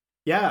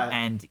 Yeah.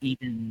 And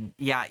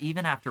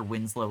even after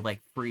Winslow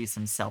frees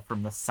himself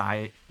from the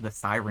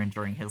siren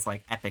during his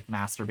epic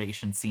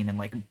masturbation scene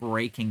and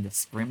breaking the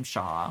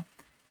scrimshaw,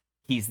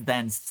 he's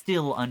then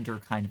still under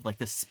kind of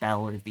the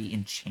spell or the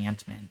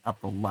enchantment of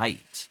the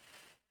light.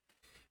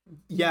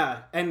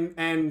 Yeah,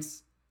 and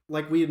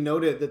we had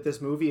noted that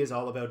this movie is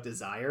all about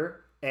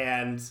desire,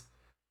 and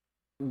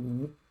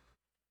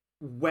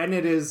when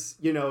it is,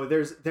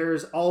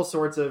 there's all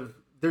sorts of,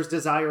 there's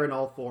desire in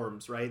all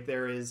forms, right?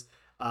 There is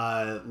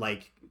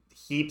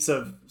heaps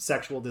of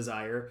sexual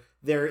desire.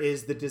 There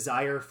is the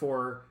desire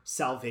for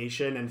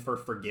salvation and for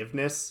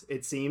forgiveness,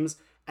 it seems.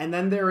 And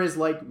then there is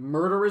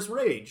murderous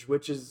rage,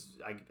 which is,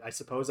 I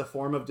suppose, a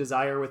form of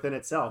desire within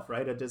itself,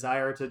 right? A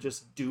desire to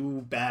just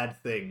do bad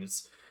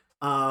things.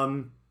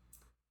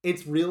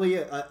 It's really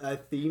a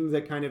theme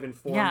that kind of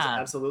informs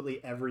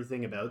absolutely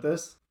everything about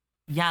this.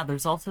 Yeah,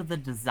 there's also the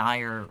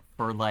desire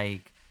for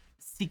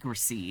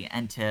secrecy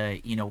and to,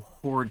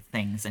 hoard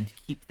things and to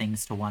keep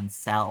things to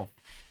oneself.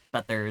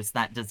 But there's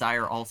that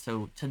desire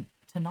also to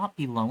not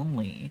be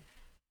lonely.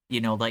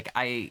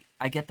 I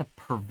get the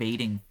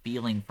pervading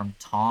feeling from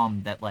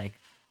Tom that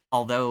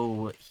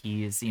although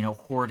he's,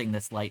 hoarding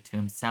this light to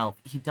himself,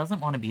 he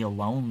doesn't want to be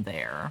alone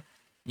there.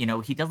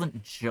 He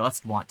doesn't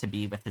just want to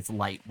be with his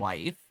light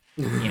wife.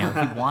 He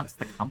wants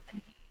the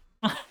company.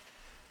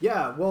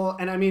 Yeah, well,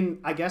 and I mean,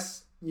 I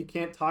guess you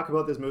can't talk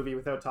about this movie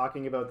without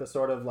talking about the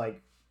sort of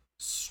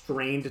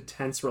strained,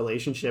 tense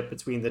relationship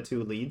between the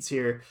two leads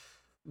here.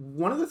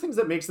 One of the things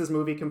that makes this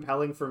movie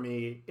compelling for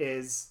me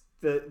is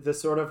the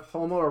sort of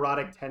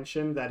homoerotic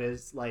tension that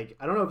is like,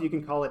 I don't know if you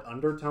can call it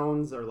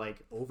undertones or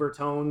like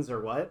overtones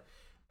or what.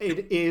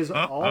 It is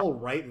all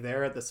right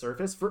there at the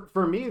surface.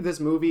 For me, this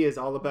movie is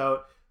all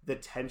about the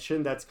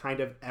tension that's kind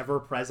of ever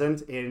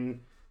present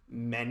in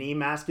many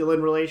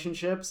masculine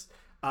relationships.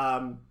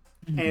 And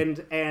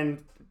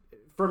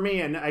for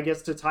me, and I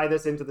guess to tie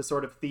this into the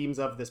sort of themes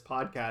of this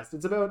podcast,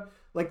 it's about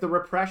like the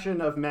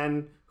repression of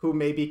men who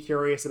may be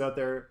curious about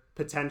their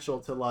potential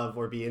to love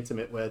or be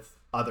intimate with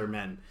other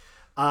men.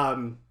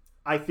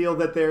 I feel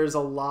that there's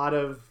a lot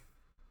of,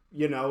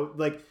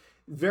 like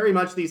very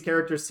much these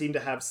characters seem to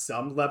have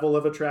some level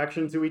of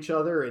attraction to each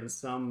other in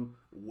some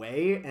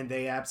way, and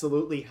they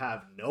absolutely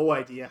have no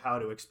idea how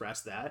to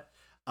express that.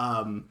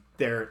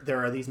 There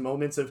are these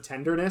moments of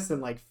tenderness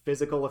and like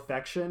physical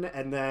affection,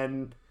 and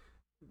then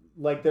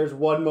like there's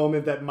one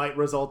moment that might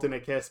result in a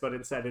kiss, but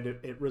instead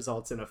it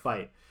results in a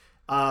fight.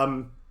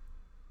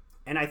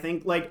 And I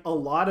think like a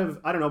lot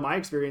of, I don't know, my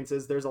experience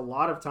is there's a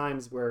lot of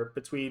times where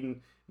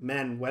between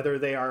men, whether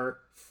they are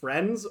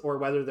friends or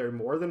whether they're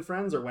more than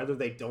friends or whether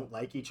they don't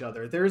like each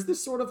other, there's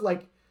this sort of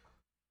like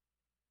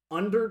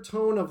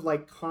undertone of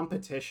like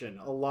competition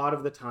a lot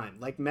of the time.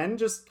 Like men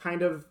just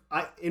kind of,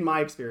 in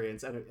my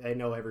experience, I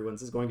know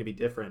everyone's is going to be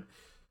different,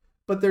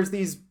 but there's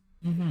these,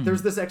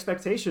 there's this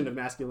expectation of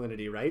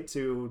masculinity, right?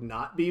 To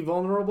not be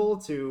vulnerable,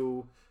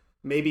 to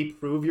maybe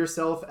prove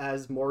yourself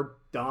as more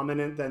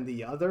dominant than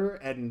the other.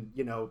 And,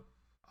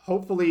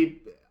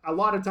 hopefully a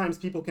lot of times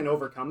people can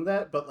overcome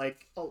that, but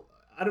like,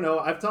 I don't know.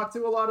 I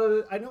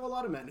know a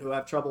lot of men who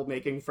have trouble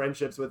making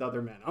friendships with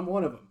other men. I'm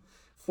one of them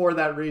for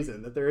that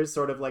reason, that there is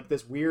sort of like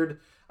this weird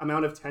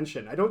amount of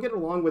tension. I don't get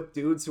along with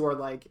dudes who are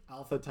like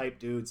alpha type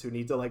dudes who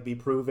need to like be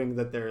proving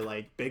that they're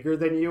like bigger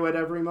than you at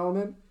every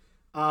moment.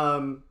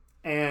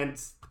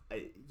 And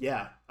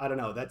yeah, I don't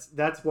know.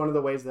 That's one of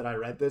the ways that I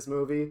read this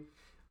movie.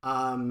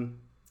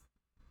 And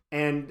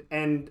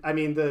I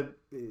mean,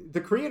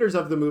 the creators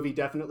of the movie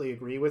definitely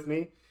agree with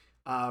me.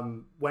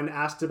 When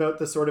asked about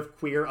the sort of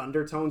queer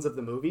undertones of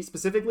the movie,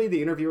 specifically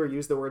the interviewer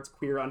used the words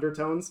queer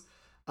undertones,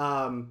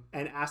 and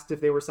asked if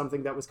they were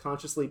something that was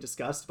consciously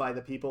discussed by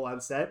the people on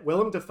set.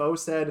 Willem Dafoe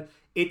said,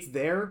 "It's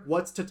there.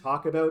 What's to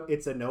talk about?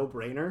 It's a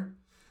no-brainer."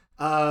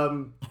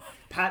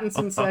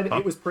 Pattinson said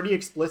it was pretty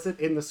explicit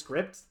in the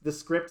script. The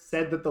script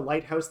said that the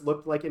lighthouse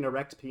looked like an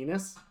erect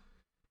penis.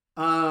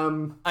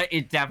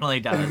 It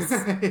definitely does.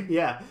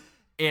 Yeah.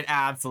 It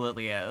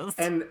absolutely is.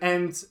 And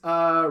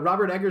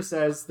Robert Eggers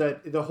says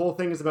that the whole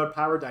thing is about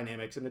power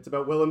dynamics, and it's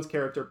about Willem's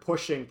character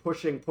pushing.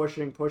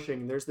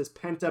 There's this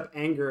pent-up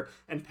anger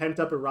and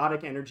pent-up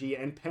erotic energy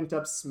and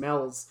pent-up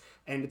smells,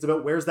 and it's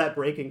about where's that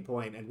breaking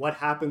point and what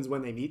happens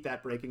when they meet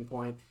that breaking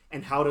point,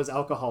 and how does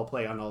alcohol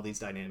play on all these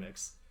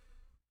dynamics.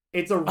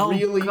 It's a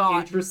really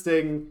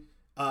interesting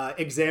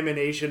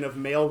examination of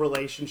male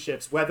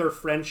relationships, whether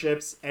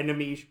friendships,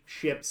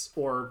 enemyships,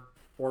 or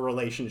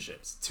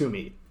relationships, to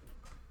me.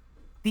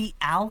 The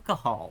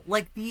alcohol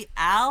the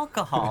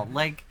alcohol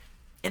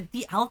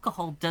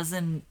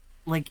doesn't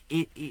like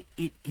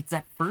it's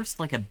at first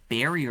like a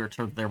barrier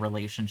to their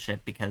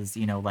relationship because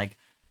like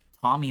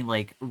Tommy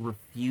like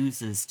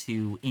refuses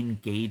to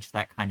engage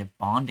that kind of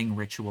bonding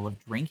ritual of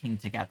drinking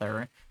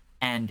together,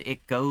 and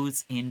it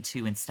goes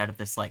into, instead of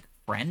this like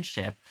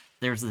friendship,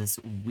 there's this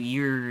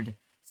weird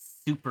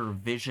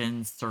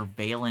supervision,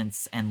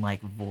 surveillance, and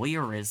like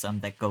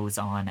voyeurism that goes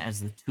on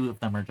as the two of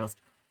them are just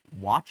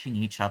watching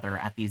each other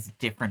at these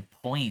different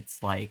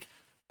points, like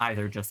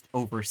either just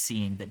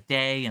overseeing the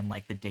day and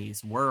like the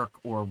day's work,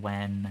 or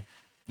when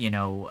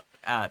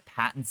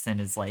Pattinson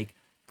is like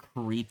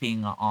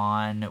creeping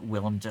on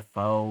Willem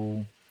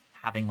Dafoe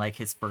having like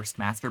his first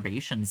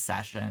masturbation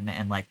session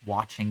and like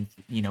watching,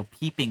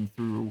 peeping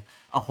through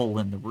a hole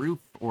in the roof,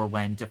 or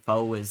when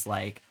Dafoe is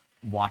like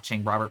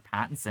watching Robert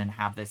Pattinson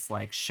have this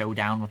like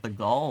showdown with a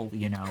gull,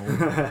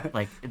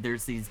 like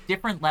there's these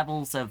different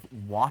levels of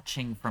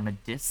watching from a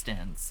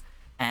distance.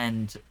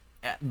 And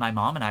my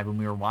mom and I, when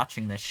we were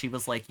watching this, she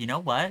was like, you know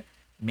what,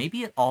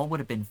 maybe it all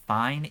would have been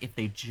fine if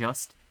they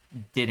just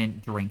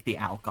didn't drink the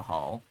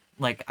alcohol.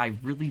 Like I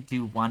really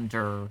do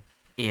wonder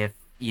if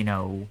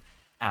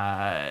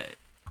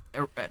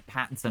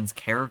Pattinson's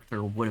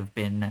character would have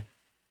been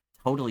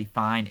totally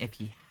fine if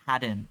he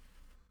hadn't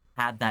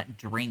had that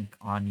drink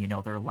on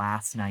their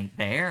last night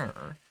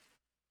there.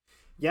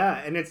 Yeah,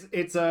 and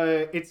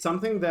it's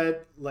something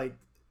that like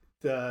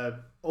the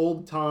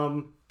old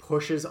Tom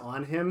pushes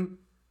on him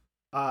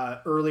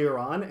earlier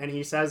on, and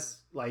he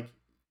says like,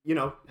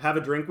 have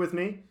a drink with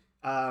me.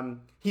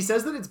 He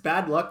says that it's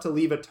bad luck to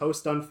leave a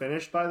toast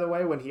unfinished, by the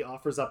way, when he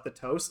offers up the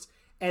toast.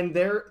 And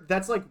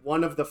that's like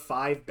one of the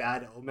 5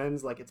 bad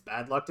omens. Like it's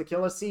bad luck to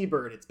kill a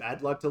seabird. It's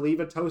bad luck to leave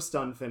a toast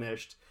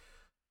unfinished.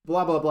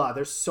 Blah, blah, blah.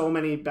 There's so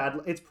many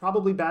it's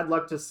probably bad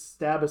luck to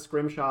stab a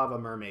scrimshaw of a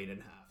mermaid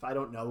in half. I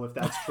don't know if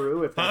that's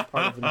true, if that's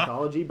part of the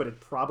mythology, but it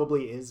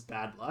probably is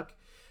bad luck.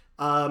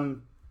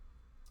 And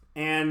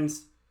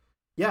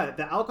yeah,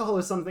 the alcohol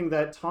is something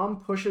that Tom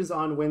pushes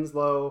on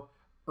Winslow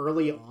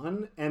early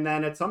on. And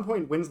then at some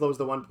point, Winslow's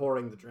the one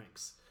pouring the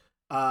drinks.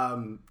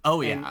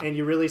 Oh and yeah. and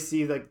you really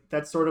see like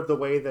that's sort of the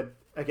way that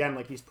again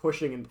like he's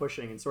pushing and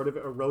pushing and sort of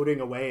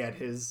eroding away at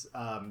his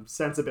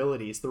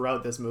sensibilities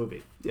throughout this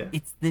movie. Yeah.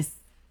 It's this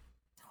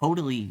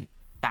totally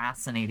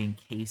fascinating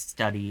case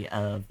study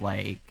of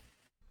like,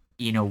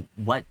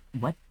 what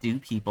do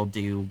people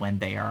do when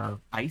they are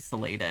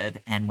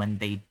isolated and when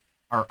they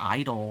are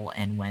idle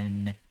and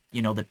when,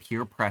 the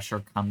peer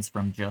pressure comes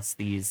from just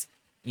these,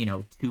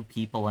 two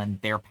people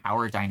and their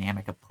power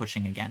dynamic of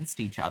pushing against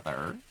each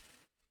other.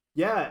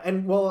 Yeah,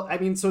 and well, I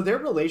mean, so their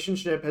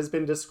relationship has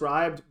been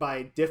described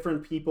by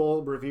different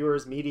people,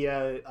 reviewers,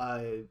 media,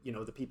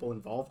 the people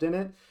involved in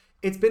it.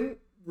 It's been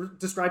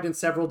described in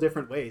several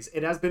different ways.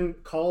 It has been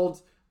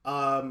called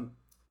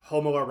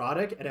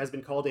homoerotic. It has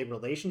been called a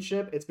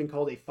relationship. It's been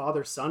called a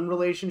father-son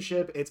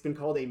relationship. It's been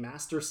called a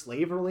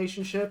master-slave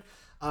relationship.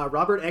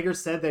 Robert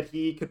Eggers said that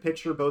he could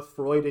picture both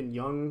Freud and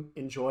Jung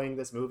enjoying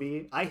this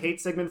movie. I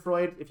hate Sigmund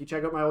Freud. If you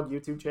check out my old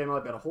YouTube channel,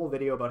 I've got a whole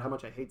video about how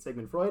much I hate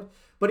Sigmund Freud.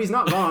 But he's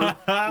not wrong.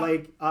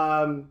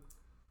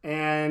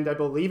 And I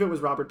believe it was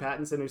Robert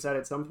Pattinson who said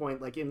at some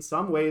point, like, in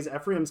some ways,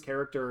 Ephraim's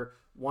character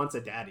wants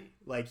a daddy.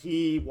 Like,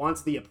 he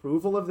wants the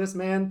approval of this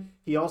man.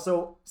 He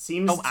also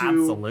seems to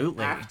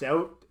absolutely act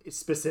out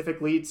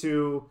specifically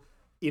to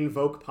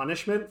invoke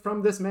punishment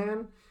from this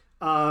man.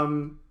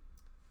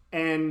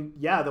 And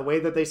yeah, the way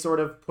that they sort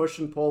of push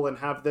and pull and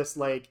have this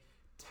like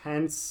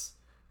tense,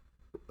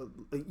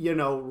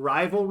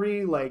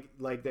 rivalry,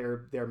 like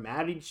they're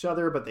mad at each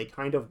other, but they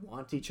kind of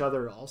want each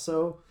other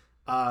also.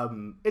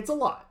 It's a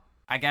lot.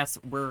 I guess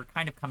we're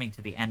kind of coming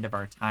to the end of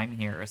our time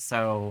here.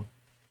 So,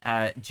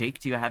 Jake,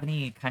 do you have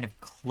any kind of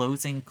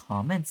closing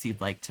comments you'd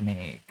like to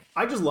make?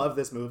 I just love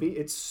this movie.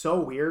 It's so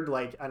weird.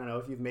 Like, I don't know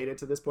if you've made it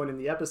to this point in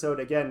the episode.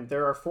 Again,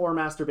 there are 4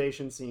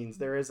 masturbation scenes.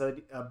 There is a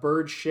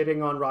bird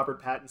shitting on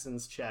Robert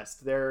Pattinson's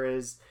chest. There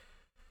is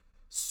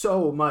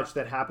so much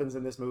that happens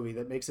in this movie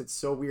that makes it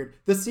so weird.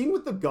 The scene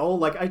with the gull,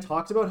 like I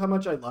talked about how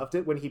much I loved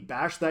it when he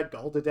bashed that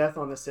gull to death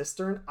on the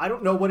cistern. I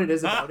don't know what it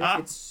is about it.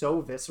 It's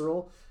so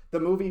visceral. The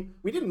movie,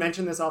 we didn't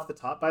mention this off the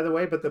top, by the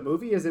way, but the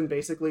movie is in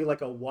basically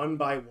like a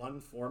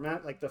 1:1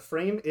 format. Like the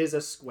frame is a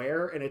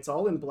square and it's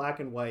all in black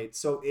and white.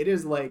 So it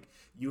is like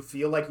you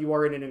feel like you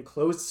are in an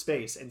enclosed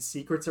space and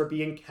secrets are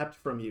being kept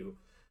from you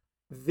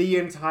the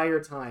entire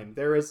time.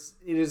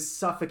 It is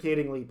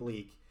suffocatingly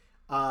bleak.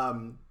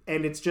 And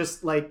it's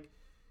just like,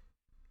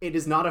 it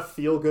is not a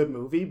feel-good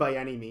movie by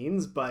any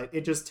means, but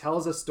it just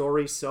tells a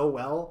story so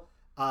well.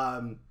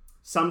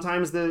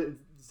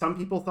 Some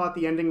people thought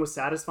the ending was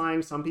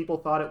satisfying. Some people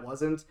thought it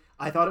wasn't.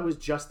 I thought it was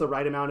just the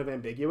right amount of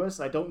ambiguous.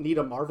 I don't need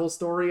a Marvel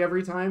story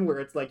every time where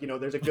it's like,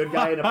 there's a good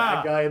guy and a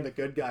bad guy and the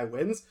good guy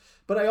wins.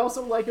 But I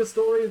also like a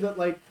story that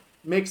like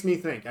makes me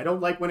think. I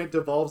don't like when it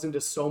devolves into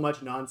so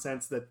much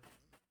nonsense that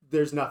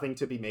there's nothing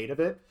to be made of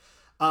it.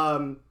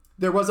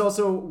 There was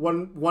also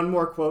one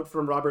more quote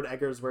from Robert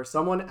Eggers where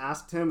someone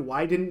asked him,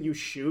 why didn't you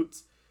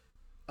shoot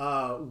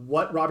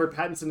what Robert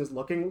Pattinson is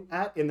looking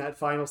at in that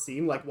final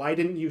scene? Like, why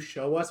didn't you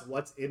show us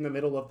what's in the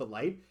middle of the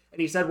light? And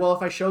he said, well,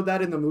 if I showed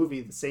that in the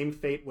movie, the same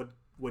fate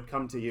would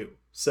come to you.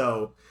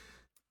 So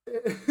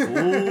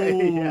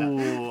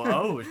Ooh,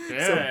 oh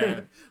shit.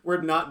 So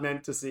we're not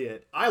meant to see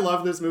it. I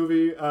love this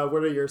movie.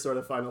 What are your sort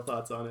of final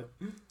thoughts on it?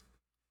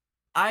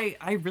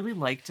 I really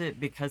liked it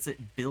because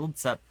it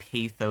builds up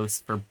pathos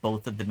for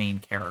both of the main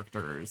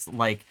characters.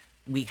 Like,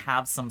 we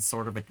have some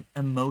sort of an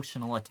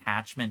emotional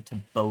attachment to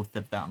both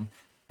of them.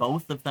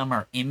 Both of them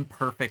are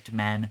imperfect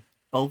men.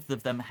 Both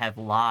of them have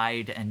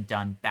lied and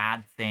done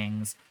bad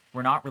things.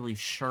 We're not really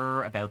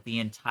sure about the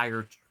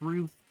entire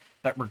truth,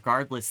 but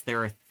regardless,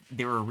 there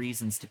are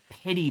reasons to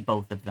pity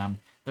both of them.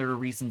 There are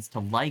reasons to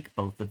like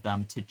both of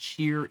them, to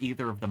cheer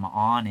either of them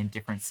on in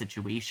different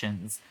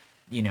situations.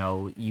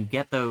 You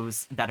get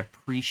that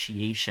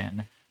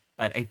appreciation.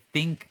 But I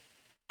think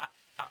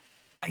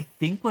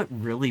what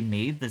really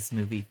made this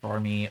movie for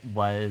me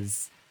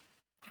was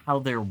how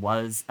there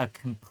was a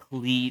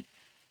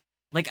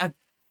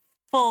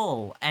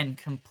full and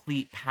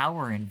complete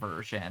power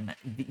inversion.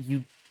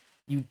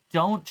 You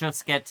don't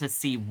just get to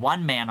see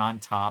one man on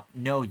top.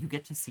 No, you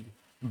get to see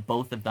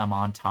both of them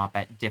on top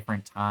at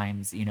different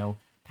times.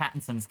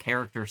 Pattinson's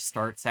character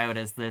starts out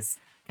as this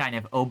kind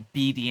of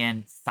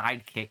obedient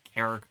sidekick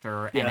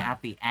character, and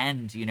at the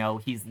end,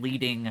 he's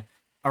leading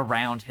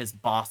around his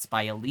boss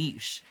by a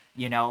leash.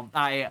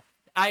 I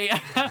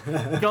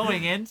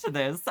going into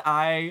this,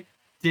 I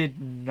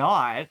did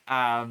not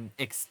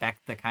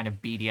expect the kind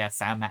of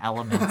BDSM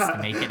elements to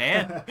make it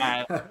in.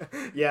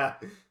 Yeah.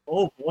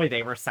 Oh boy,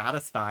 they were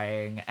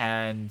satisfying,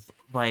 and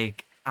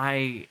like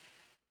I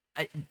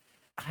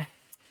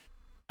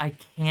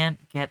can't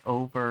get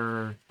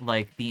over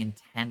like the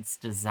intense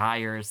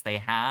desires they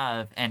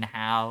have and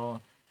how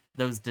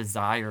those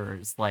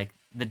desires, like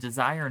the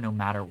desire no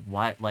matter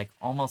what, like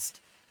almost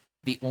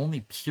the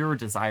only pure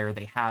desire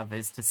they have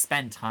is to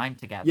spend time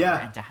together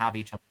and to have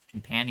each other's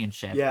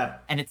companionship. Yeah.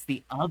 And it's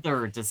the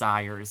other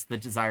desires, the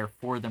desire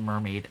for the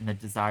mermaid and the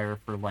desire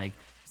for like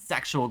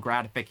sexual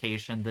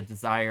gratification, the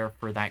desire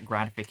for that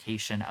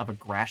gratification of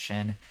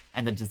aggression,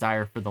 and the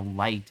desire for the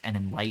light and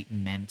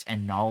enlightenment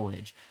and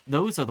knowledge.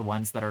 Those are the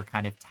ones that are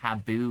kind of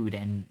tabooed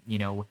and,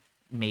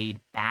 made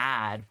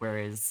bad,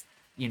 whereas,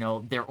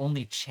 their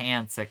only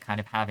chance at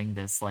kind of having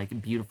this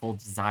like beautiful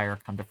desire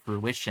come to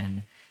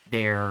fruition,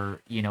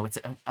 it's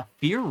a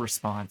fear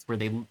response where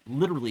they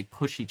literally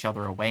push each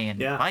other away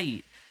and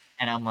fight.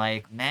 And I'm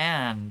like,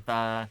 man,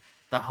 the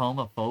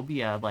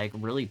homophobia like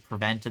really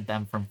prevented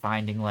them from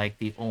finding like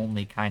the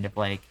only kind of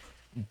like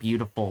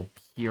beautiful,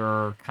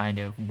 pure kind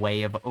of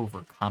way of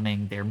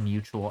overcoming their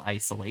mutual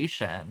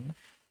isolation.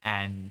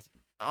 And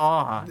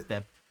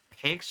the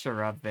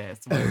picture of this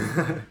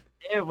was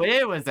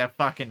it was a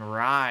fucking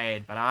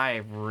ride, but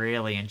I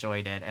really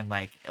enjoyed it. And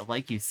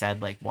like you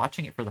said, like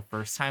watching it for the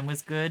first time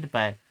was good,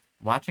 but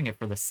watching it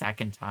for the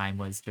second time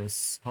was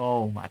just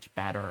so much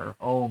better.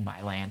 Oh my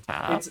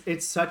Lanta.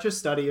 It's such a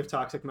study of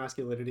toxic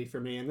masculinity for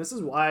me, and this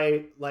is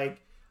why, like,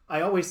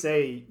 I always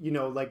say,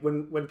 like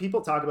when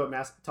people talk about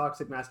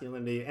toxic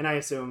masculinity, and I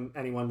assume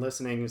anyone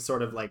listening is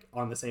sort of like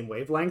on the same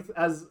wavelength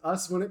as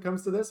us when it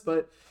comes to this,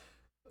 but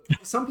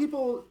some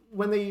people,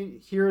 when they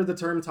hear the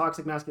term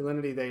toxic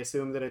masculinity, they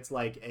assume that it's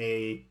like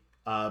a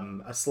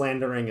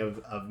slandering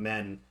of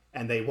men.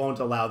 And they won't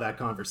allow that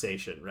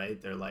conversation,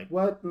 right? They're like,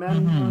 what?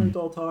 Men aren't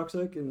all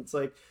toxic? And it's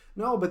like,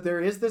 no, but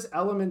there is this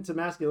element to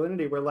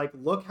masculinity where, like,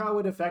 look how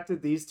it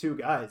affected these two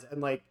guys.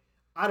 And, like,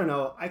 I don't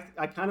know.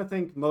 I kind of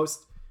think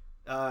most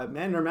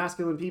men or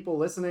masculine people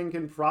listening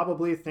can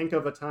probably think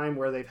of a time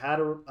where they've had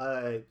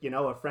a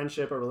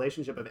friendship or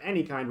relationship of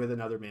any kind with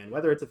another man,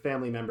 whether it's a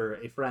family member,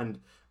 a friend,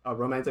 a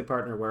romantic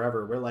partner,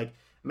 wherever, where, like,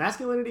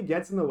 masculinity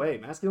gets in the way.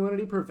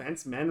 Masculinity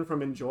prevents men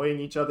from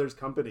enjoying each other's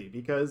company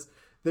because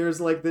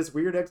there's like this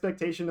weird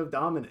expectation of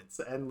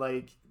dominance, and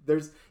like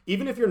there's,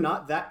 even if you're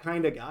not that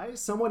kind of guy,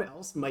 someone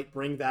else might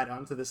bring that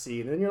onto the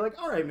scene, and you're like,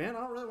 all right, man,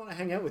 I don't really want to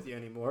hang out with you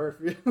anymore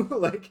if you're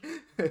like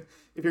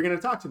if you're gonna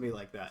talk to me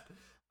like that.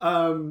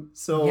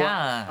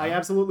 I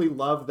absolutely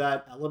love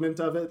that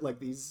element of it. Like,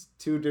 these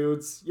two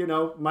dudes,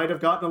 might have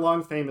gotten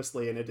along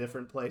famously in a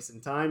different place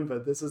and time,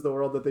 but this is the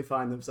world that they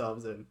find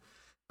themselves in.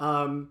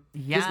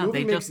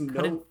 They just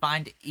couldn't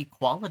find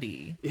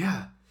equality.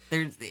 They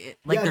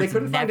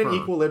couldn't find an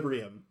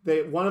equilibrium.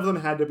 One of them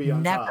had to be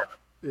on top.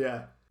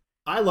 Yeah.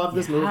 I love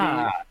this movie.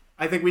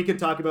 I think we could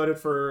talk about it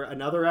for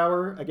another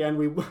hour. Again,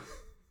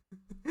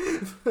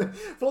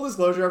 full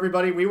disclosure,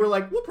 everybody, we were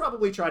like, we'll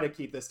probably try to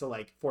keep this to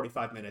like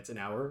 45 minutes, an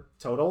hour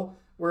total.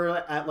 We're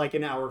at like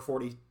an hour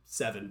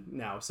 47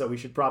 now, so we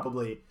should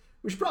probably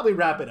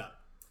wrap it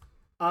up.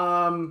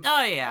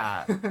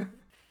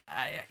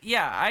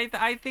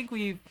 I think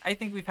we've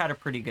had a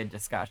pretty good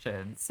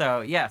discussion. So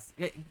yes,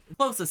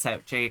 close us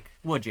out, Jake.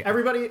 Would you?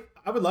 Everybody,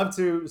 I would love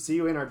to see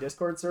you in our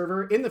Discord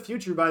server in the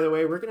future. By the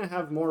way, we're gonna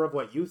have more of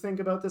what you think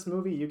about this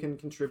movie. You can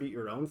contribute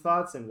your own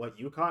thoughts and what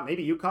you caught.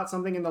 Maybe you caught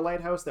something in the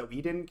Lighthouse that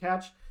we didn't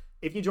catch.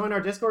 If you join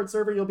our Discord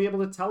server, you'll be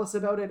able to tell us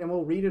about it, and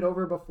we'll read it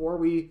over before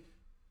we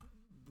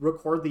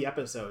record the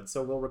episode.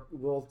 So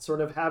we'll sort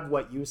of have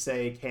what you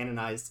say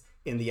canonized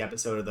in the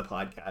episode of the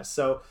podcast.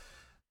 So.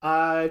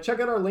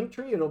 Check out our link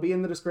tree. It'll be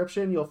in the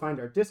description. You'll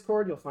find our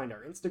Discord. You'll find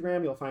our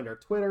Instagram. You'll find our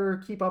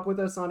Twitter. Keep up with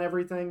us on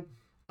everything.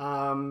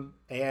 And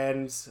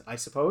I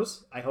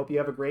hope you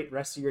have a great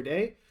rest of your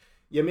day.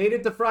 You made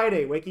it to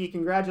Friday, Wiki.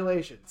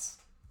 Congratulations.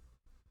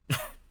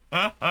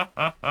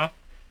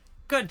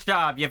 Good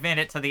job. You've made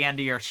it to the end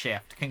of your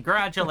shift.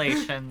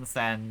 Congratulations.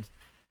 And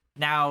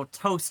now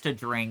toast a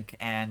drink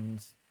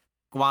and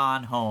go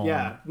on home.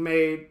 Yeah.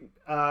 May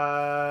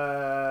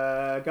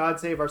God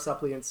save our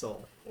suppliant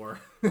soul. Or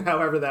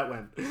however that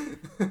went.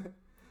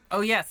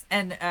 Oh, yes.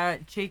 And,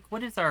 Jake,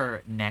 what is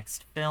our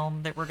next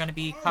film that we're going to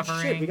be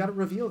covering? Shit, we got to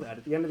reveal that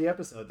at the end of the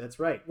episode. That's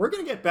right. We're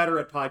going to get better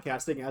at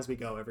podcasting as we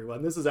go,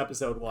 everyone. This is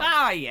episode 1.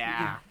 Oh,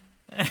 yeah.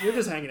 You're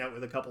just hanging out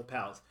with a couple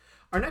pals.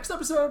 Our next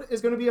episode is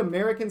going to be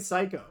American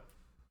Psycho.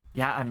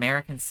 Yeah,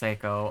 American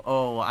Psycho.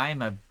 Oh,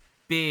 I'm a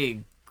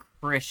big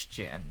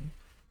Christian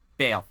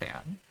Bale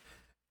fan.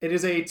 It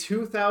is a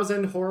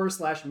 2000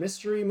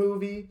 horror/mystery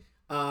movie.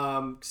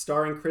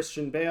 Starring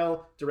Christian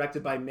Bale,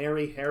 directed by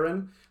Mary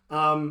Herron.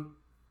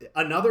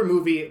 Another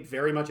movie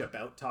very much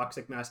about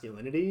toxic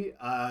masculinity.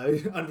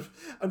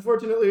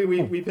 Unfortunately,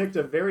 we picked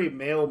a very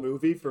male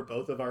movie for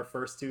both of our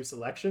first two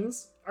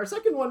selections. Our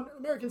second one,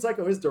 American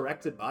Psycho, is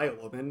directed by a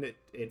woman.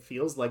 It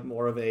feels like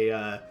more of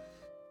a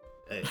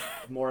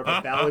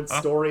balanced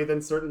story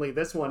than certainly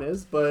this one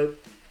is, but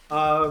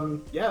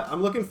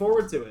I'm looking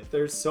forward to it.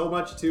 There's so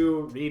much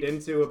to read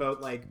into about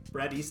like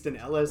Bret Easton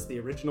Ellis, the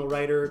original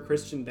writer,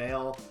 Christian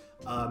Bale.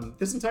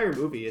 This entire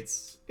movie,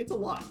 it's a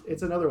lot.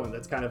 It's another one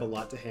that's kind of a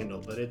lot to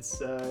handle, but it's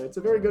a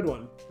very good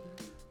one.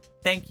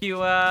 Thank you,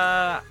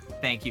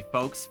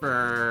 folks,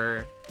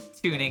 for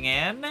tuning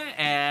in,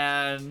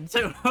 and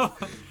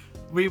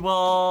we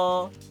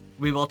will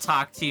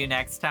talk to you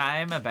next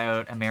time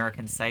about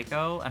American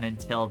Psycho. And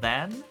until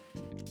then,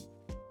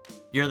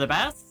 you're the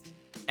best.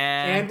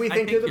 And we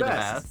think you're the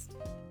best.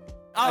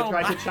 Oh, I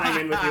tried to chime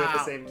in with you at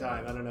the same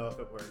time. I don't know if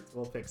it worked.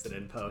 We'll fix it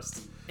in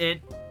post.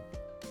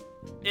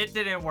 It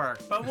didn't work,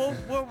 but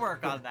we'll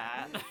work on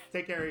that.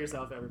 Take care of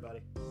yourself,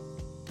 everybody.